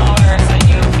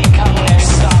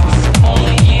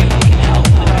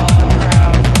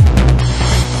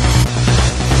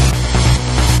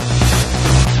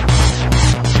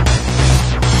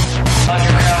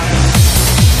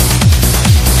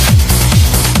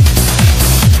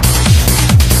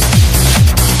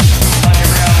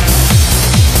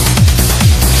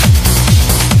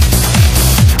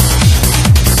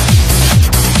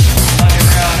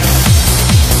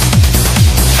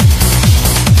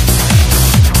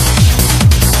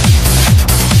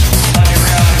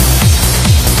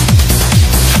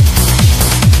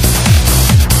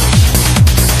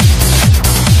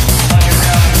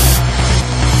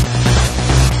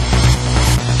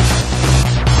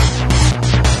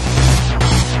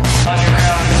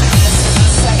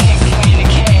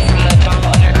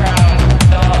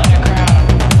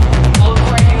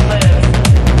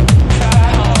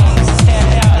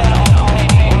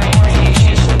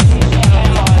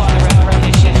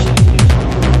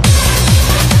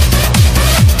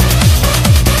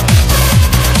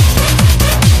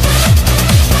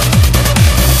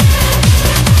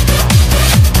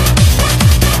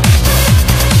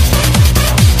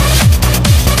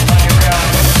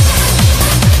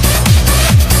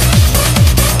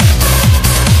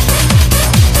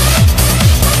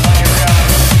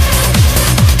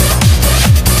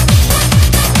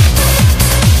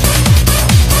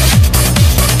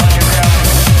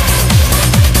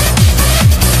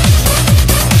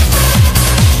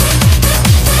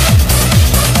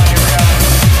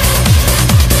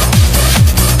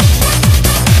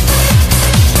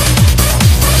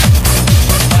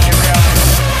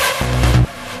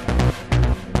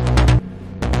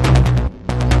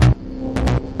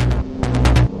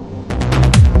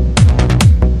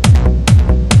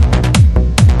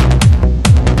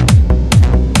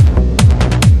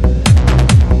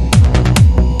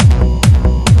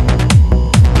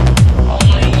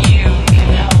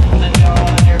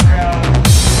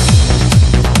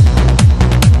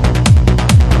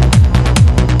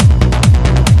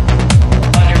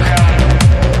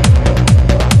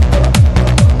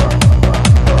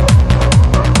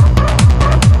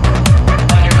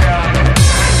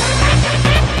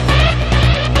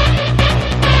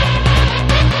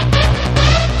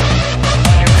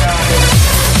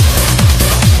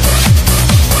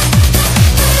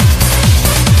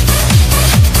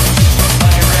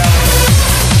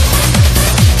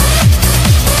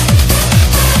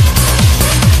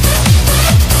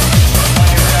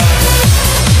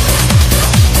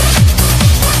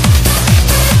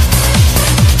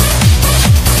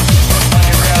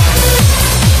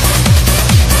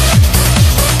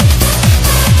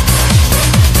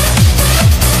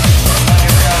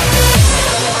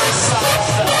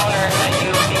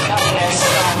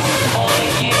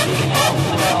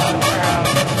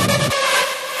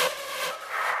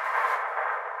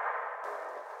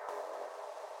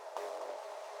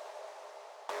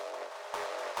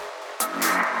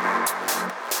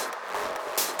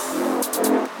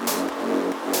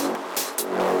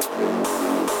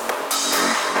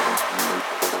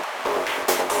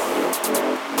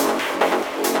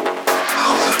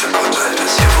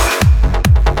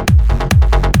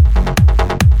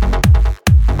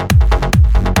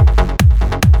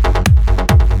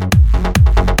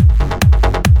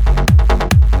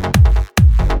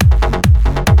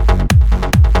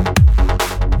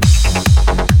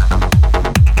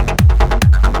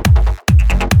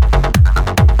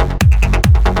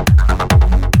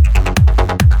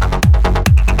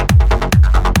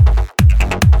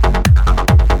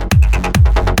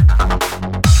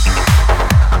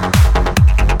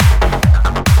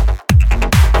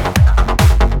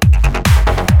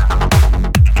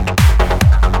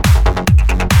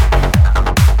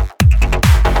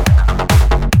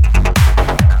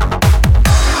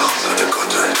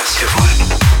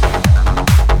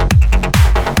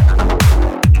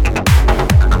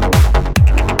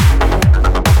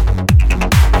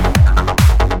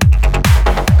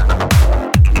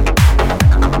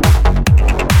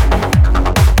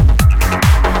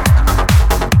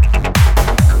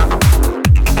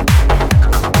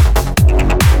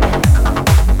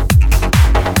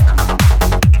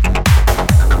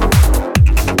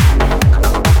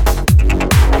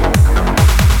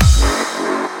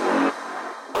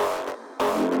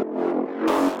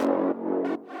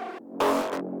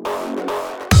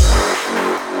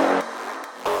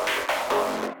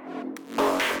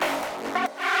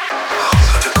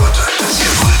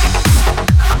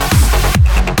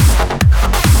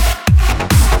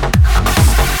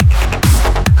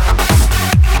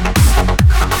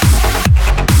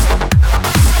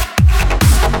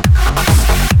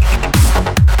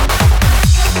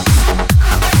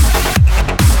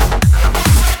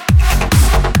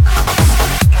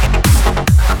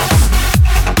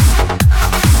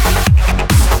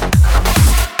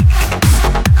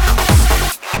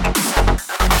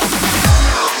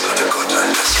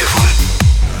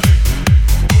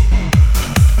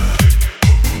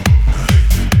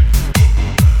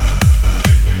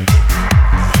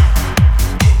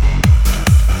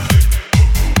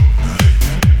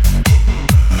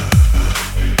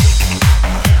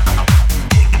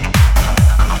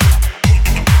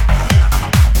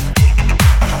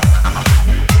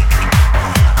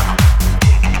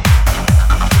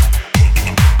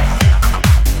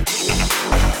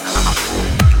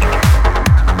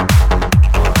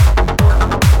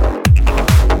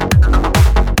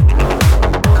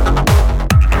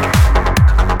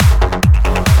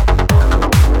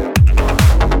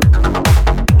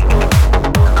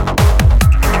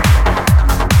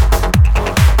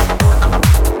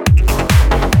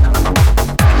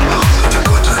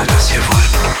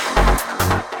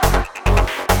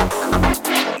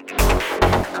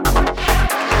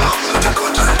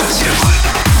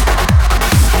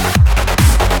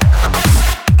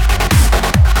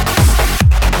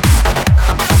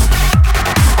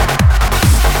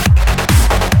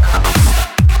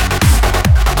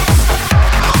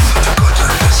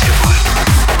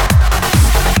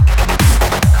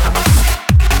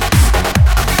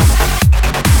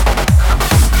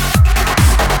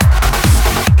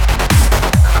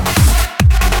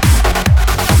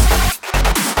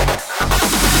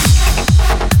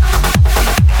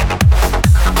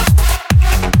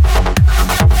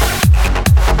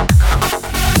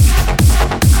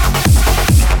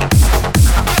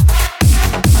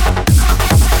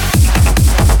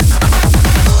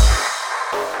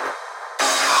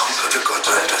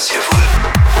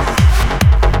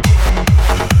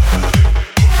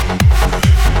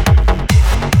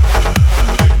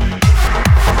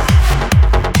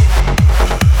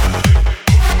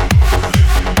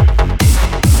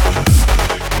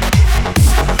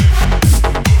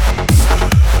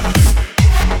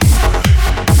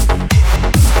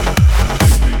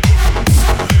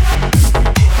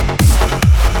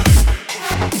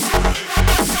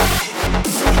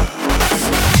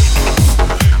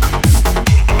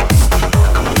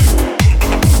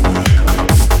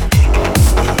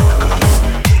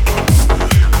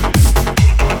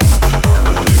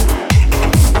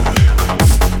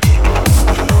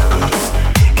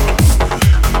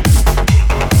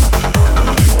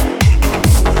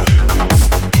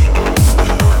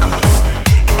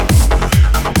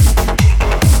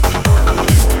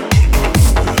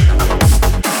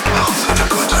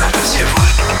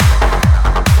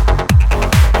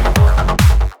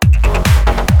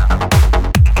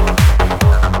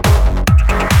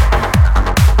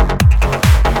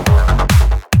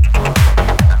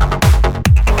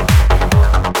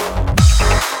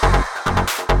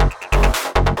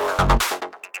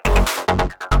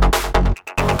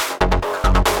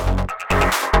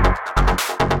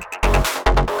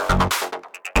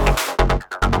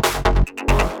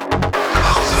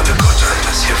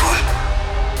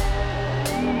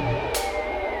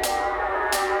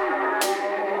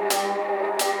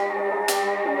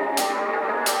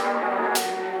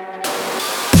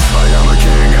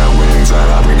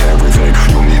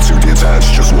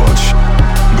match, just watch.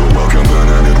 The well can burn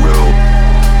and it will.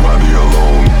 Why be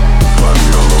alone? Why be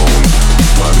alone?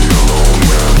 Why be alone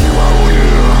when you are all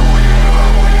here?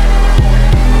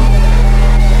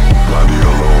 Why be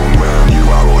alone when you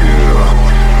are all here?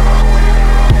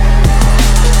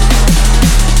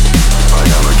 I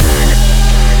am a king.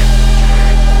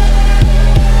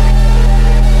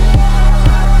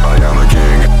 I am a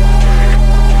king.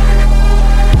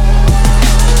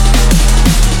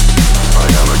 I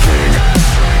am a king.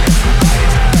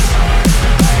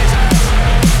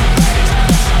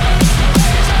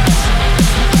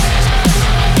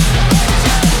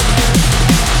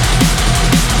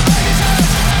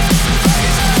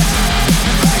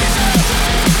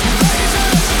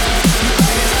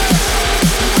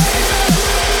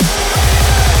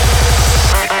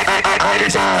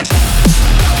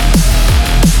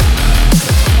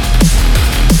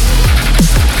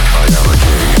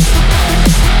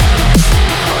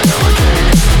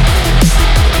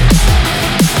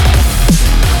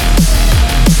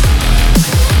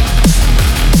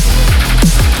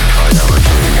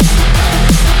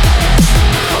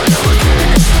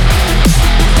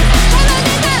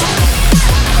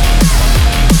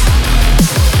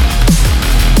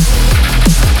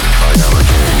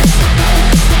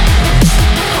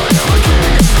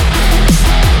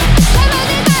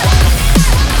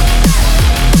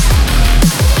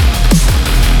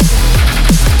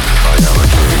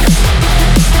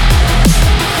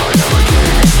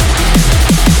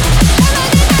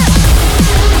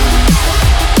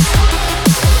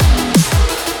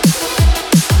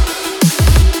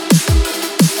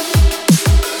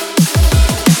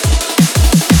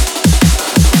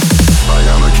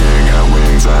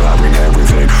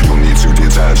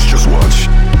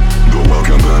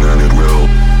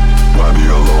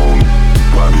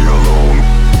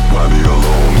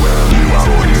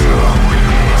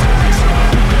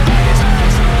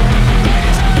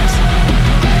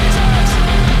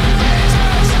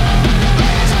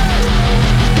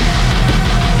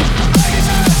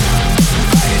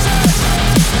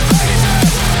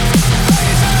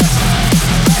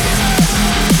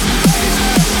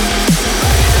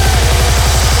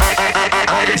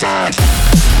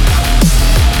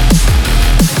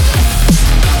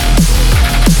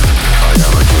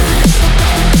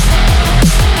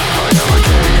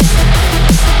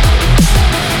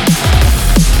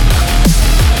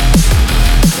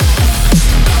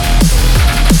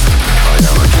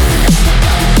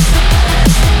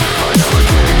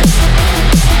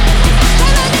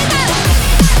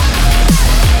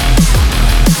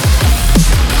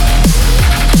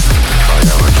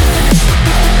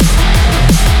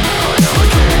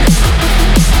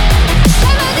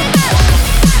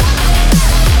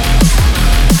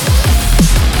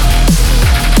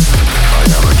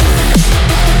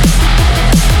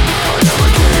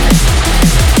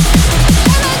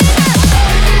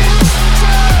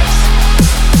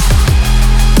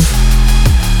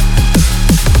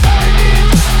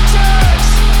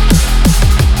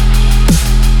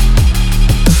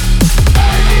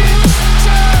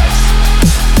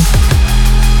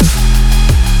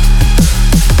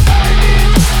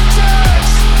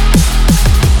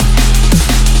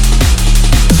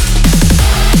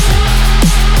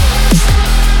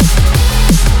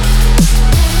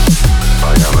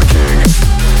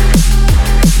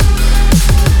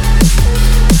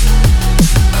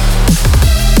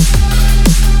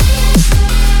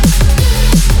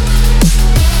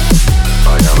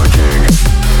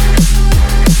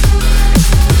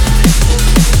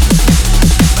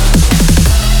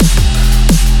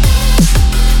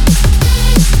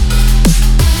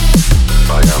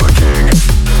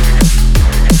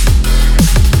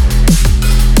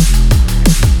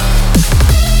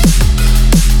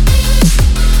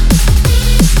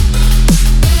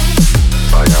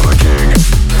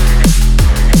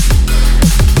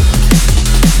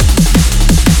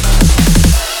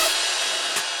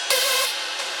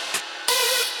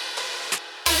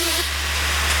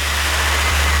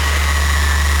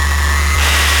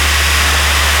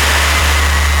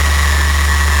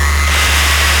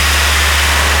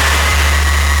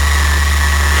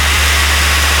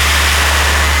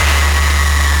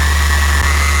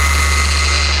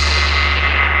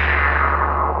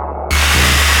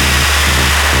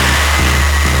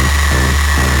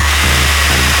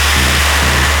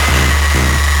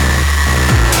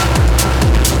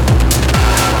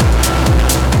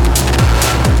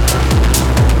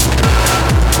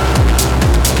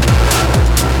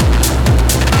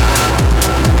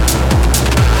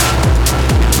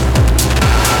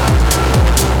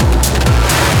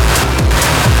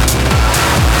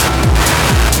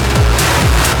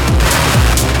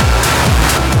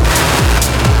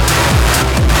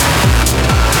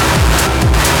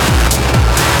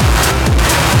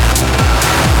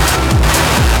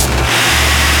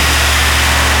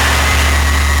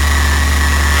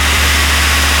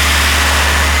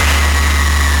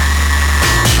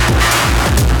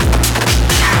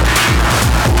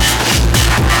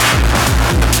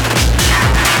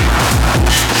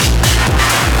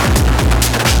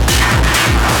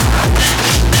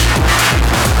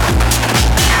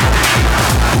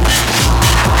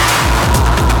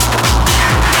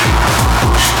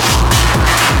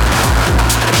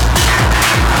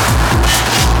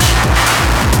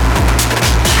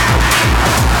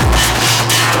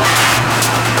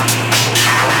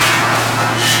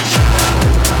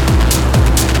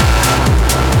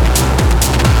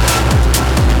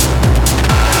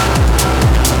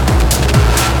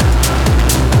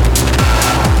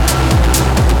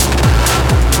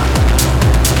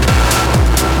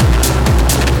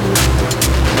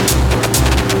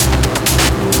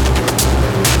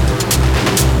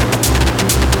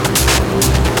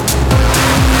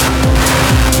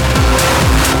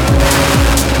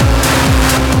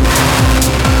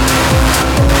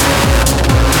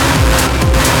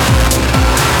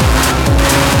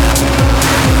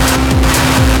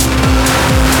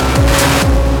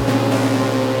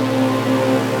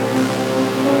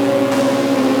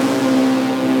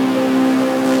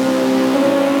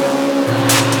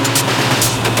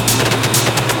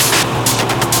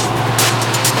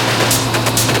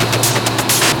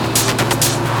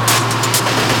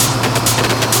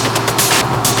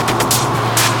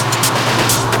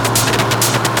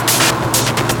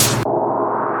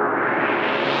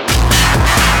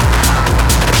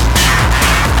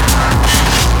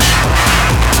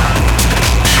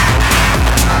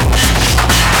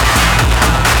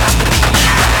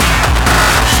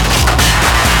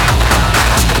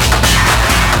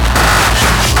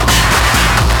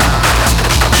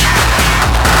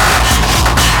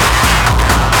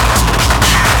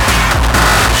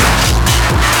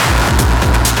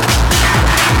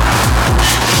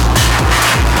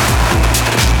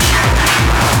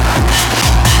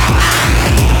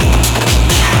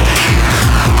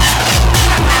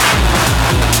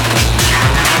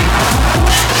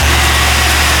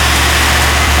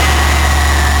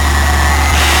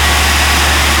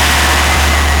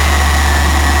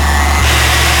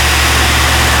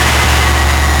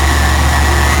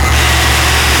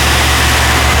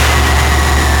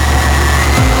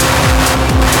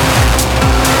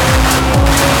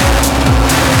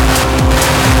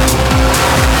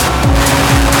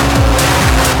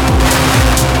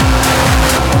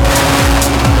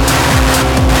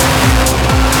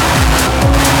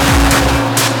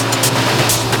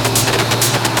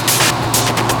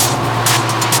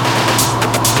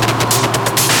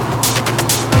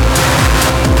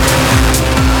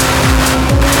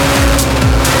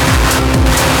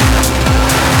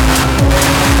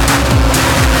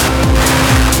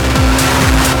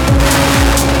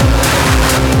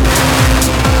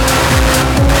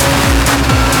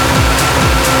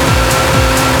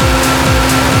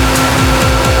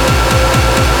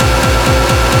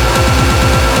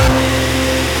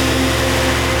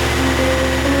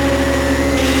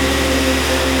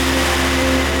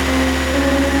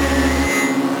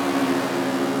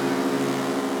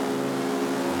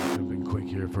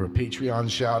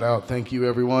 Patreon shout out. Thank you,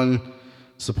 everyone,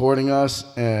 supporting us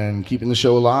and keeping the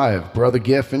show alive. Brother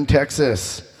Giff in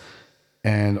Texas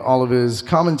and all of his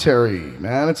commentary.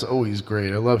 Man, it's always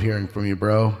great. I love hearing from you,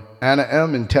 bro. Anna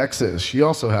M in Texas. She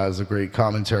also has a great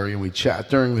commentary, and we chat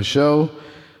during the show.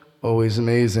 Always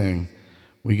amazing.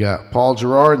 We got Paul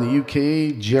Gerard in the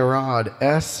UK, Gerard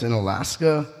S in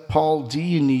Alaska, Paul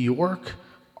D in New York,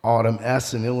 Autumn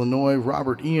S in Illinois,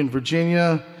 Robert E in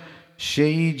Virginia,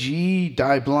 Shay G,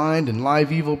 Die Blind, and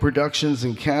Live Evil Productions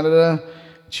in Canada.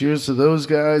 Cheers to those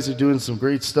guys. They're doing some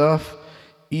great stuff.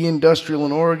 E Industrial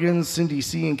in Oregon, Cindy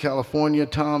C in California,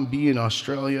 Tom B in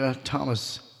Australia,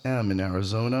 Thomas M in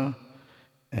Arizona,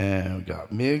 and we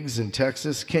got Miggs in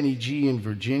Texas, Kenny G in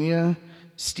Virginia,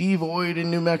 Steve Oid in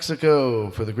New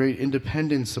Mexico for the great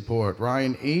independent support,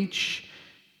 Ryan H,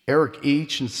 Eric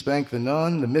H and Spank the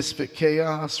Nun, the Misfit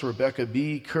Chaos, Rebecca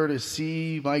B, Curtis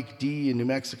C, Mike D in New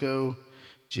Mexico,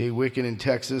 Jay Wicken in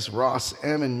Texas, Ross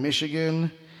M in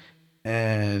Michigan,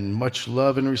 and much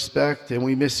love and respect, and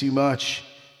we miss you much,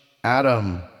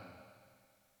 Adam,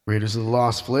 Raiders of the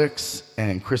Lost Flicks,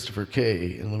 and Christopher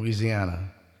K in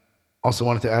Louisiana. Also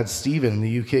wanted to add Steven in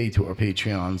the UK to our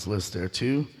Patreons list there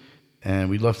too. And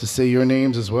we'd love to say your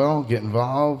names as well. Get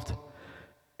involved.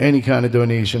 Any kind of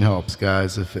donation helps,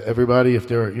 guys. If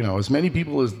there are, as many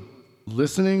people as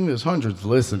listening, there's hundreds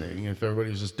listening. If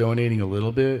everybody's just donating a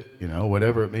little bit,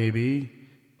 whatever it may be,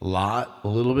 a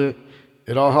little bit,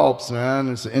 it all helps, man.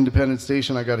 It's an independent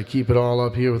station. I got to keep it all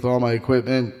up here with all my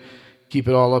equipment, keep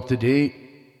it all up to date,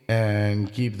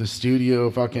 and keep the studio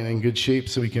fucking in good shape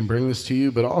so we can bring this to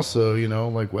you. But also,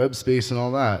 like web space and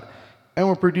all that. And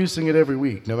we're producing it every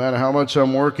week. No matter how much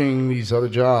I'm working these other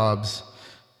jobs,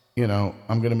 I'm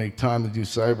going to make time to do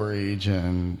Cyber Age,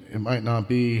 and it might not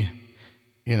be,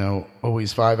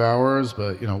 always 5 hours,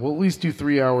 but, we'll at least do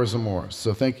 3 hours or more.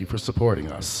 So thank you for supporting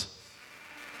us.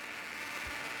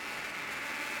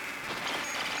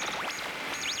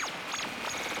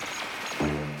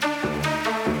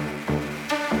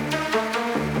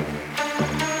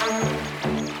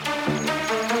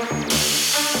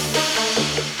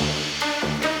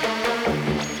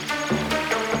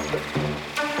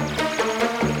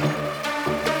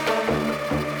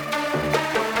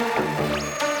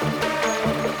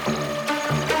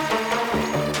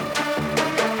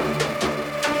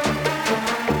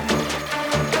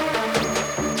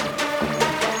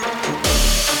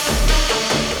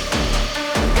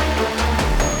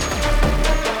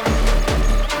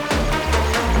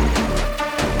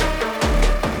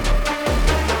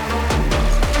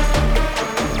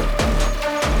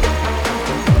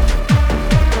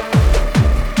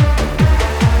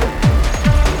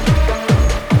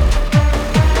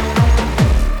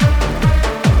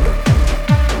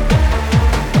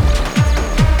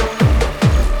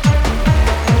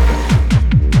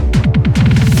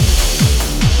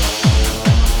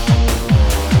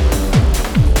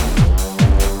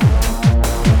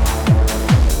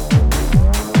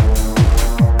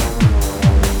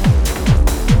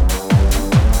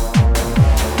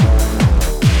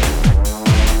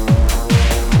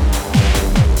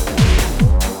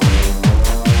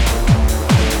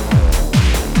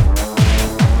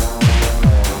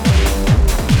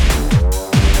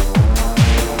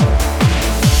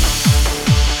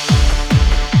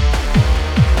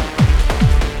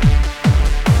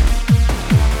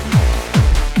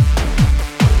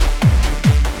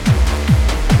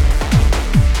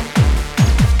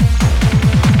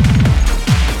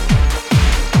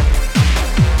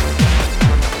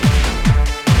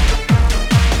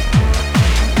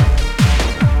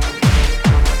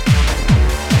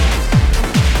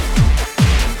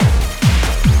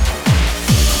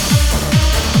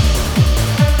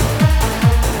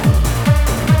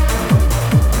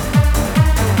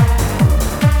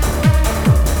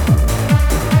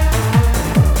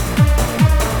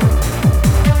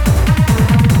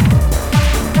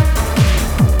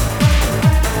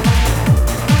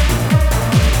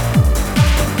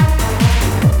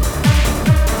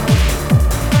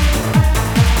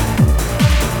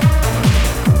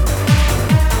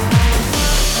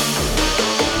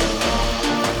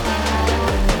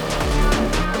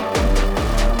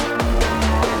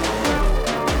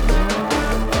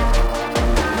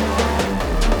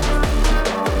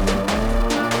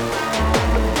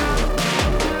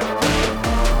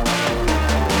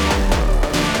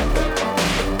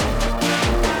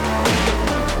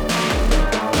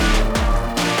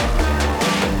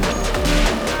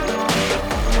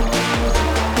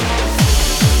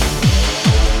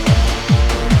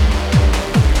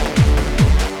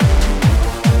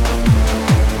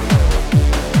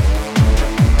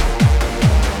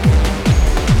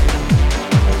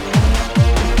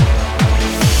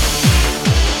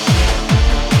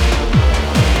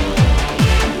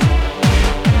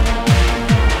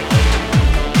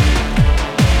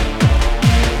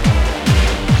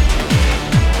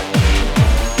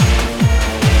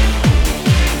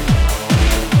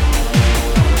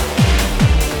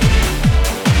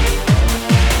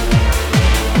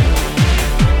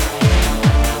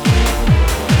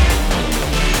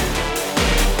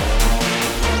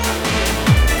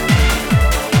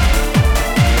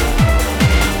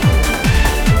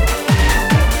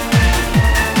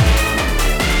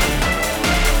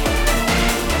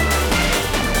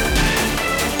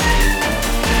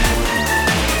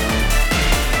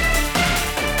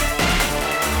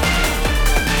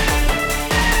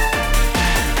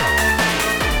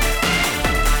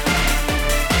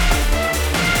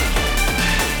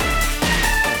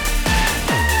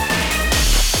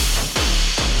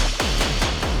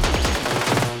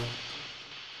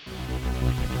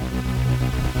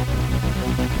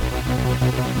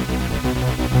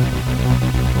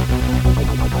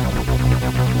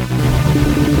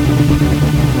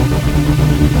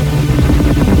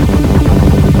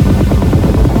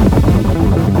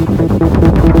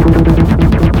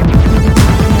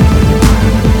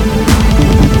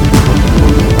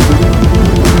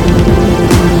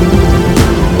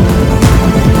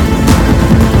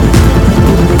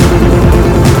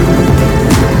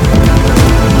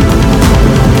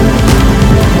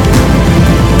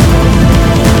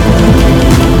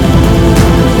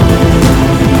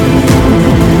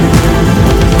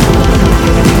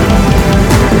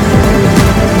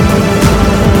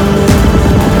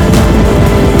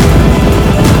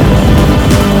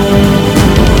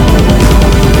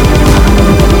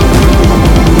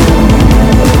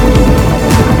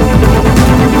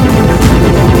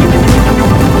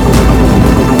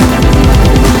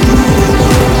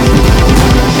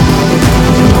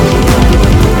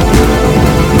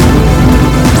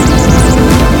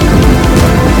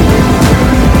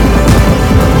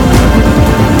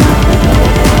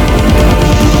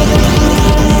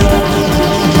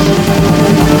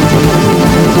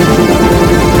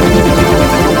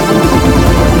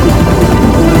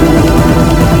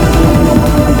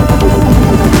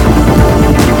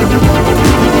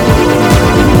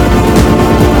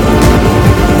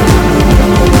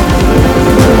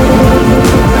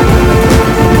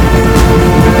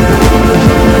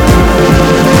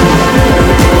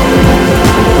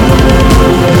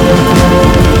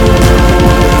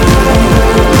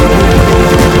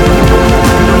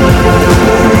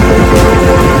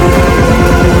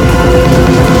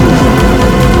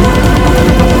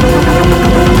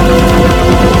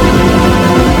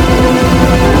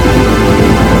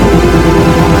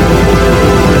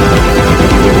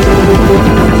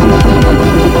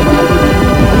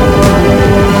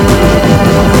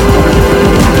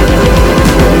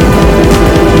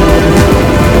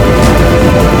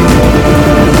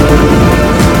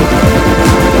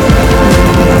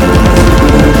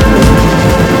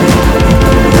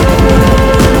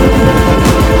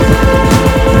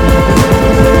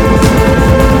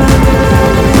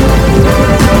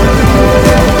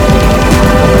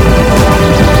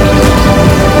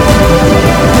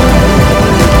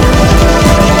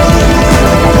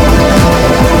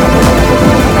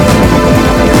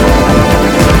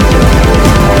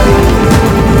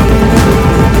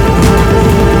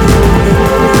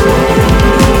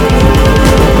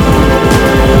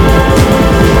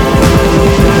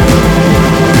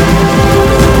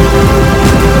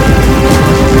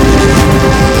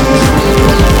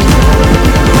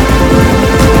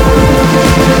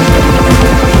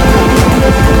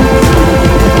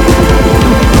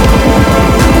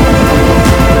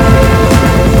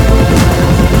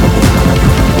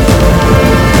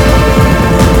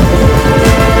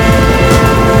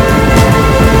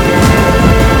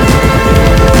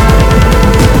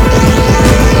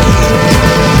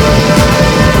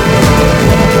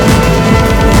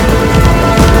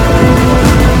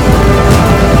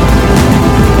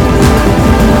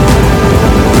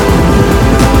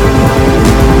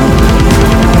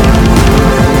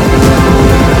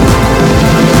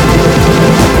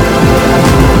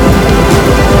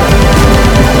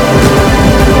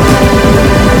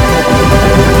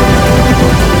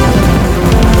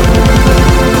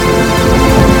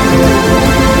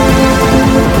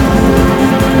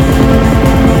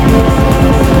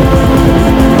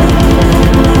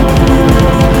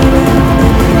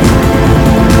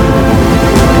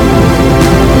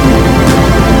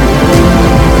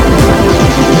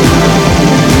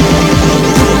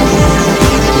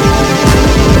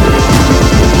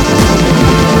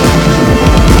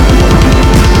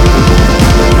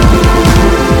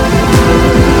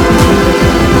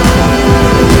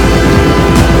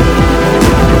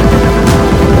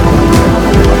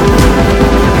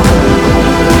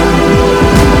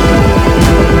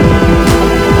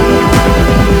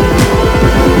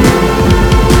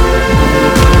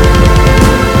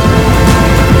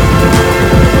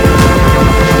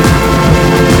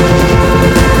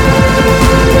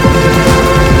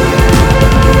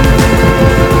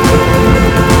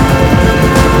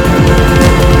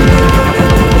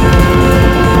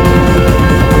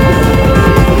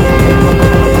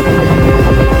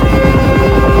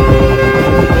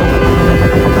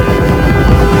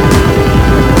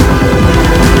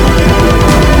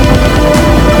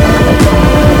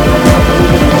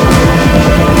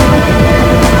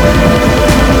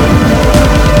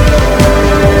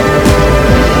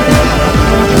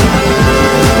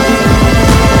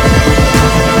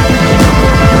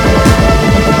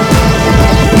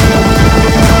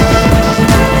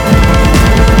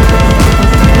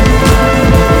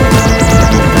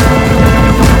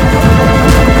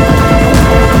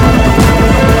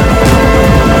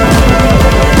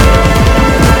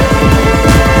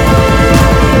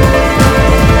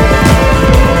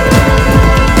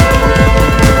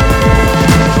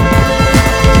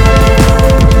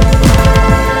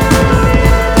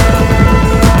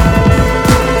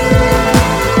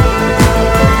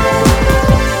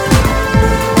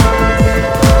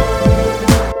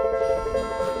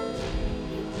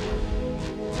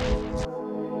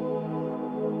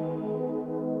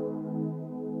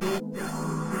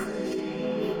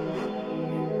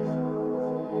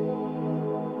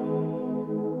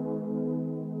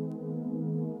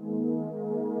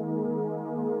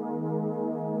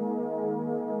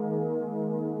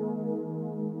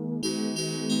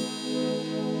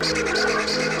 Thank you.